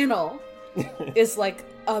fucking panel is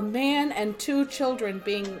a man and two children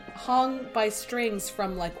being hung by strings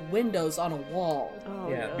from windows on a wall. Oh,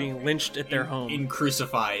 Yeah, being lynched at their home. In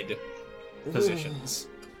crucified positions.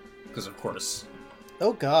 Because, of course.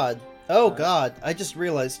 Oh god. Oh god. I just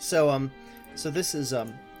realized. So this is a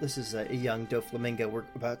young Doflamingo we're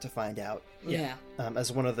about to find out. Yeah.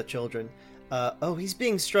 As one of the children. He's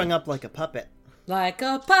being strung up like a puppet. Like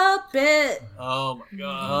a puppet, Oh my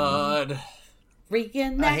god.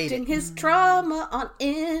 reenacting his trauma on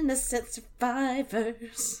innocent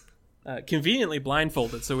survivors. Conveniently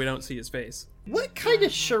blindfolded so we don't see his face. What kind of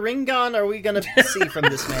Sharingan are we gonna see from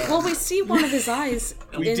this man? Well, we see one of his eyes.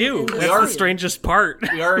 We in do. this That's the scene. strangest part.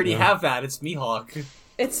 We already have that. It's Mihawk.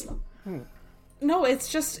 It's no, it's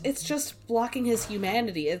just blocking his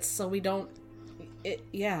humanity. It's so we don't.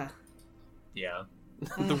 Yeah. Yeah.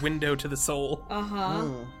 The window to the soul.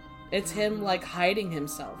 It's him hiding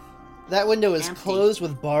himself. That window is Empty. closed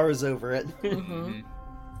with bars over it. The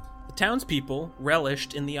townspeople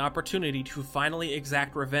relished in the opportunity to finally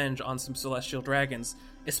exact revenge on some celestial dragons,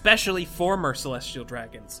 especially former celestial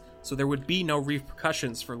dragons, so there would be no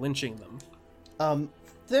repercussions for lynching them.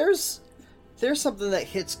 There's something that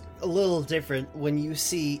hits a little different when you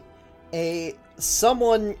see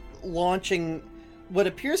someone launching what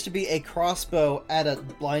appears to be a crossbow at a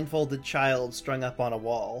blindfolded child strung up on a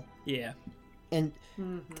wall. Yeah. And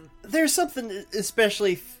there's something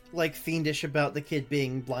especially fiendish about the kid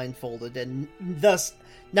being blindfolded and thus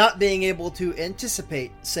not being able to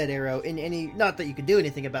anticipate said arrow in any, not that you could do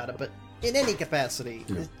anything about it, but in any capacity.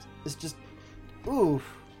 Yeah. It's just, ooh.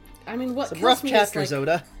 I mean, what Some kills rough me chapters, is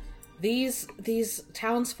Oda. these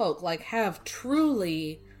townsfolk have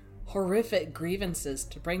truly horrific grievances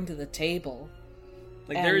to bring to the table.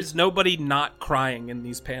 There is nobody not crying in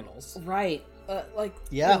these panels. Right.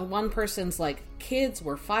 Yeah. One person's kids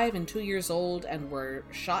were 5 and 2 years old and were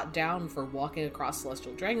shot down for walking across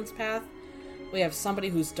Celestial Dragon's path. We have somebody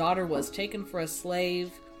whose daughter was taken for a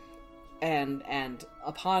slave and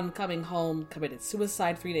upon coming home committed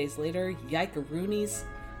suicide 3 days later. Yikaroonies.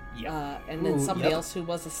 And then somebody else who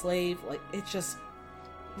was a slave. It's just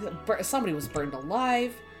somebody was burned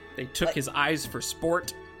alive. They took his eyes for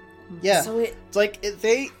sport. Yeah, So it's like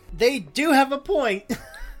they do have a point.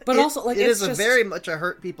 But also, like, it it's is just, very much a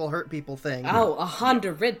hurt people thing. Oh,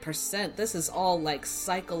 100%. This is all like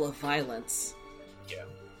cycle of violence. Yeah.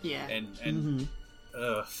 Yeah. And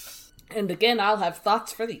And again, I'll have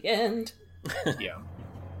thoughts for the end. yeah.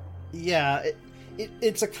 Yeah,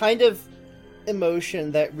 it's a kind of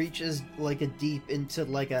emotion that reaches like a deep into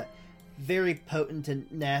like a very potent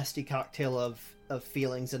and nasty cocktail of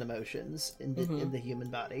feelings and emotions in the human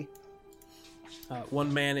body.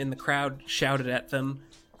 One man in the crowd shouted at them,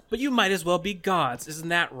 "But you might as well be gods, isn't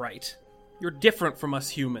that right? You're different from us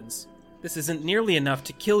humans. This isn't nearly enough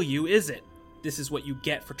to kill you, is it? This is what you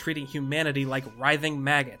get for treating humanity like writhing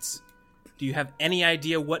maggots. Do you have any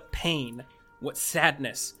idea what pain, what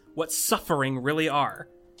sadness, what suffering really are?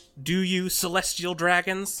 Do you, celestial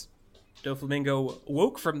dragons?" Doflamingo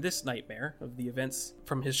woke from this nightmare of the events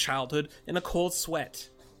from his childhood in a cold sweat.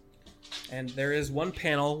 And there is one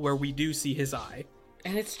panel where we do see his eye.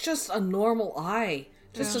 And it's just a normal eye.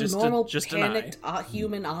 Just a normal, panicked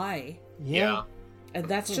human eye. Yeah. And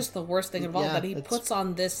that's just the worst thing of all, that he puts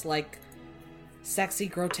on this, like, sexy,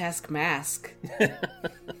 grotesque mask.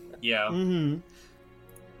 Yeah. Mm-hmm.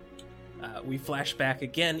 We flash back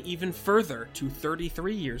again even further to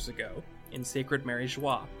 33 years ago in Sacred Mary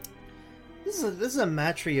Joie. This is a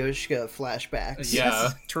Matryoshka flashback. Yeah.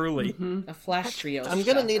 Truly. A flash trio. I'm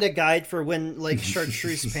gonna need a guide for when like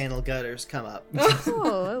chartreuse panel gutters come up.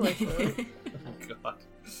 Oh, I like that. Oh, God.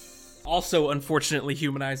 Also, unfortunately,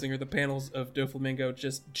 humanizing are the panels of Doflamingo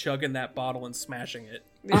just chugging that bottle and smashing it.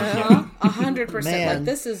 100%. Man. Like,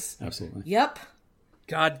 this is... Absolutely. Yep.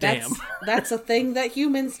 God damn. That's a thing that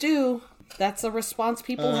humans do. That's a response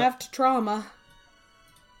people have to trauma.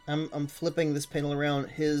 I'm flipping this panel around.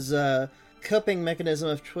 His coping mechanism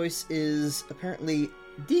of choice is apparently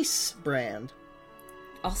Dis brand.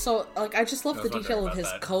 Also, like, I just love I the was detail of wondering his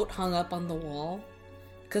about that. coat hung up on the wall.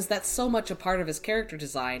 Because that's so much a part of his character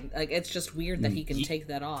design. Like, it's just weird that he can take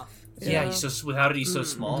that off. Yeah, he's so. How did he so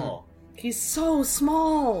small? He's so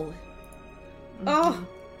small. Oh.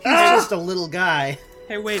 He's just a little guy.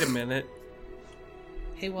 Hey, wait a minute.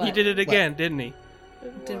 Hey, what? He did it again, didn't he?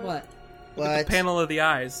 Did what? Look at the panel of the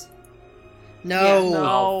eyes. No.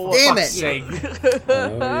 No. Damn it. Sake.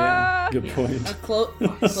 Oh, yeah. Good point. A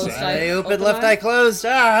closed eye. I open left eye closed.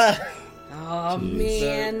 Ah. Oh,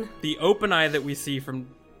 man. The open eye that we see from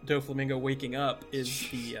Doflamingo waking up is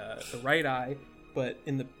the right eye, but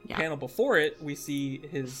in the panel before it, we see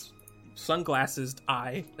his sunglasses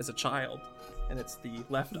eye as a child, and it's the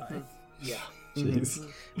left eye. Yeah. Jeez.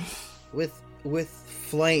 With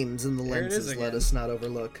flames in the There it is lenses, let again. us not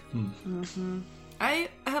overlook. I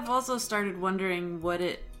have also started wondering what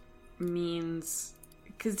it means,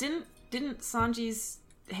 because didn't Sanji's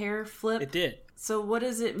hair flip? It did. So what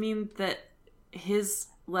does it mean that his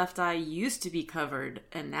left eye used to be covered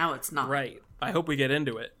and now it's not? Right. I hope we get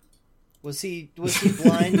into it. Was he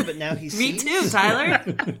blind, but now he's Me too, Tyler.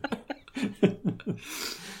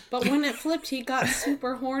 But when it flipped, he got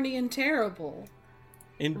super horny and terrible.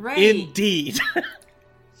 Right. Indeed.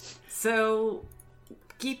 So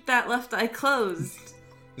keep that left eye closed.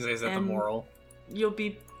 Is that the And- moral? You'll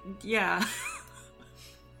be, yeah.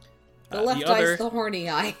 The left the other- eye's the horny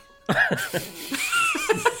eye.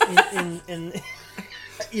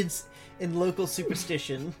 in local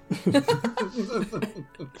superstition.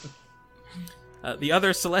 The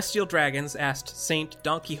other celestial dragons asked Saint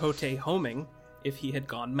Don Quixote Homing if he had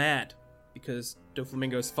gone mad, because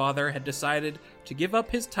Doflamingo's father had decided to give up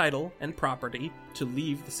his title and property to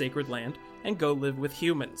leave the sacred land and go live with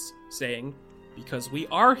humans, saying, "Because we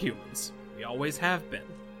are humans, we always have been."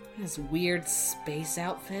 His weird space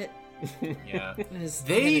outfit. Yeah. His,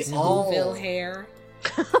 They his all- Louisville hair.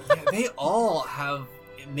 Yeah, they all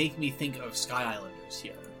make me think of Sky Islanders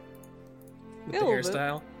here. With Yeah, the a little bit.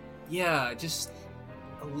 hairstyle. Yeah, just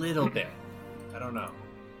a little bit. I don't know.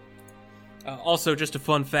 Also, just a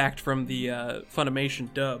fun fact from the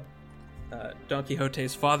Funimation dub. Don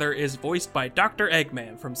Quixote's father is voiced by Dr.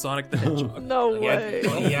 Eggman from Sonic the Hedgehog. No He had,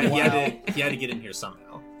 way. he had to get in here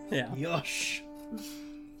somehow. Yeah. Yosh.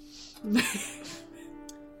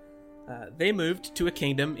 They moved to a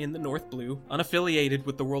kingdom in the North Blue, unaffiliated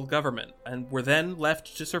with the world government, and were then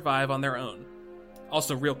left to survive on their own.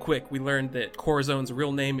 Also, real quick, we learned that Corazone's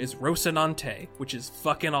real name is Rocinante, which is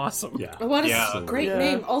fucking awesome. Yeah. What a Yeah. great Yeah.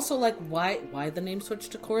 name. Also, like, why the name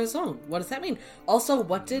switched to Corazon? What does that mean? Also,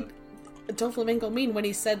 what did Doflamingo mean when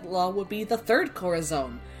he said Law would be the third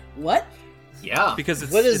Corazon? What? Yeah. Because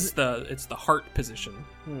What is- it's the heart position.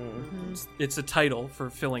 It's a title for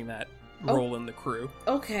filling that role in the crew.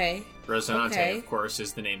 Okay. Rocinante, Okay. of course,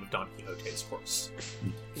 is the name of Don Quixote's horse.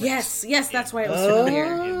 Yes, that's why it was familiar.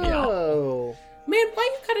 Oh. Man, why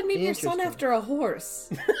you gotta name your son Interesting. after a horse?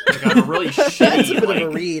 Like a really That's a shitty, bit of a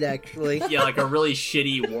like, read, actually. yeah, like a really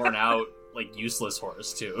shitty, worn out, like useless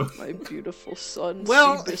horse too. My beautiful son.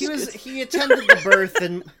 Well, Seabiscuit. he attended the birth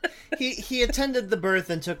and he attended the birth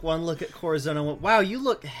and took one look at Corazon and went, "Wow, you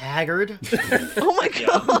look haggard." Oh my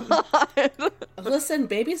god. Listen,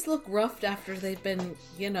 babies look roughed after they've been,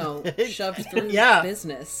 shoved through Yeah.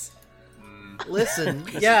 business. Listen,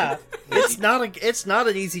 yeah, it's not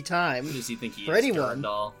an easy time. Who does he think he For is, anyone.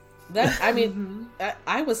 Durandal?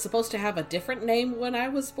 I was supposed to have a different name when I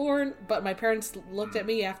was born, but my parents looked at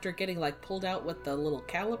me after getting pulled out with the little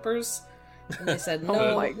calipers, and they said, "No,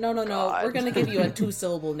 Oh my no, God. we're gonna give you a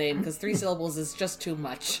 2-syllable name because 3 syllables is just too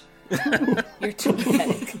much. You're too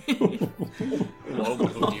pathetic."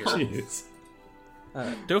 Oh dear. Jeez.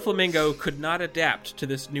 Doflamingo could not adapt to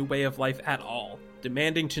this new way of life at all,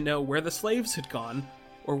 demanding to know where the slaves had gone,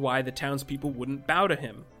 or why the townspeople wouldn't bow to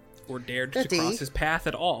him, or dared to Daddy? cross his path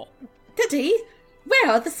at all. Diddy, where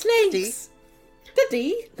are the slaves?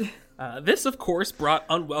 Diddy. This, of course, brought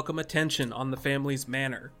unwelcome attention on the family's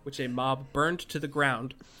manor, which a mob burned to the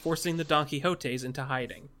ground, forcing the Don Quixotes into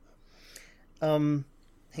hiding.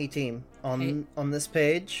 Hey team, on this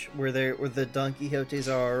page where the Don Quixotes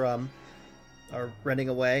are running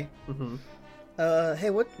away. Mm-hmm. Hey,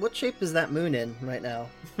 what shape is that moon in right now?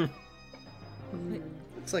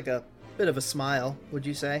 Looks like a bit of a smile, would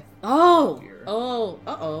you say? Oh, dear.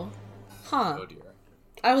 uh-oh. Huh. Oh dear.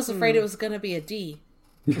 I was afraid it was gonna be a D.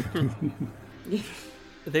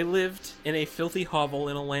 They lived in a filthy hovel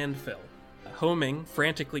in a landfill. Homing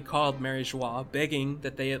frantically called Mary Joie, begging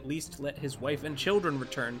that they at least let his wife and children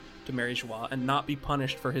return to Mary Joie and not be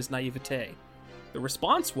punished for his naivete. The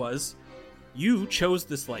response was, "You chose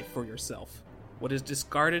this life for yourself. What is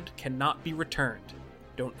discarded cannot be returned.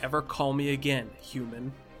 Don't ever call me again,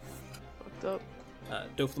 human." Fucked up.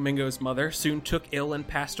 Doflamingo's mother soon took ill and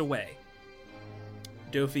passed away.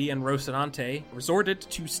 Dofi and Rocinante resorted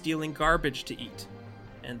to stealing garbage to eat,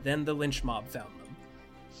 and then the lynch mob found them.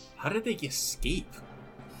 How did they escape?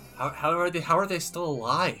 How are they still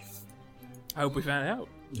alive? I hope we find out.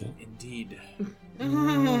 Indeed.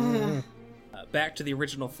 Back to the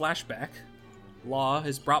original flashback. Law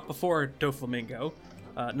is brought before Doflamingo,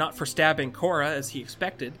 not for stabbing Cora as he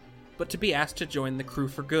expected, but to be asked to join the crew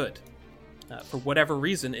for good. For whatever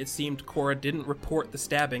reason, it seemed Cora didn't report the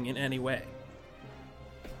stabbing in any way.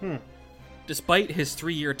 Despite his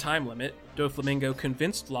 3-year time limit, Doflamingo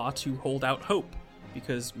convinced Law to hold out hope,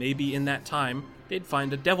 because maybe in that time they'd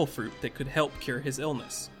find a devil fruit that could help cure his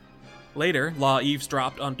illness. Later, Law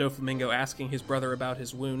eavesdropped on Doflamingo asking his brother about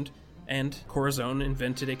his wound, and Corazon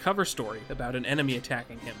invented a cover story about an enemy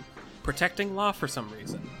attacking him, protecting Law for some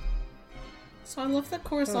reason. So I love that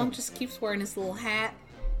Corazon just keeps wearing his little hat.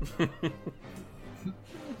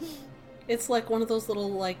 It's like one of those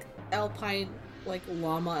little, alpine,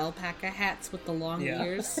 llama alpaca hats with the long Yeah.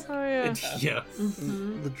 ears. Oh yeah. Yeah.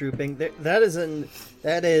 The drooping. That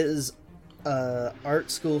is art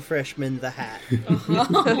school freshman the hat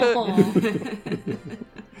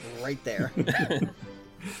right there.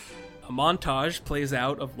 A montage plays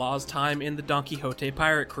out of Law's time in the Don Quixote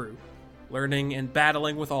pirate crew, learning and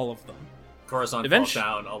battling with all of them. Corazon falls Eventually-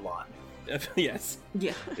 down a lot. Yes,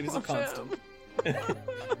 Yeah. it is a constant.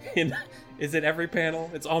 Is it every panel?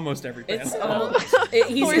 It's almost every panel. It's almost, he's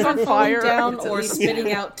Or he's either on falling fire. down It's or at least-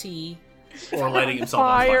 spitting out tea. Or lighting himself on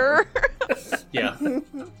Fire. fire. Yeah.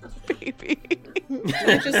 Baby.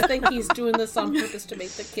 I just think he's doing this on purpose to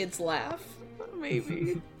make the kids laugh.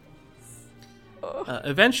 Maybe.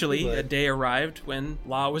 Eventually, a day arrived when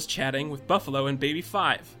Law was chatting with Buffalo and Baby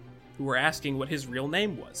 5, who were asking what his real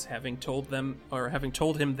name was, having told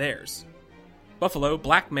him theirs. Buffalo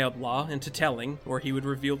blackmailed Law into telling, or he would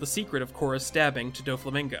reveal the secret of Cora's stabbing to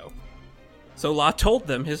Doflamingo. So Law told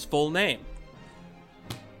them his full name,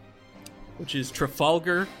 which is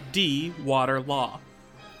Trafalgar D. Water Law.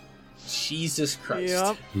 Jesus Christ.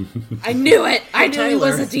 Yep. I knew it! I knew he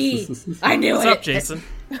was Tyler. a D! I knew What's it! up, Jason?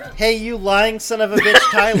 Hey, you lying son of a bitch,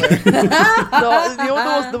 Tyler. No, you know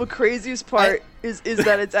what the craziest part is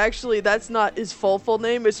that it's actually, that's not his full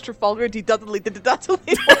name, it's Trafalgar D. Dudley. That's what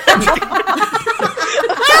the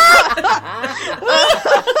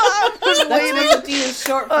D is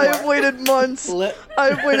short for. I've waited months. Let-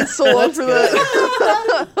 I've waited so long for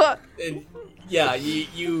that. And, yeah,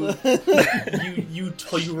 you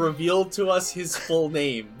revealed to us his full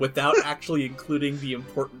name without actually including the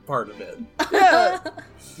important part of it. Yeah.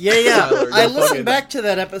 Yeah. Tyler, I you're listened fucking- back to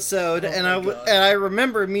that episode, and I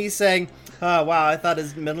remember me saying, Oh, wow, I thought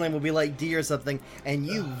his middle name would be like D or something, and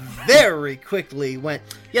you very quickly went,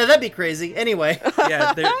 yeah, that'd be crazy. Anyway.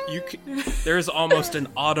 Yeah, there's almost an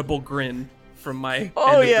audible grin from my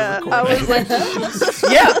Oh end yeah, of the I recording. was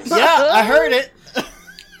like, yeah, I heard it.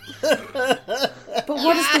 But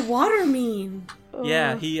what does the water mean?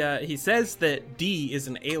 Yeah, he says that D is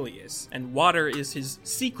an alias, and Water is his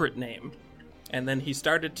secret name. And then he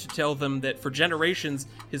started to tell them that for generations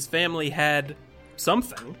his family had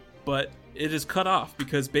something, but it is cut off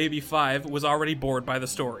because Baby 5 was already bored by the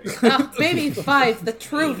story. Baby 5, the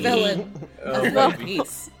true villain of One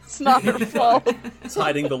Piece. it's not her fault. It's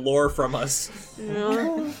hiding the lore from us.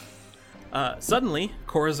 Yeah. Suddenly,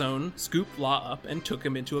 Corazon scooped Law up and took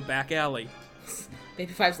him into a back alley.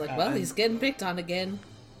 Baby 5's like, well, he's getting picked on again.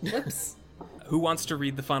 Whoops. Who wants to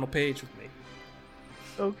read the final page with me?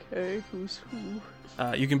 Okay, who's who?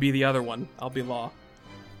 You can be the other one. I'll be Law.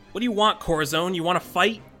 What do you want, Corazon? You want to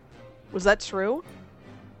fight? Was that true?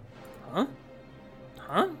 Huh?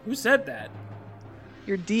 Huh? Who said that?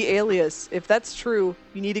 Your D-alias. If that's true,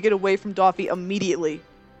 you need to get away from Doffy immediately.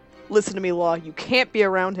 Listen to me, Law. You can't be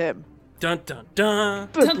around him. Dun dun dun!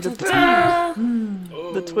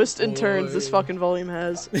 The twists and turns this fucking volume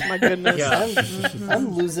has. My goodness. Yeah. I'm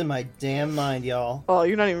losing my damn mind, y'all. Oh,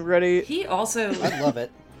 you're not even ready. He also, I love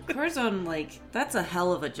it. Corazon, that's a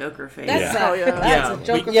hell of a Joker face. That's, Oh, yeah. that's Yeah. a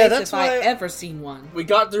Joker Yeah, face that's if I why- ever seen one. We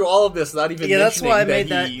got through all of this without even Yeah, that's mentioning why I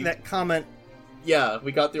made he... that comment. Yeah,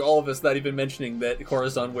 we got through all of this without even mentioning that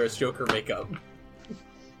Corazon wears Joker makeup.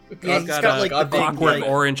 Yeah, He's got, like the the big, Clockwork like,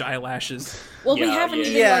 orange eyelashes. Well, we Yeah, haven't yeah.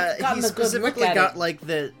 even yeah, like, gotten he a good look specifically at got it. like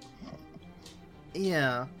the.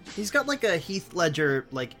 Yeah, he's got like a Heath Ledger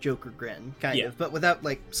like Joker grin, kind Yeah. of, but without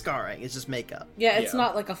like scarring. It's just makeup. Yeah, it's Yeah.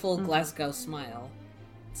 not like a full Glasgow smile.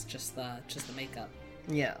 It's just the makeup.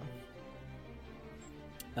 Yeah.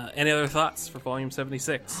 Any other thoughts for volume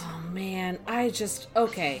 76? Oh man,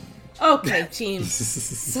 okay, team.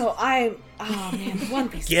 So oh man, One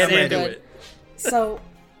Piece Get is so into good. it. So,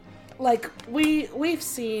 like we've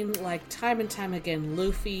seen like time and time again,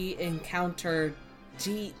 Luffy encounter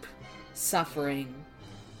deep suffering,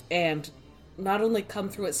 and not only come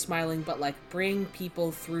through it smiling, but like bring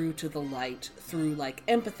people through to the light through like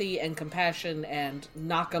empathy and compassion and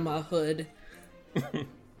Nakama hood.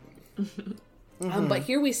 But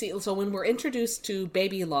here we see, so when we're introduced to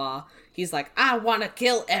Baby Law, he's like, I want to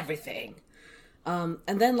kill everything. And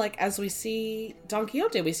then, like, as we see Don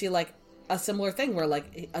Quixote, we see, like, a similar thing where,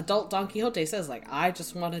 like, adult Don Quixote says, like, I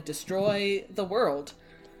just want to destroy the world.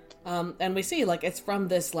 And we see, like, it's from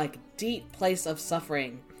this, like, deep place of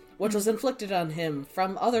suffering, which was inflicted on him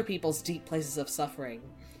from other people's deep places of suffering.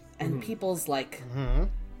 And people's, like,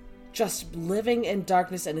 just living in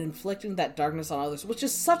darkness and inflicting that darkness on others, which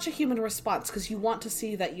is such a human response, because you want to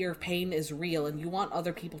see that your pain is real and you want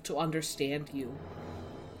other people to understand you.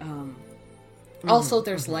 Also,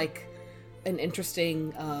 there's like an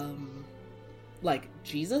interesting like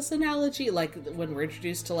Jesus analogy, like when we're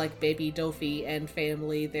introduced to like baby Dofi and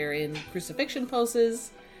family, they're in crucifixion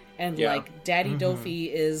poses, and like Daddy Dofi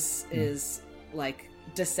is like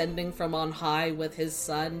descending from on high with his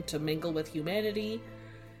son to mingle with humanity,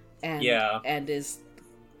 and is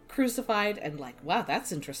crucified, and like, wow,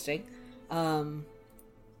 that's interesting. And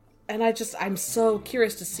I'm so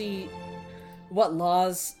curious to see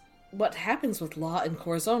what happens with Law and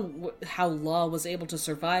Corazon, how Law was able to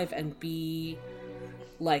survive and be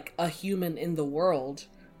like a human in the world,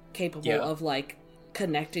 capable of like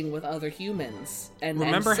connecting with other humans. And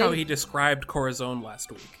Remember how he described Corazon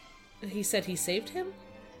last week? He said he saved him?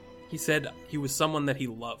 He said he was someone that he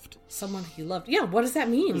loved. Someone he loved. Yeah, what does that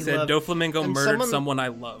mean? He said Doflamingo and murdered someone I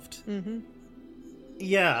loved.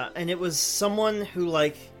 Yeah, and it was someone who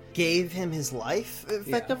like gave him his life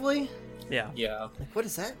effectively. Yeah. Like, what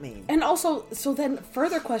does that mean? And also, so then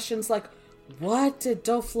further questions like, what did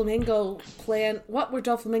Doflamingo plan? What were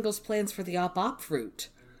Doflamingo's plans for the Op fruit?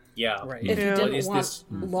 Yeah. Right. If he What didn't is want this?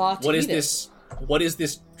 Law to What is eat it. this? What is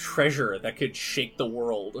this treasure that could shake the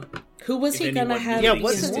world? Who was if he gonna anyone have? Yeah, Maybe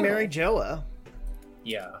what's eat his more? Mary Joa?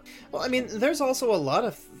 Yeah. Well, I mean, there's also a lot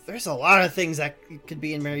of things that could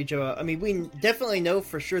be in Mary Joa. I mean, we definitely know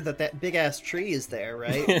for sure that big ass tree is there,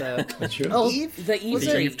 right? That's true. Oh, Eve? the Eve Was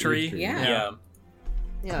The it? Eve tree. Yeah. Yeah.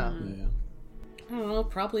 Yeah. Yeah. I don't know,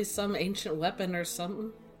 probably some ancient weapon or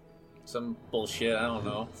something. Some bullshit. I don't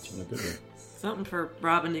know. Something for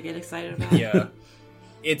Robin to get excited about. Yeah.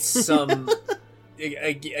 It's some.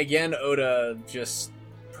 Again, Oda just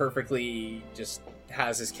perfectly just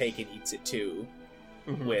has his cake and eats it too,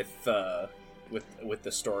 with the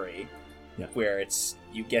story, where it's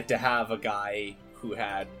you get to have a guy who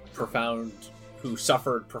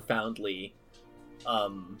suffered profoundly,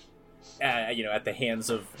 at the hands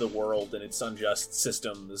of the world and its unjust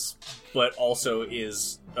systems, but also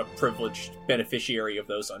is a privileged beneficiary of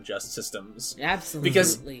those unjust systems.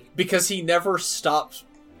 Absolutely. Because he never stopped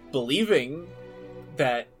believing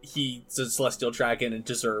that he's a celestial dragon and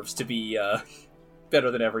deserves to be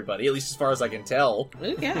better than everybody, at least as far as I can tell.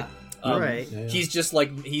 Yeah. Right. He's just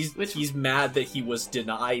like he's mad that he was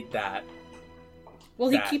denied that. Well,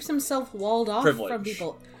 he keeps himself walled off privilege. from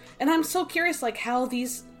people, and I'm so curious, like how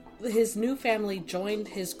his new family joined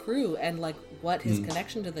his crew and like what his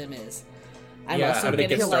connection to them is. I'm also how did it get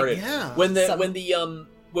getting started? like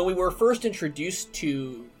when we were first introduced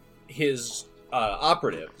to his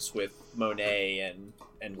operatives with Monet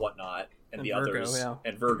and whatnot and the Virgo, others yeah.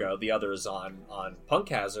 and Virgo, the others on Punk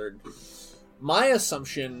Hazard, my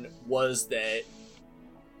assumption was that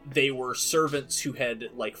they were servants who had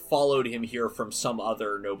like followed him here from some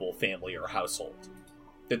other noble family or household,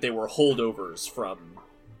 that they were holdovers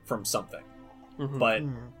from something, but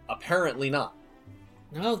apparently not.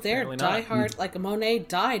 No, they're Apparently not. diehard. Like Monet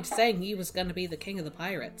died saying he was going to be the king of the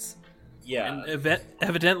pirates. Yeah, And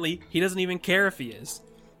evidently, he doesn't even care if he is.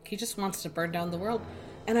 He just wants to burn down the world.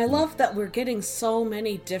 And I love that we're getting so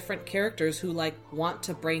many different characters who like want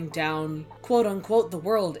to bring down quote unquote the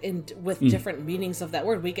world with different meanings of that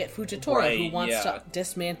word. We get Fujitora who wants to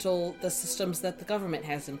dismantle the systems that the government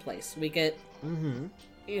has in place. We get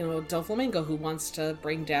Doflamingo who wants to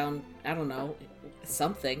bring down, I don't know,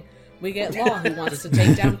 something. We get Law who wants to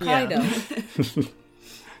take down Kaido.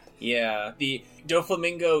 Yeah, the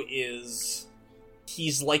Doflamingo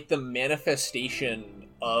he's like the manifestation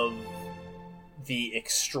of the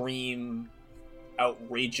extreme,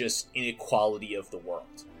 outrageous inequality of the world.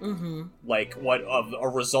 Mm-hmm. Like a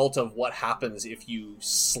result of what happens if you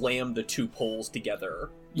slam the two poles together.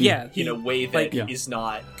 Yeah, in a way that is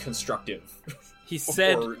not constructive. He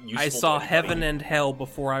said, useful "I saw to anybody." heaven and hell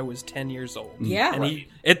before I was 10 years old." Yeah, and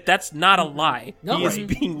that's not a lie. No, he is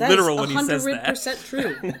being that literal is when he says 100% that.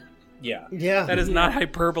 true. Yeah. That is not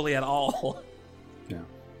hyperbole at all. Yeah.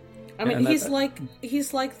 I mean, And he's like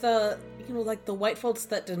the like the white folks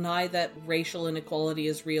that deny that racial inequality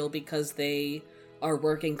is real because they are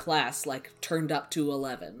working class, like turned up to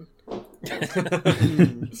 11.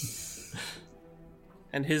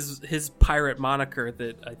 And his pirate moniker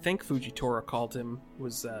that I think Fujitora called him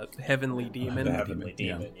was Heavenly Demon. The Heavenly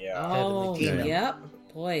Demon, Oh, Demon. yep,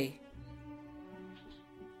 boy.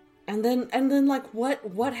 And then like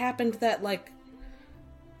what happened that like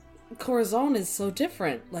Corazon is so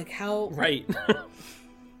different? Like how Right.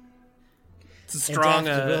 It's a And strong,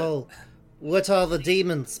 after all, what are the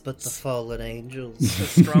demons but the fallen angels?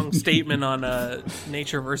 a strong statement on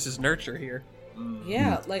nature versus nurture here.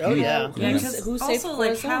 Yeah, like Oh, yeah. who saved Also,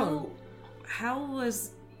 like, Corazon? how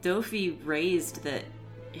was Dofi raised that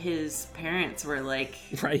his parents were like,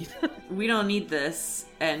 Right. we don't need this,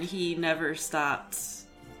 and he never stopped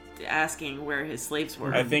asking where his slaves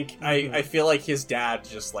were. I think I feel like his dad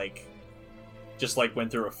just like went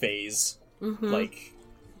through a phase, like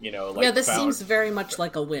Yeah, this seems very much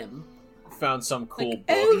like a whim. found some cool Like,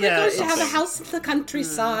 book. oh, we're Yeah, going to have a something. house in the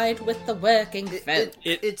countryside with the working folk.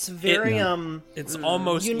 It's very It's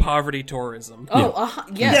almost You- poverty tourism. Oh,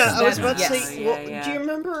 yes. yeah, I was that- about to yes. say. Yeah, Well, yeah. do you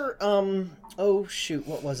remember? Oh shoot,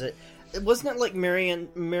 what was it? Wasn't it like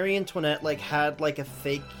Marie Antoinette like had like a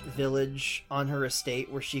fake village on her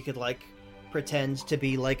estate where she could like pretend to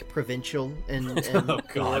be like provincial and Oh,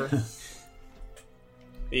 God. poor?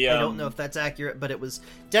 I don't know if that's accurate, but it was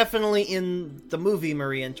definitely in the movie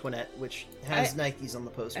Marie Antoinette, which has Nikes on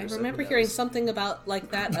the poster. I so who remember hearing knows? something about like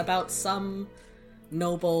that about some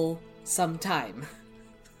noble sometime.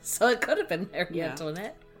 So it could have been Marie Yeah.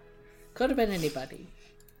 Antoinette. Could have been anybody.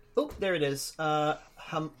 Oh, there it is.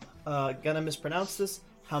 Gonna mispronounce this.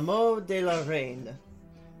 Hameau de la Reine,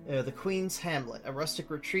 the Queen's Hamlet, a rustic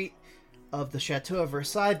retreat of the Chateau of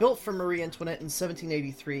Versailles, built for Marie Antoinette in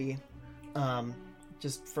 1783,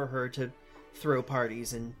 just for her to throw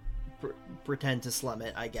parties and pretend to slum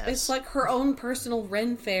it, I guess. It's like her own personal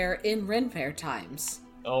Ren Fair in Ren Fair times.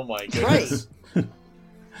 Oh my goodness!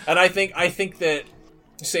 And I think that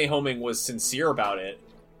Saint Homing was sincere about it,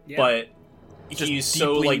 but Just he's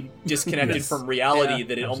so deeply- like disconnected Yes. from reality Yeah,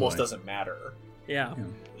 that it almost absolutely. doesn't matter. Yeah.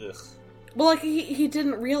 Ugh. Well, like, he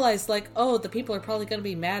didn't realize, like, oh, the people are probably going to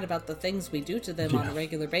be mad about the things we do to them on a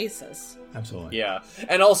regular basis. Absolutely. Yeah,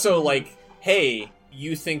 and also like, hey,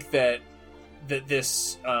 you think that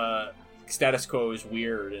this status quo is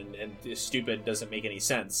weird and is stupid, doesn't make any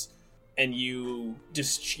sense, and you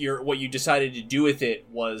just what you decided to do with it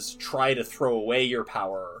was try to throw away your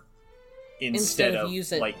power instead of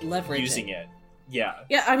leveraging. using it. Yeah.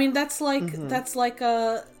 Yeah, I mean, that's like,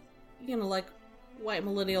 like white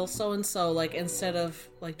millennial so and so, like, instead of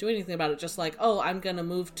like doing anything about it, just like, oh, I'm gonna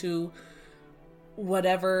move to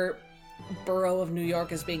whatever borough of New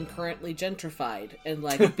York is being currently gentrified and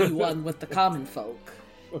like be one with the common folk.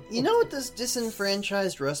 You know what this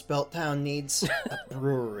disenfranchised Rust Belt town needs? A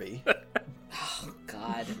brewery. Oh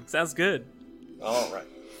God. Sounds good. All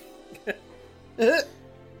right.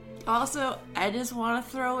 Also, I just want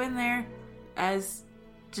to throw in there as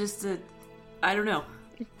just I don't know,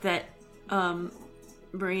 that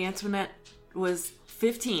Marie Antoinette was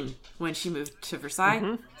 15 when she moved to Versailles.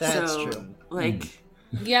 Mm-hmm. That's so, true. Like,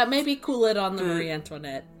 Yeah, maybe cool it on the Marie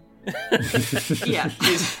Antoinette. yeah.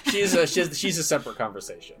 She's a separate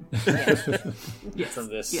conversation Yes. from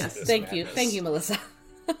this. Yes. this Thank madness. you, Melissa.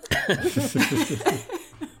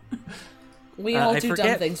 We all I do dumb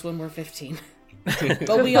forget- things when we're 15.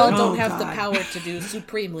 But we all don't have the power to do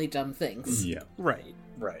supremely dumb things. Yeah. Right.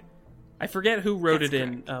 Right. I forget who wrote That's it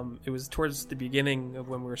in. It was towards the beginning of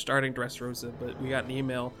when we were starting Dressrosa, but we got an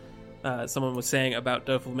email. Someone was saying about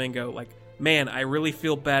Doflamingo, like, man, I really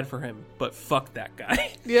feel bad for him, but fuck that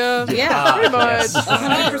guy. Yeah, Yeah, pretty much. Yes.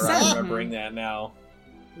 100%. I'm remembering that now.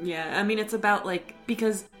 Yeah, I mean, it's about, like,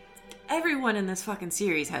 because everyone in this fucking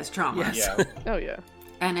series has trauma. Yes. Yeah. Oh yeah.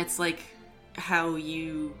 And it's, like, how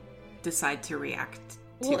you decide to react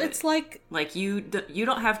to Well, it. it's like, You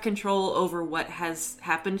don't have control over what has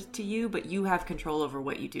happened to you, but you have control over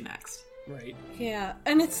what you do next. Right. yeah,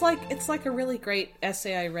 and it's like a really great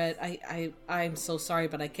essay I read. I'm so sorry,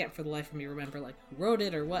 but I can't for the life of me remember like who wrote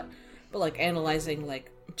it or what. But like analyzing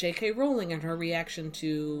like J.K. Rowling and her reaction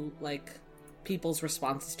to like people's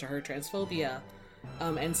responses to her transphobia,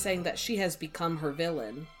 and saying that she has become her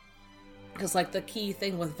villain. Because like the key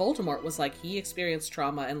thing with Voldemort was like he experienced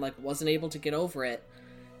trauma and like wasn't able to get over it,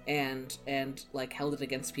 and like held it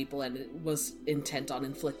against people and was intent on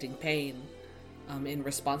inflicting pain. In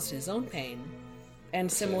response to his own pain,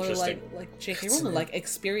 and similar interesting. like J.K. Rowling like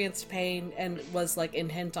experienced pain and was like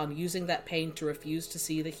intent on using that pain to refuse to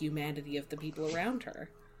see the humanity of the people around her.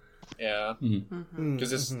 Yeah. Mm-hmm. Because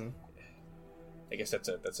this, I guess that's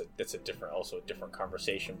a different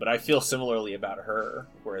conversation. But I feel similarly about her,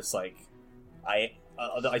 where it's like,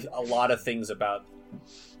 a lot of things about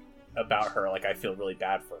her, like I feel really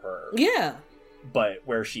bad for her. Yeah, But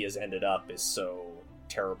where she has ended up is so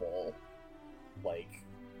terrible. Like,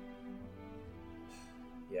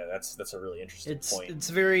 yeah, that's a really interesting point. It's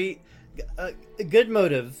very a good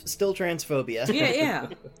motive. Still transphobia. yeah.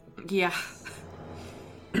 Yeah.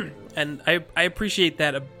 And I appreciate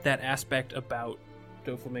that aspect about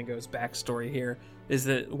Doflamingo's backstory here, is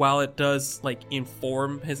that while it does like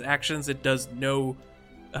inform his actions, it does no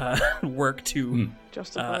work to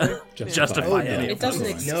Justify. justify Oh, no. any It of doesn't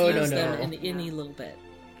them. excuse No. them in any little bit.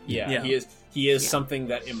 Yeah, he is something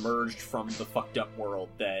that emerged from the fucked up world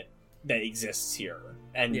that exists here,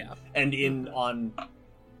 and on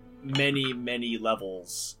many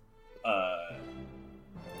levels,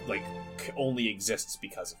 like only exists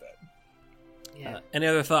because of it. Yeah. Any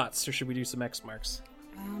other thoughts, or should we do some X marks?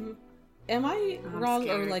 Am I I'm wrong, or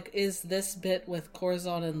scared. like is this bit with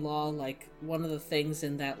Corazon and Law like one of the things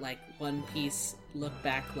in that like One Piece look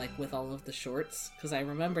back like with all of the shorts? Because I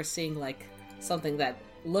remember seeing like something that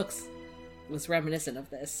was reminiscent of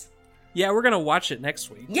this. Yeah, we're gonna watch it next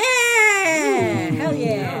week. Yeah, hell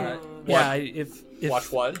yeah! Yeah, if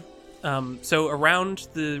Watch what? So around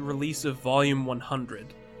the release of Volume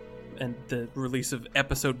 100 and the release of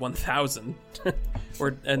Episode 1000,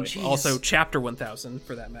 and also Chapter 1000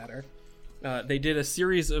 for that matter, they did a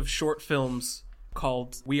series of short films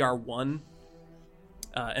called We Are One,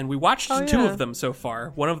 and we watched two of them so far.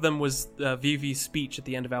 One of them was Vivi's speech at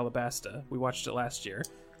the end of Alabasta. We watched it last year.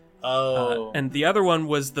 And the other one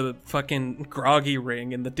was the fucking groggy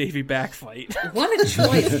ring in the Davy Back fight. What a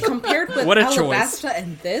choice compared with What a Alabasta choice.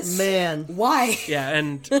 and this. Man. Why? Yeah,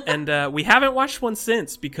 and we haven't watched one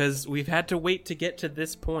since because we've had to wait to get to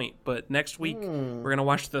this point. But next week we're gonna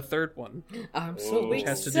watch the third one, I'm so which excited.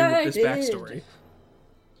 has to do with this backstory.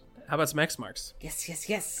 How about some X marks?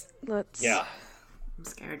 Yes. Let's. Yeah. I'm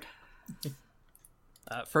scared.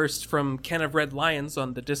 First from Ken of Red Lions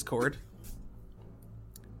on the Discord.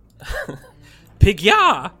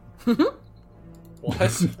 Pigya!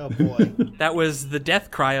 What? Oh boy. That was the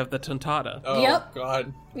death cry of the Tontata Oh Yep.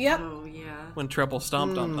 God. Yep. Oh, yeah. when Treble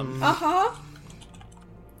stomped on them. Uh-huh.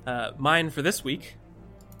 Mine for this week.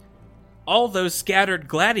 All those scattered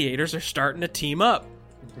gladiators are starting to team up.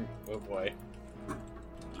 Oh boy.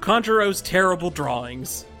 Conjuro's terrible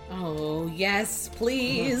drawings. Oh, yes,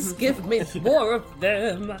 please give me more of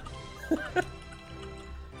them.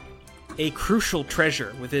 A crucial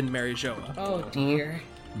treasure within Mary Joa. Oh, dear.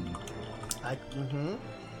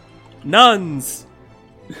 Nuns!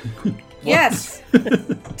 Yes.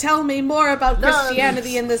 Tell me more about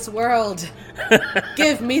Christianity in this world.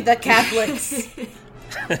 Give me the Catholics.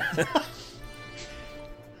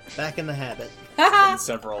 Back in the habit. And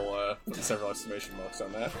several exclamation marks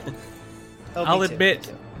on that. Oh, I'll me too, admit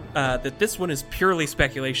me too. that this one is purely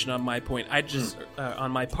speculation on my point.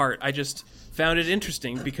 On my part, I just found it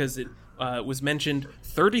interesting because it was mentioned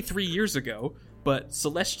 33 years ago, but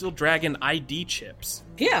Celestial Dragon ID chips.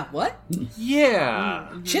 Yeah, what? Yeah.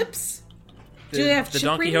 Chips? Do they have The chip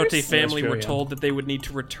Don Quixote readers? family That's true, were yeah. told that they would need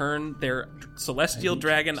to return their Celestial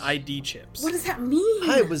Dragon ID chips. What does that mean?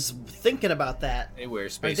 I was thinking about that. They wear Are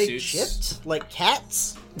space they suits. chipped like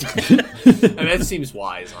cats? I mean, that seems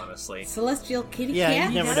wise, honestly. Celestial kitty Yeah,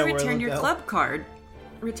 cat? you You never gotta know where return they'll your go. club card.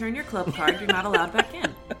 Return your club card. You're not allowed back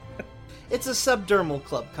in. It's a subdermal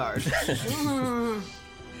club card.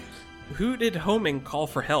 Who did Homing call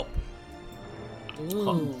for help?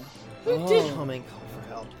 Ooh. Who did Homing call for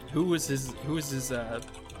help? Who was his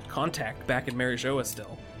contact back in Marijoa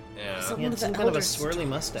still? Yeah. So- He One had of the some kind of a elders. swirly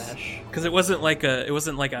mustache. Because it wasn't like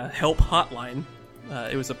a help hotline.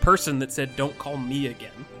 It was a person that said, "Don't call me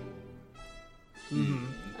again."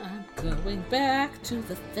 I'm going back to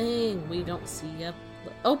the thing. We don't see a...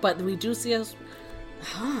 Oh, but we do see a...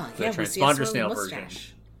 Ah, The yeah, we see a transponder swirly snail mustache.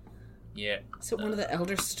 version. Yeah. Is it one of the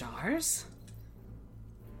Elder Stars?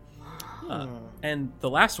 And the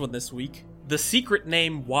last one this week, the secret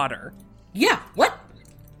name Water. Yeah, what?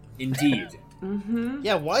 Indeed.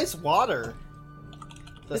 Yeah, why is water?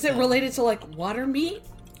 the Is it thing? related to, like, water meat?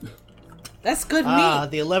 That's good Ah,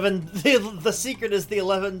 meat. the 11. The secret is the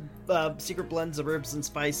 11 secret blends of herbs and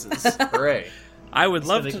spices. Hooray. I would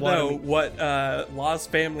love Instead to of water know meat. what Law's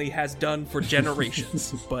family has done for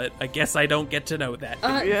generations, but I guess I don't get to know that.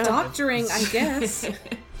 Yeah. Doctoring, I guess.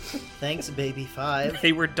 Thanks, baby 5.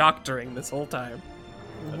 They were doctoring this whole time.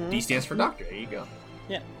 D stands for doctor. There you go.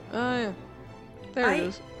 Oh, yeah. There I-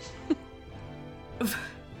 it is.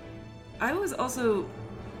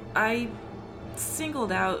 I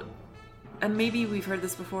singled out, and maybe we've heard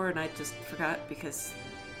this before and I just forgot because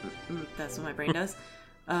that's what my brain does.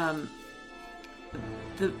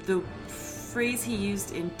 The phrase he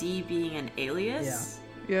used in D being an alias.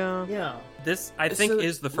 Yeah. Yeah. This, I think, So,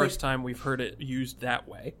 is the first like- time we've heard it used that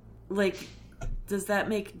way. Like, does that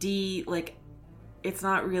make D like? It's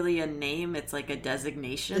not really a name; it's like a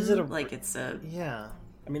designation. Is it a- like it's a? Yeah.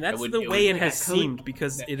 I mean, that's would- the it way would- it like has a code- seemed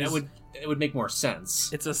because it is. It would make more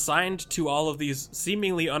sense. It's assigned to all of these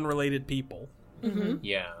seemingly unrelated people.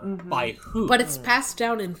 Yeah. By who? But it's passed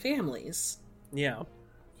down in families. Yeah.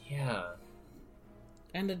 Yeah.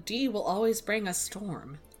 And a D will always bring a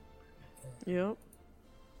storm. Yep.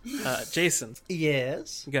 Jason,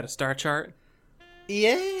 Yes. you got a star chart?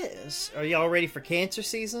 Yes. Are y'all ready for cancer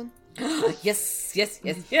season? Yes, yes,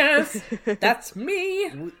 yes, yes. That's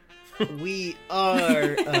me. We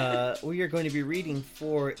are going to be reading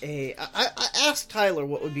for a. I asked Tyler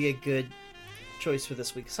what would be a good choice for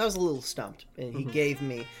this week, because I was a little stumped, and he gave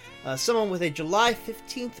me someone with a July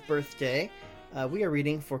 15th birthday. We are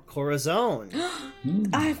reading for Corazon.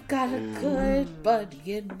 I've got a good buddy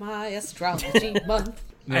in my astrology month.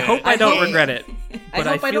 I hope I don't regret it, but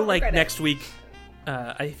I hope I feel don't like regret it. next week.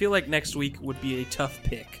 I feel like next week would be a tough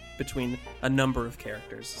pick between a number of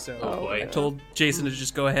characters. So boy. I told Jason to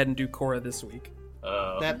just go ahead and do Cora this week.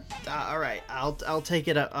 That all right. I'll take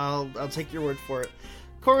it. I'll take your word for it.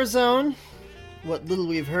 Corazon, what little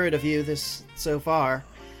we've heard of you this so far,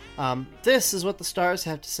 this is what the stars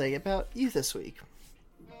have to say about you this week.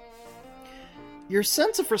 Your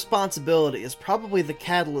sense of responsibility is probably the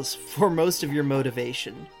catalyst for most of your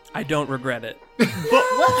motivation. I don't regret it. But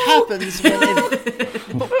what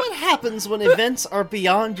happens when events are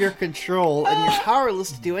beyond your control and you're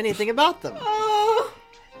powerless to do anything about them?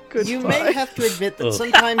 You may have to admit that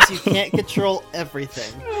sometimes you can't control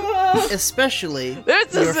everything, especially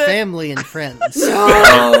This your is it. family and friends.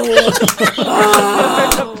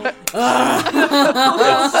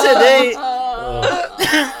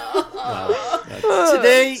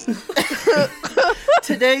 Today,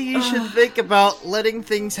 today you should think about letting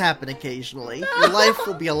things happen occasionally. Your life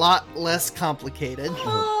will be a lot less complicated.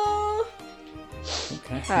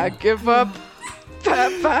 Okay. I give up.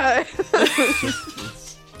 Bye.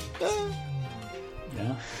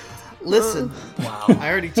 Yeah. Listen, Wow. I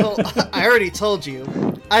already told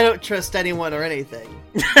you, I don't trust anyone or anything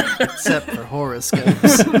except for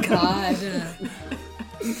horoscopes. God.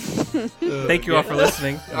 Thank you all for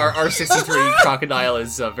listening. Our 63 crocodile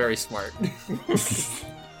is very smart.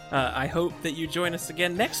 I hope that you join us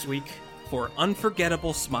again next week for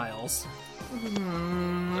Unforgettable Smiles.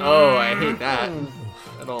 Oh, I hate that.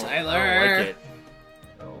 I don't like it.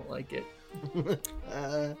 I don't like it.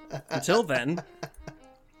 Until then,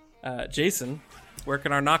 Jason, where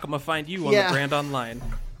can our Nakama find you on Yeah. the Brand Online?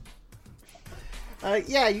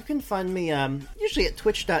 Yeah, you can find me usually at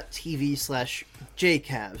twitch.tv/jaycalves,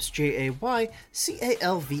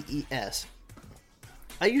 JAYCALVES.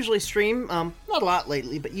 I usually stream, not a lot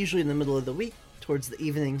lately, but usually in the middle of the week, towards the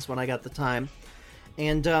evenings when I got the time.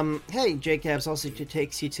 And, hey, JCavs also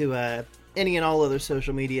takes you to any and all other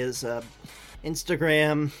social medias,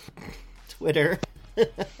 Instagram, Twitter, as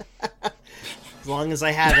long as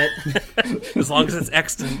I have it. As long as it's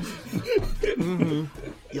extant.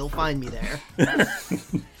 You'll find me there.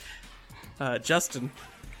 Justin.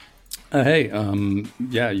 Hey,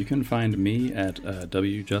 yeah, you can find me at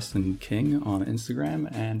WJustinKing on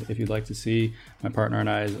Instagram, and if you'd like to see my partner and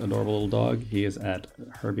I's adorable little dog, he is at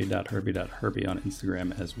Herbie.Herbie.Herbie on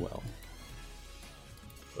Instagram as well.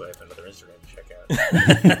 So I have another Instagram to check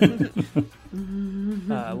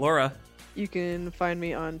out. Laura. You can find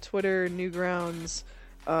me on Twitter, Newgrounds,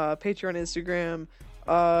 Patreon, Instagram,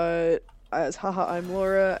 as Haha I'm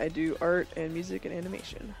Laura. I do art and music and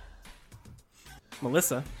animation.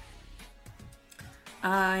 Melissa.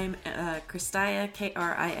 I'm Kristaia,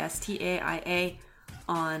 KRISTAIA,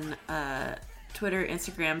 on Twitter,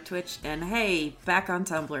 Instagram, Twitch, and hey, back on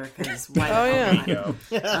Tumblr, because why the hell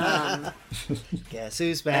not? Guess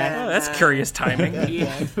who's back? Oh, that's curious timing.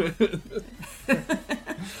 Yeah.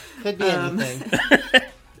 Could be anything.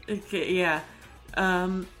 Okay, yeah.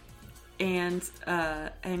 And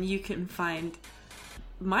you can find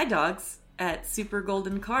my dogs at Super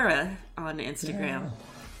Golden Kara on Instagram.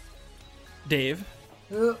 Dave.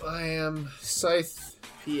 I am Scythe,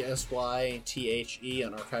 PSYTHE,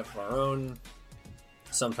 on Archive of Our Own.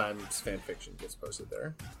 Sometimes fanfiction gets posted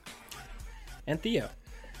there. And Theo.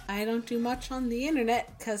 I don't do much on the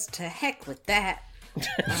internet, because to heck with that.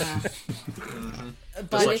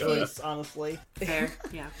 But like honestly. Fair,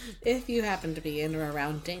 yeah. if you happen to be in or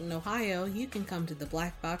around Dayton, Ohio, you can come to the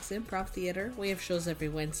Black Box Improv Theater. We have shows every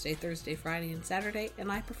Wednesday, Thursday, Friday, and Saturday, and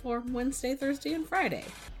I perform Wednesday, Thursday, and Friday.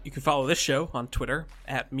 You can follow this show on Twitter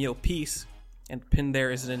at MealPeace, and pinned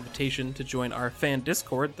there is an invitation to join our fan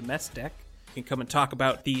Discord, the Mess Deck. You can come and talk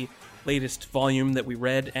about the latest volume that we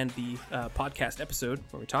read and the podcast episode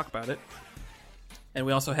where we talk about it. And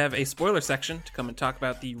we also have a spoiler section to come and talk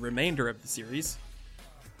about the remainder of the series.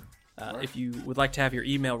 If you would like to have your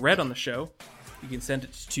email read on the show, you can send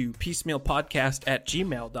it to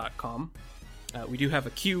piecemealpodcast@gmail.com. We do have a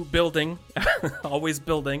queue building, always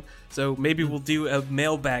building, so maybe we'll do a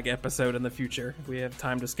mailbag episode in the future if we have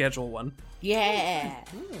time to schedule one. Yeah!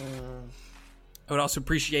 I would also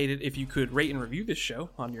appreciate it if you could rate and review this show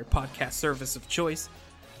on your podcast service of choice,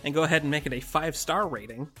 and go ahead and make it a 5-star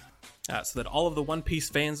rating, so that all of the One Piece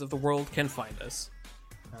fans of the world can find us.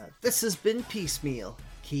 This has been Piecemeal.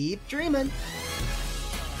 Keep dreaming.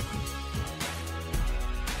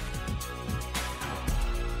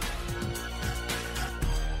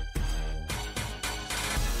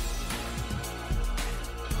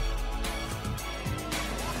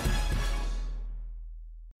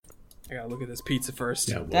 I gotta look at this pizza first.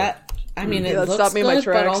 Yeah, well, That, I mean, it Yeah, that looks stopped me in my good,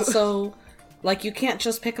 but tracks. also, like, you can't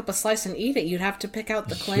just pick up a slice and eat it. You'd have to pick out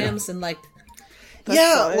the clams and, like,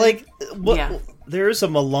 Yeah, fine. like, what, Yeah. there's a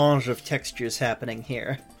melange of textures happening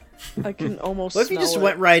here. I can almost What if you smell just it.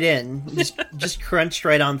 went right in? Just crunched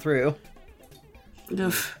right on through.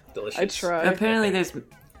 Oof. Delicious. I'd try. Apparently there's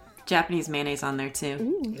Japanese mayonnaise on there, too.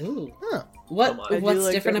 ooh. Huh. What? I do What's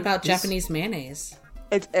like different them. about Japanese mayonnaise?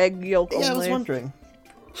 It's egg yolk only. Yeah, I was wondering.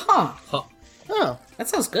 Huh. Oh, That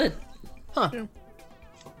sounds good. Because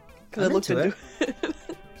I I'm looked into into it.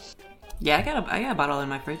 Yeah, I got a bottle in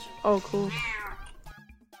my fridge. Oh, cool.